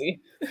crazy.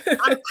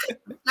 I'm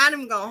not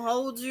even gonna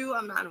hold you.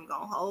 I'm not even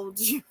gonna hold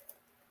you.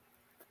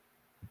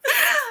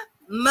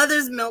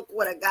 Mother's milk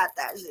would have got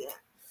that shit.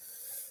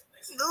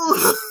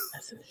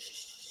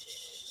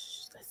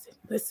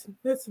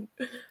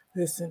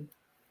 Listen.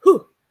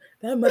 Whew.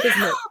 That mother's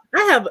milk.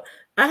 I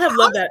have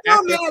loved that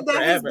actor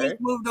that his forever. bitch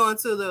moved on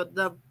to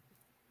the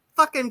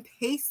fucking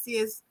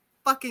pastiest,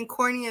 fucking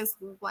corniest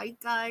white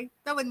guy.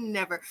 That would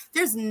never.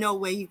 There's no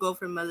way you go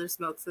from Mother's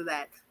Milk to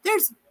that.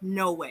 There's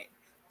no way.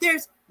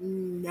 There's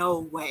no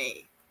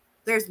way.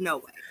 There's no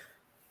way.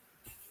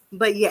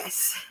 But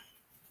yes,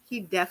 he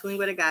definitely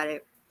would have got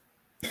it.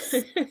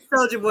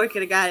 Soldier Boy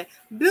could have got it.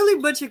 Billy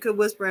Butcher could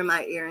whisper in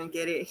my ear and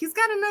get it. He's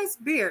got a nice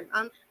beard.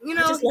 You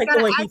know, just he's like got the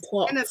an way he accent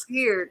talks. and a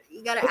beard.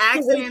 He got an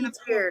accent and a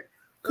beard.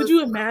 Could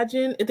you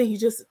imagine? And then he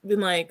just been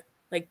like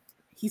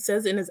he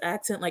says in his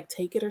accent, like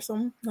take it or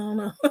something. I don't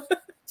know.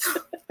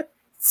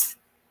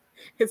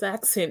 His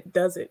accent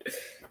does it.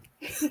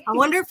 I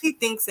wonder if he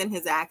thinks in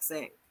his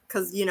accent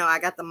because you know I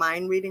got the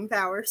mind reading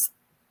powers.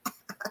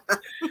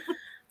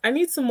 I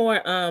need some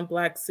more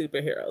black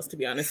superheroes, to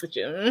be honest with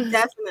you.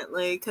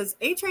 Definitely, because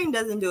A-Train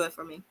doesn't do it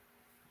for me.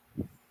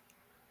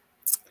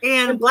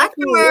 And Black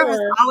Noir has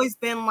always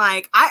been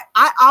like,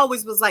 I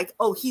always was like,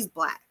 oh, he's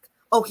black.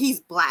 Oh,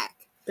 he's black.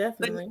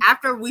 Definitely. But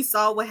after we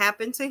saw what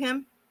happened to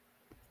him,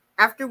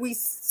 after we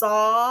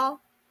saw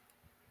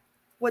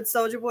what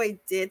Soldier Boy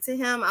did to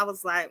him, I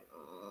was like,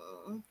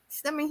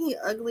 that mean he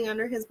ugly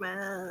under his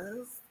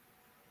mask.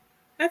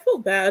 I feel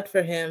bad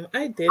for him.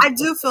 I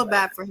do feel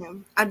bad for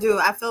him. I do.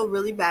 I feel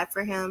really bad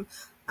for him.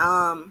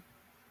 I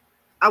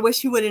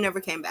wish he would have never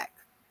came back.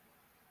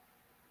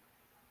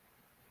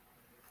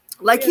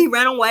 Like he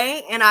ran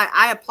away, and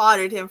I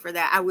applauded him for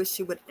that. I wish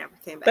he would have never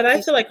came back. But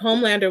I feel like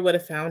Homelander would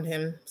have found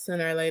him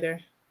sooner or later.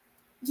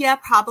 Yeah,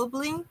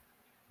 probably.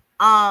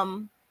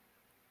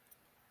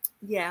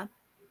 Yeah,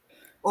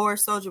 or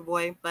Soldier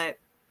Boy, but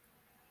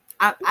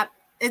I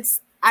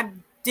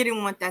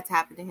didn't want that to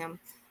happen to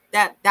him.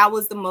 That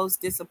was the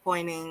most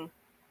disappointing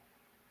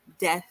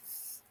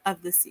death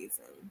of the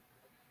season.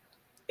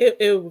 It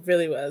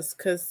really was,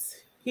 because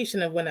he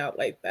shouldn't have went out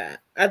like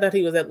that. I thought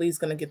he was at least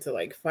gonna get to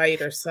like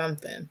fight or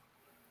something.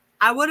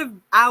 I would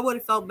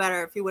have felt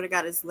better if he would have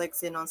got his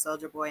licks in on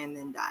Soldier Boy and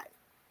then died.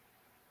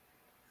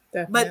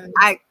 Definitely.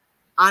 But I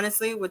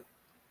honestly with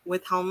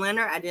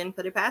Homelander, I didn't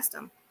put it past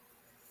him.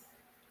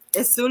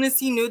 As soon as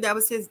he knew that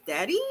was his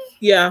daddy,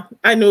 yeah,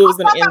 I knew it was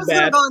gonna end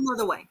bad. Go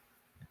another way.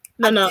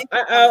 No,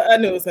 I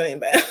knew it was gonna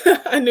end bad.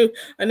 I knew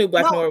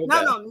Black Noir would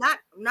go. No,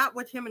 not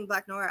with him and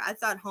Black Noir. I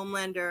thought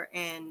Homelander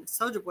and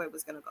Soldier Boy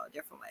was gonna go a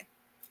different way.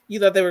 You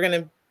thought they were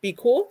gonna be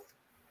cool?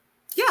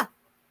 Yeah.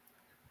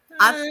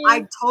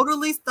 I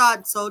totally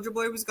thought Soldier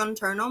Boy was gonna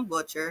turn on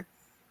Butcher.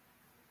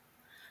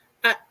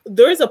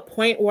 There is a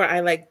point where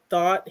I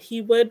thought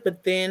he would,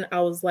 but then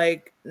I was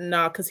like,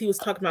 nah, because he was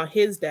talking about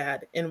his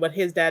dad and what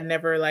his dad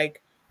never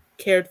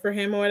cared for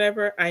him or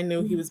whatever. I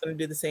knew he was going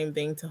to do the same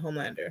thing to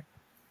Homelander.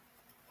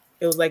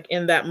 It was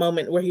in that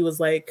moment where he was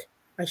like,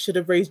 I should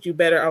have raised you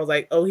better. I was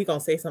like, oh, he gonna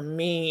say something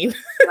mean.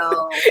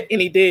 No.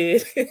 And he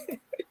did.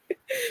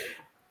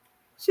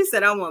 She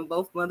said, I want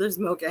both Mother's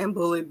Milk and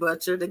Bully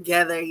Butcher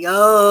together.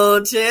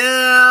 Yo,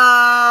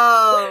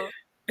 chill.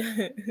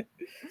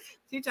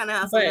 She trying to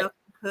have some milk.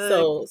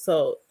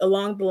 So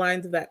along the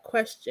lines of that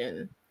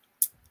question,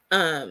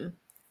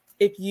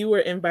 if you were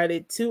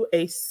invited to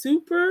a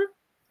super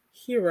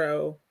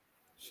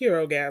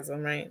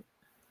herogasm, right?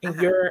 and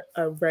you're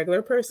a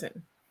regular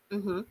person,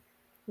 Mm-hmm.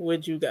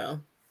 would you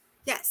go?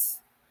 Yes.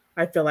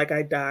 I feel like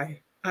I'd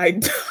die.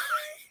 I'd die.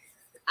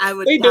 I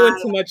would They die. doing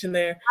too much in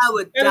there. I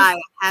would die a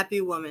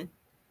happy woman.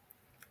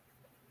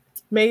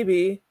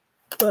 Maybe,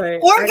 but I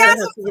gotta Orgasm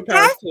have to superpowers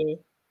death? too.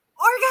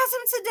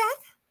 Orgasm to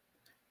death?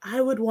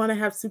 I would want to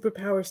have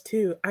superpowers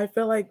too. I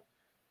feel like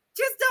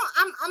just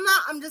don't.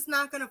 I'm just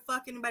not gonna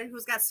fuck anybody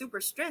who's got super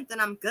strength,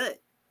 and I'm good.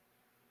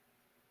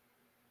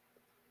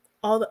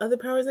 all the other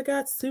powers I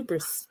got, super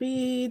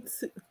speed.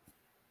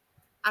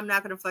 I'm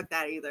not gonna fuck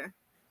that either.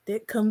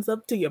 Dick comes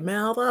up to your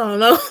mouth. I don't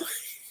know.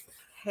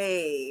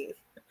 Hey,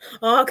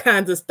 all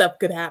kinds of stuff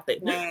could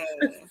happen. Hey.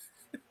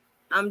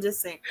 I'm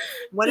just saying.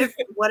 What if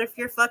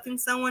you're fucking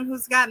someone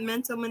who's got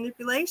mental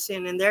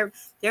manipulation and they're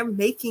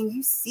making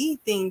you see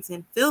things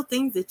and feel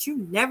things that you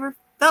never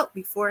felt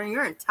before in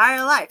your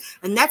entire life,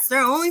 and that's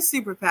their only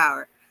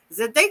superpower, is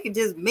that they could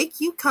just make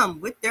you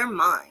come with their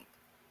mind.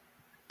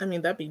 I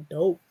mean, that'd be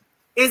dope.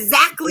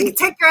 Exactly.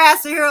 Take your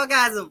ass to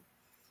Herogasm.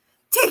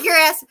 Take your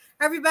ass,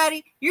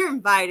 everybody. You're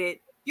invited.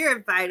 You're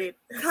invited.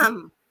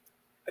 Come.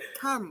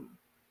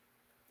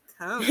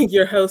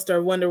 Your hosts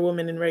are Wonder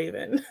Woman and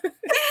Raven.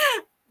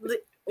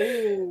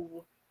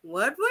 Ooh,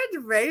 what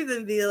would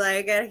Raven be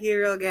like at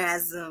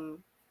Herogasm?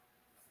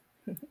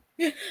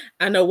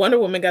 I know Wonder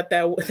Woman got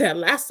that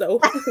lasso.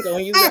 Gonna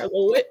use that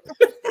little whip.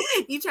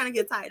 You trying to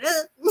get tied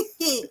up?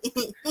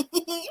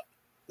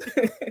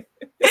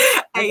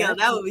 Hey yo,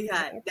 that would be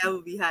hot. That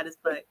would be hot as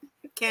fuck.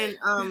 Can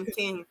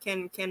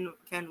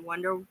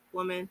Wonder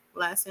Woman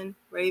lasso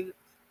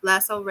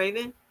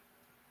Raven?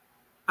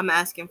 I'm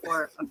asking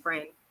for a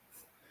friend.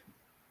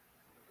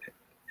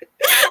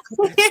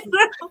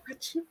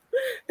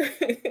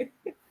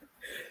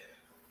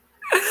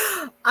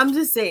 I'm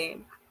just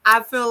saying.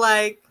 I feel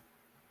like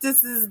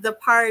this is the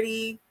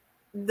party,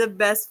 the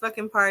best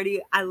fucking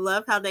party. I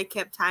love how they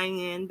kept tying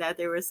in that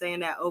they were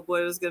saying that oh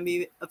boy was gonna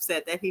be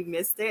upset that he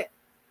missed it.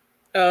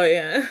 Oh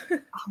yeah.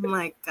 Oh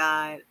my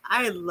god,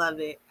 I love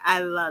it.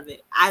 I love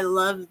that. I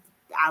love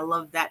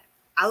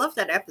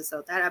that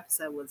episode. That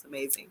episode was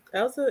amazing.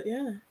 That was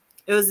yeah.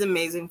 It was an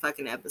amazing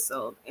fucking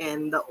episode,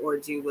 and the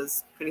orgy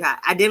was pretty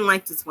hot. I didn't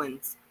like the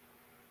twins.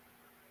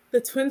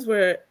 The twins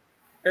were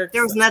irksome.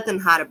 There was nothing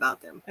hot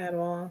about them at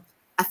all.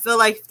 I feel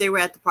like if they were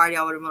at the party,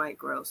 I would have been like,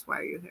 gross, why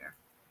are you here?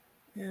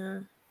 Yeah.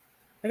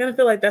 I kind of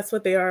feel like that's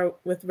what they are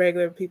with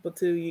regular people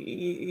too.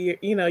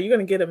 You know, you're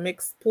going to get a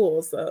mixed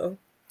pool, so.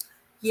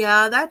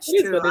 Yeah, that's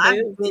true.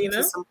 I've been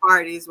to some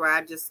parties where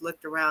I just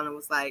looked around and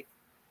was like,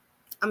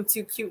 I'm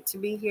too cute to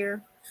be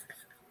here.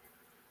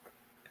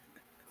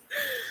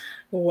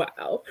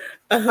 Wow.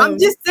 I'm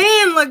just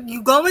saying, like,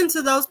 you go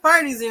into those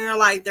parties and you're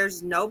like,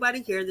 there's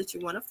nobody here that you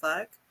want to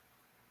fuck,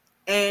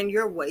 and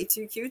you're way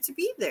too cute to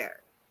be there.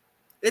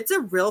 It's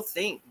a real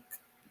thing.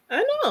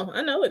 I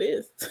know it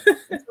is.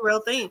 It's a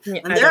real thing.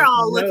 Yeah, and they're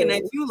all looking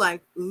at you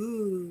like,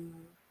 ooh,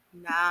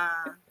 nah.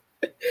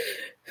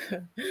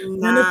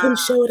 None of them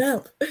showed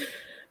up.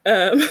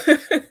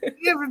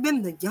 You ever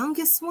been the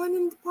youngest one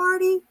in the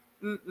party?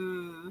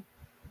 Mm-mm.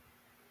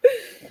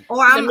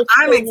 Or I'm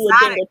exotic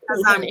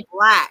because I'm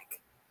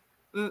black.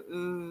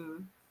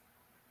 Mm-mm.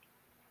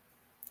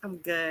 I'm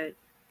good.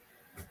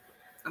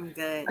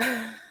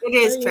 It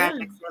is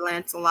tragic for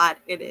Lancelot.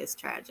 It is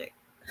tragic.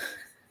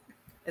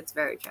 It's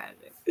very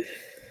tragic.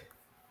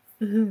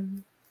 Mm-hmm.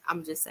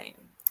 I'm just saying.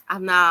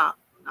 I'm not.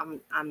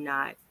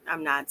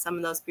 Some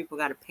of those people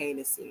got to pay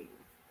to see me.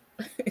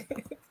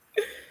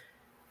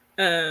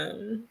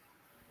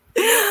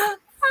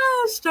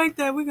 Strike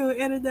that. We're gonna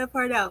edit that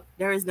part out.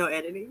 There is no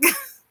editing.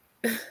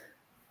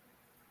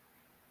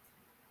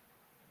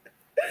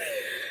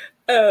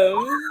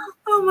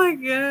 Oh my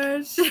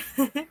gosh.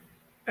 All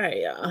right,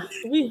 y'all.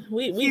 We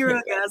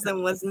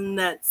Herogasm was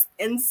nuts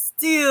and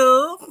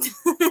still.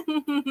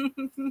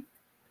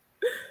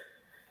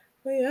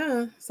 But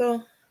yeah,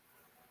 so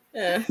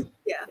yeah.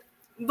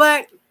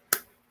 But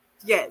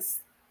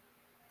yes,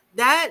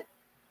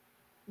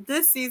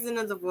 this season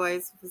of The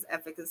Voice was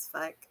epic as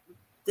fuck.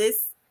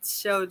 This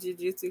show,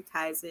 Jujutsu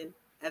Kaisen,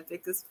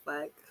 epic as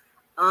fuck.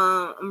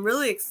 I'm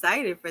really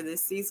excited for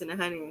this season of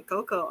Honey and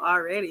Cocoa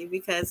already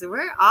because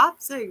we're off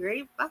to a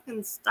great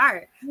fucking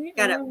start.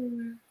 Got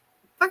a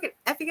fucking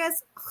epic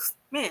guys. Oh,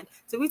 man,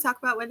 did we talk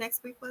about what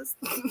next week was?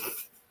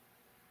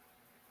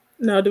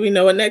 No, do we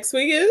know what next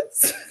week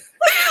is?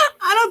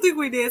 I don't think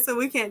we did, so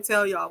we can't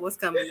tell y'all what's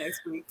coming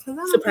next week.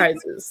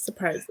 Surprises.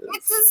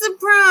 It's a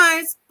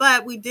surprise,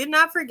 but we did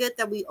not forget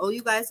that we owe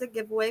you guys a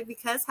giveaway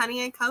because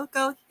Honey and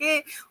Cocoa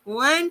hit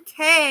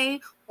 1K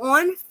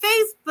on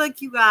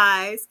Facebook, you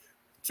guys.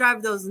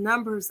 Drive those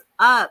numbers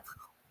up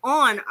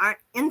on our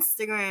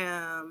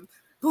Instagram.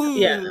 Boom.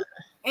 Yeah.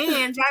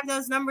 And drive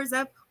those numbers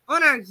up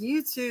on our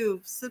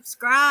YouTube.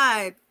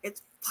 Subscribe.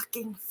 It's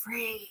fucking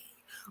free.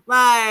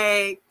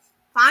 Like,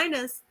 find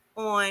us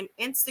on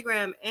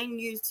Instagram and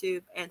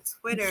YouTube and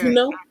Twitter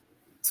and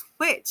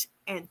Twitch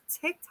and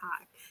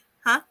TikTok.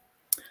 Huh?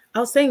 I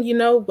was saying, you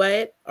know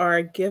what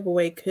our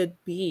giveaway could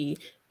be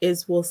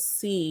is we'll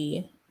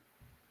see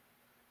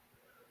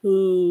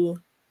who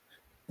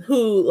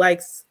who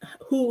likes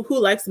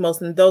the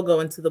most, and they'll go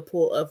into the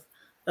pool of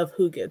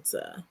who gets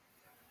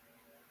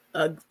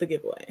the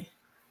giveaway.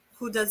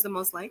 Who does the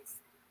most likes?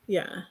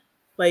 Yeah,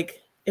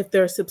 like if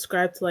they're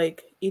subscribed to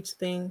like each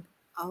thing.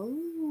 Oh,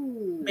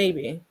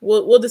 maybe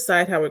we'll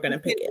decide how we're gonna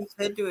pick it. We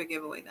could do a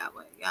giveaway that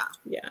way.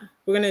 Yeah,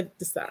 we're gonna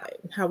decide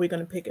how we're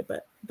gonna pick it,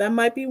 but that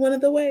might be one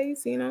of the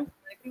ways, you know.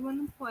 Might be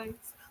one of the ways.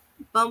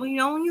 But we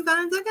know you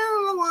guys are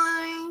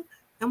giveaway,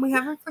 and we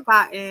haven't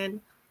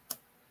forgotten.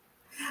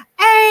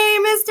 Hey,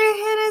 Mr.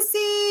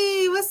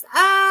 Hennessy, what's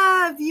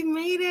up? You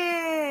made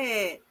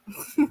it.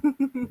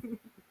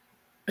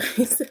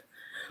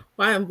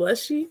 Why I'm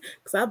blushy?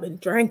 Because I've been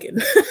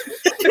drinking.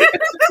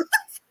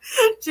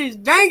 She's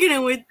drinking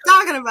and we're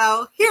talking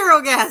about hero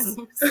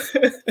gasms.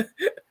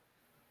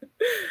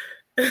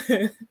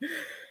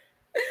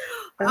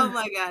 Oh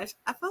my gosh.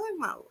 I feel like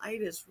my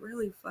light is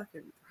really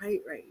fucking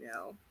bright right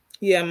now.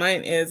 Yeah,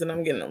 mine is, and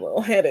I'm getting a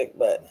little headache,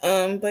 but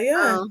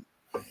yeah.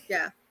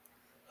 Yeah.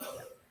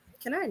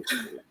 Can I?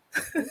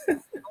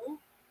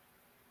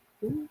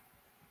 Ooh,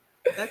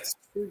 that's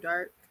too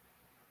dark.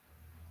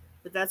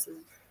 But that's as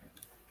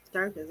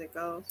dark as it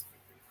goes.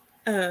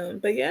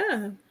 But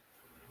yeah.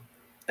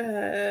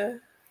 What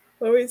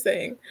were we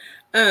saying?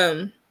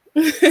 I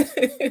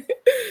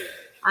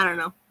don't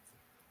know.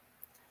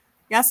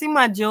 Y'all see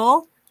my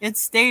jewel? It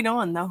stayed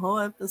on the whole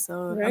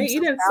episode. Right?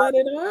 You didn't set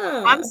it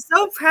off. I'm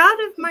so proud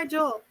of my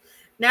jewel.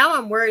 Now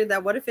I'm worried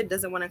that what if it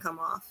doesn't want to come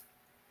off?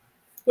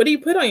 What do you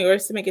put on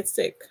yours to make it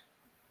stick?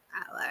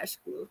 Eyelash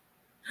glue.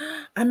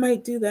 I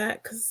might do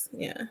that because,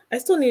 yeah, I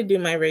still need to do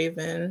my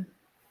Raven.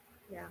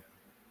 Yeah.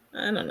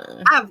 I don't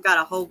know. I've got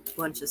a whole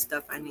bunch of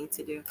stuff I need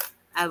to do.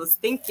 I was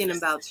thinking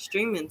about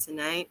streaming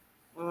tonight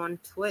on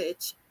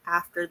Twitch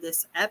after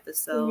this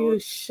episode. You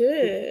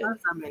should. Because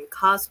I'm in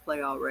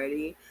cosplay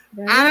already.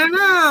 Right? I don't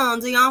know.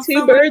 Do y'all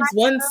Two birds,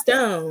 one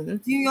stone.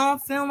 Do y'all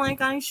feel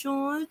like I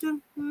should?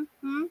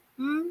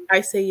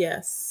 I say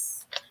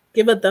yes.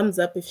 Give a thumbs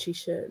up if she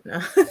should.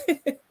 No.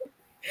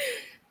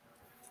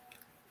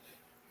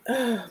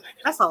 Oh,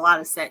 that's a lot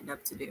of setting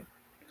up to do.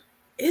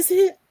 Is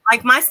it?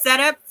 Like my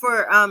setup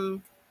for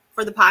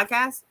the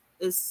podcast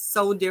is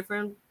so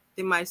different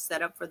than my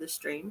setup for the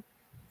stream.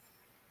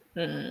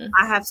 I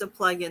have to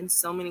plug in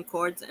so many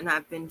cords, and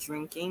I've been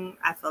drinking.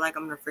 I feel like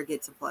I'm gonna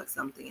forget to plug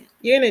something in.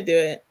 You're gonna do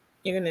it.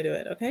 You're gonna do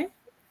it, okay?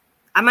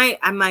 I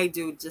might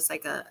do just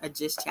like a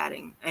just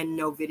chatting and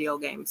no video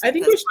games. I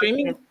think we're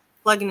streaming.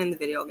 Plugging in the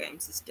video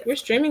games is different. We're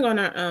streaming on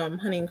our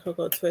Honey and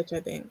Cocoa Twitch,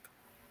 I think.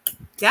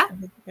 Yeah.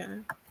 Yeah.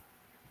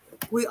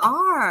 We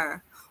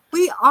are.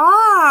 We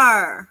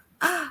are.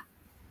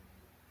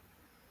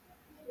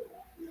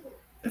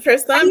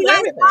 First time. Are you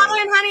guys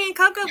following Honey and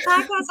Cocoa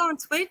podcast on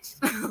Twitch?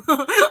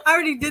 I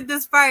already did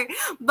this part,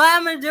 but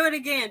I'm gonna do it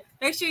again.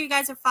 Make sure you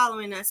guys are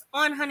following us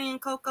on Honey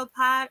and Cocoa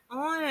Pod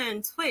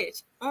on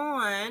Twitch,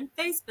 on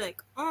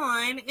Facebook,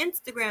 on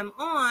Instagram,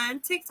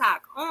 on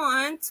TikTok,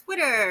 on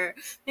Twitter.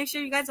 Make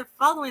sure you guys are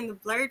following the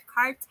Blurred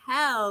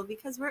Cartel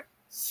because we're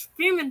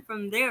streaming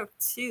from there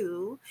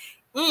too.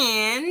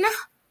 And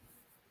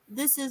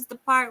this is the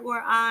part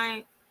where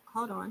I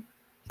hold on.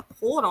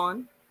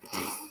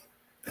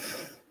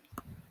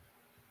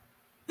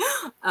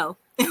 Oh,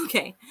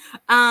 okay.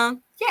 Yeah.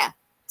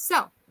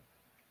 So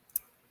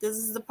this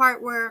is the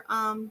part where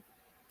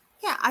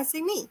yeah, I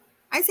say me,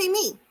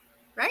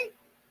 right?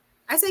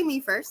 I say me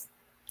first.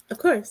 Of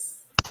course.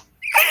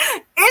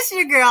 It's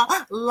your girl,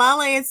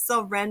 Lala is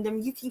so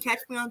random. You can catch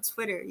me on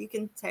Twitter. You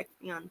can text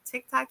me on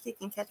TikTok. You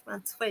can catch me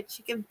on Twitch.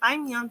 You can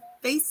find me on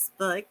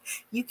Facebook.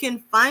 You can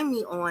find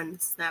me on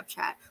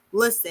Snapchat.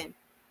 Listen,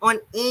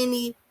 on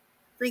any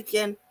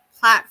freaking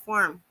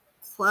platform.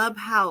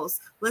 Clubhouse.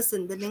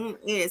 Listen, the name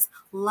is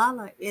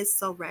Lala is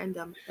so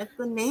random. If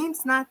the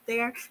name's not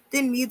there,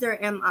 then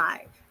neither am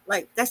I.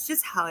 Like, that's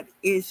just how it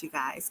is, you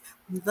guys.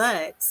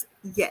 But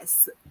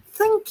yes,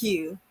 thank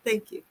you.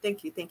 And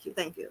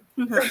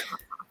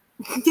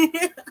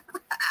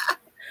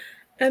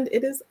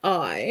it is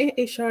I,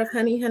 a Shar of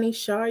Honey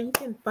Shar. You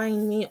can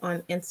find me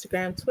on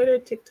Instagram, Twitter,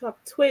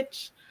 TikTok,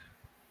 Twitch,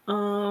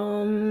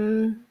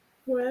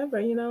 wherever,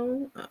 you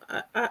know.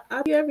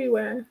 I'll be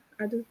everywhere.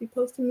 I just be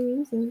posting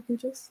memes, and you can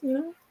just, you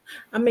know,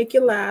 I make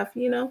you laugh,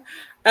 you know.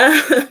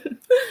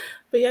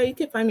 But yeah, you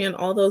can find me on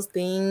all those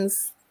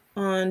things.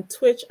 On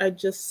Twitch, I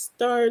just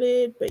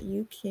started, but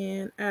you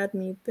can add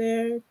me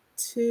there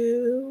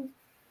too.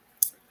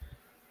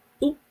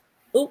 Oop,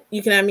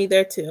 you can add me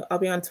there too. I'll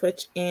be on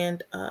Twitch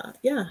and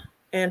yeah,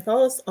 and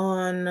follow us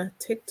on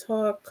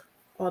TikTok,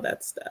 all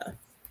that stuff.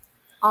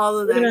 All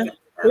of that.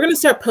 We're gonna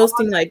start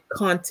posting like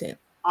content,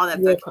 all that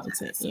real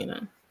content, you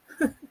know.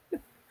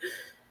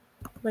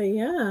 But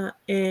yeah,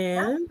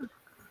 and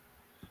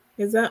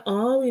is that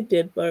all? We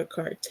did Blurred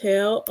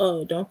Cartel.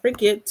 Oh, don't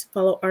forget to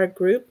follow our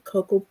group,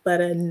 Cocoa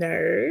Butter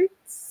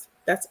Nerds.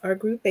 That's our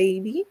group,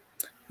 baby.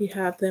 We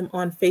have them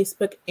on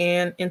Facebook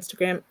and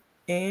Instagram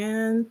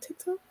and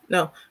TikTok.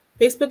 No,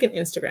 Facebook and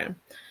Instagram.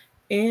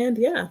 And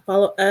yeah,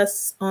 follow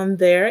us on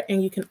there.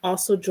 And you can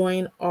also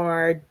join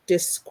our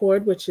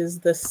Discord, which is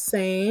the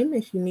same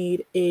if you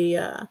need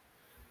a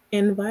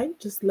invite,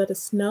 just let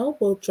us know.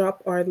 We'll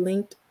drop our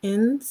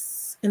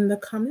LinkedIn's in the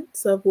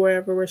comments of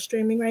wherever we're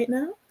streaming right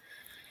now.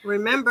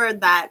 Remember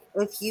that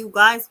if you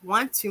guys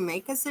want to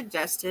make a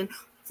suggestion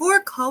for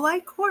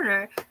Co-ed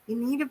Corner, you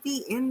need to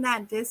be in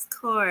that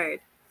Discord.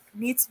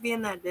 Needs to be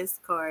in that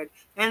Discord.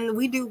 And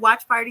we do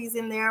watch parties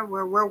in there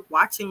where we're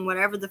watching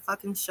whatever the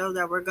fucking show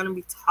that we're going to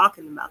be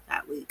talking about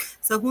that week.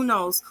 So who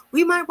knows?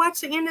 We might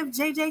watch the end of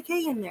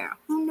JJK in there.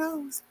 Who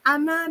knows?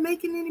 I'm not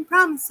making any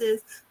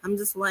promises. I'm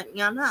just letting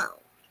y'all know.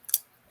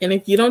 And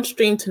if you don't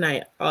stream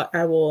tonight,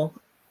 I will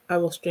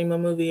stream a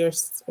movie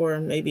or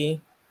maybe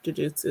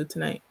Jujutsu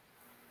tonight.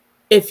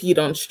 If you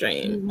don't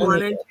stream, you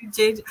want to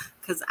do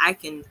because I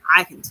can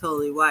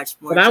totally watch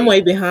more. But I'm way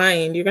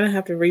behind. You're gonna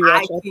have to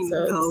rewatch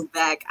episodes.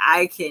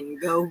 I can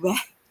go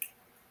back.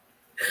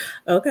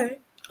 Okay.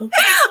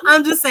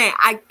 I'm just saying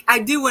I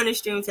do want to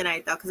stream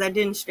tonight though because I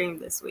didn't stream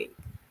this week.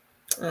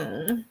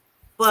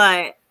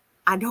 But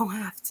I don't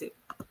have to.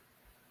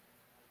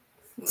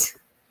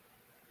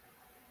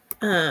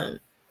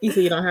 You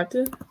say you don't have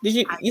to? Did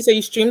you? You say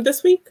you streamed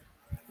this week?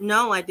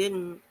 No, I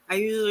didn't. I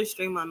usually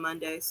stream on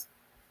Mondays.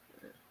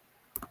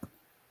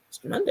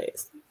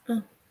 Mondays.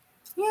 Oh.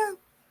 Yeah.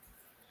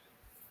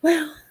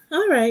 Well,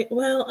 all right.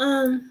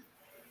 Well,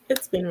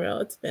 it's been real.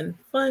 It's been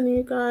fun,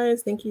 you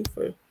guys. Thank you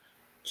for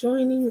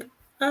joining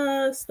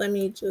us. I'm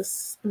gonna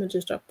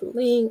just drop the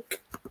link.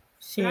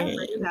 Should I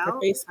rate it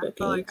out? Facebook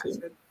and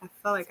YouTube. I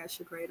feel like I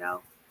should rate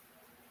out.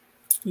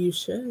 You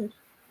should.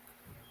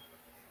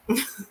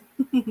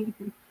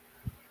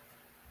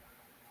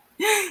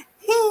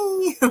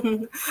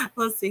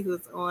 Let's see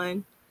who's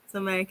on.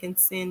 Somebody can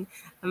send.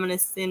 I'm gonna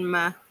send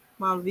my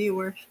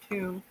viewers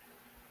too.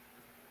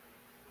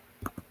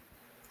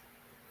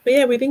 But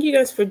yeah, we thank you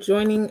guys for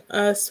joining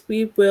us.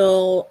 We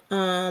will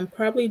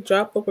probably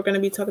drop what we're going to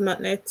be talking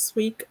about next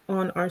week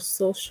on our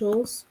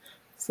socials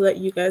so that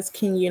you guys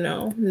can,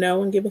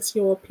 know and give us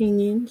your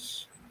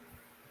opinions.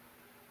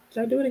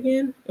 Did I do it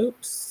again?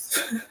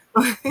 Oops.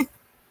 I'm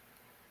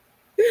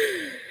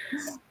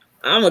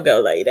going to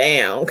go lay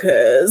down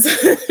because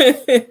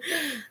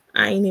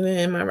I ain't even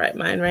in my right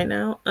mind right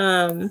now.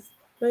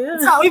 But yeah.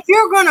 So if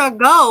you're going to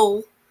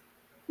go...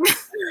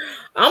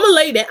 I'm gonna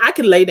lay down. I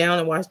can lay down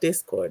and watch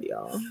Discord,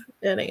 y'all.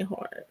 That ain't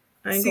hard.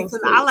 Because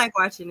I like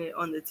watching it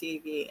on the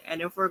TV,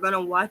 and if we're gonna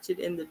watch it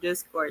in the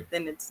Discord,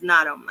 then it's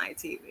not on my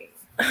TV.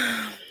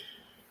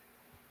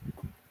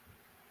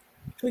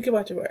 We can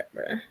watch it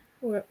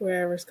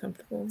wherever's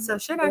comfortable. So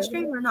should I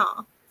stream or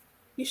not?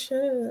 You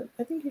should.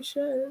 I think you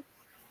should.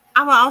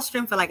 I'll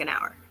stream for like an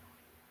hour.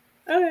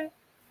 Okay.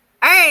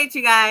 All right,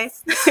 you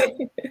guys.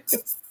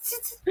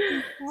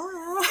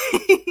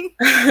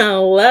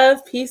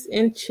 Love, peace,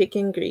 and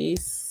chicken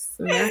grease,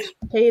 mashed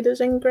potatoes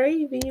and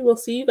gravy. We'll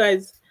see you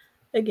guys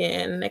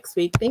again next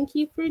week. Thank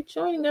you for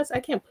joining us. I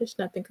can't push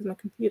nothing because my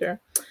computer.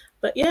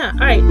 But yeah,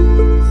 all right.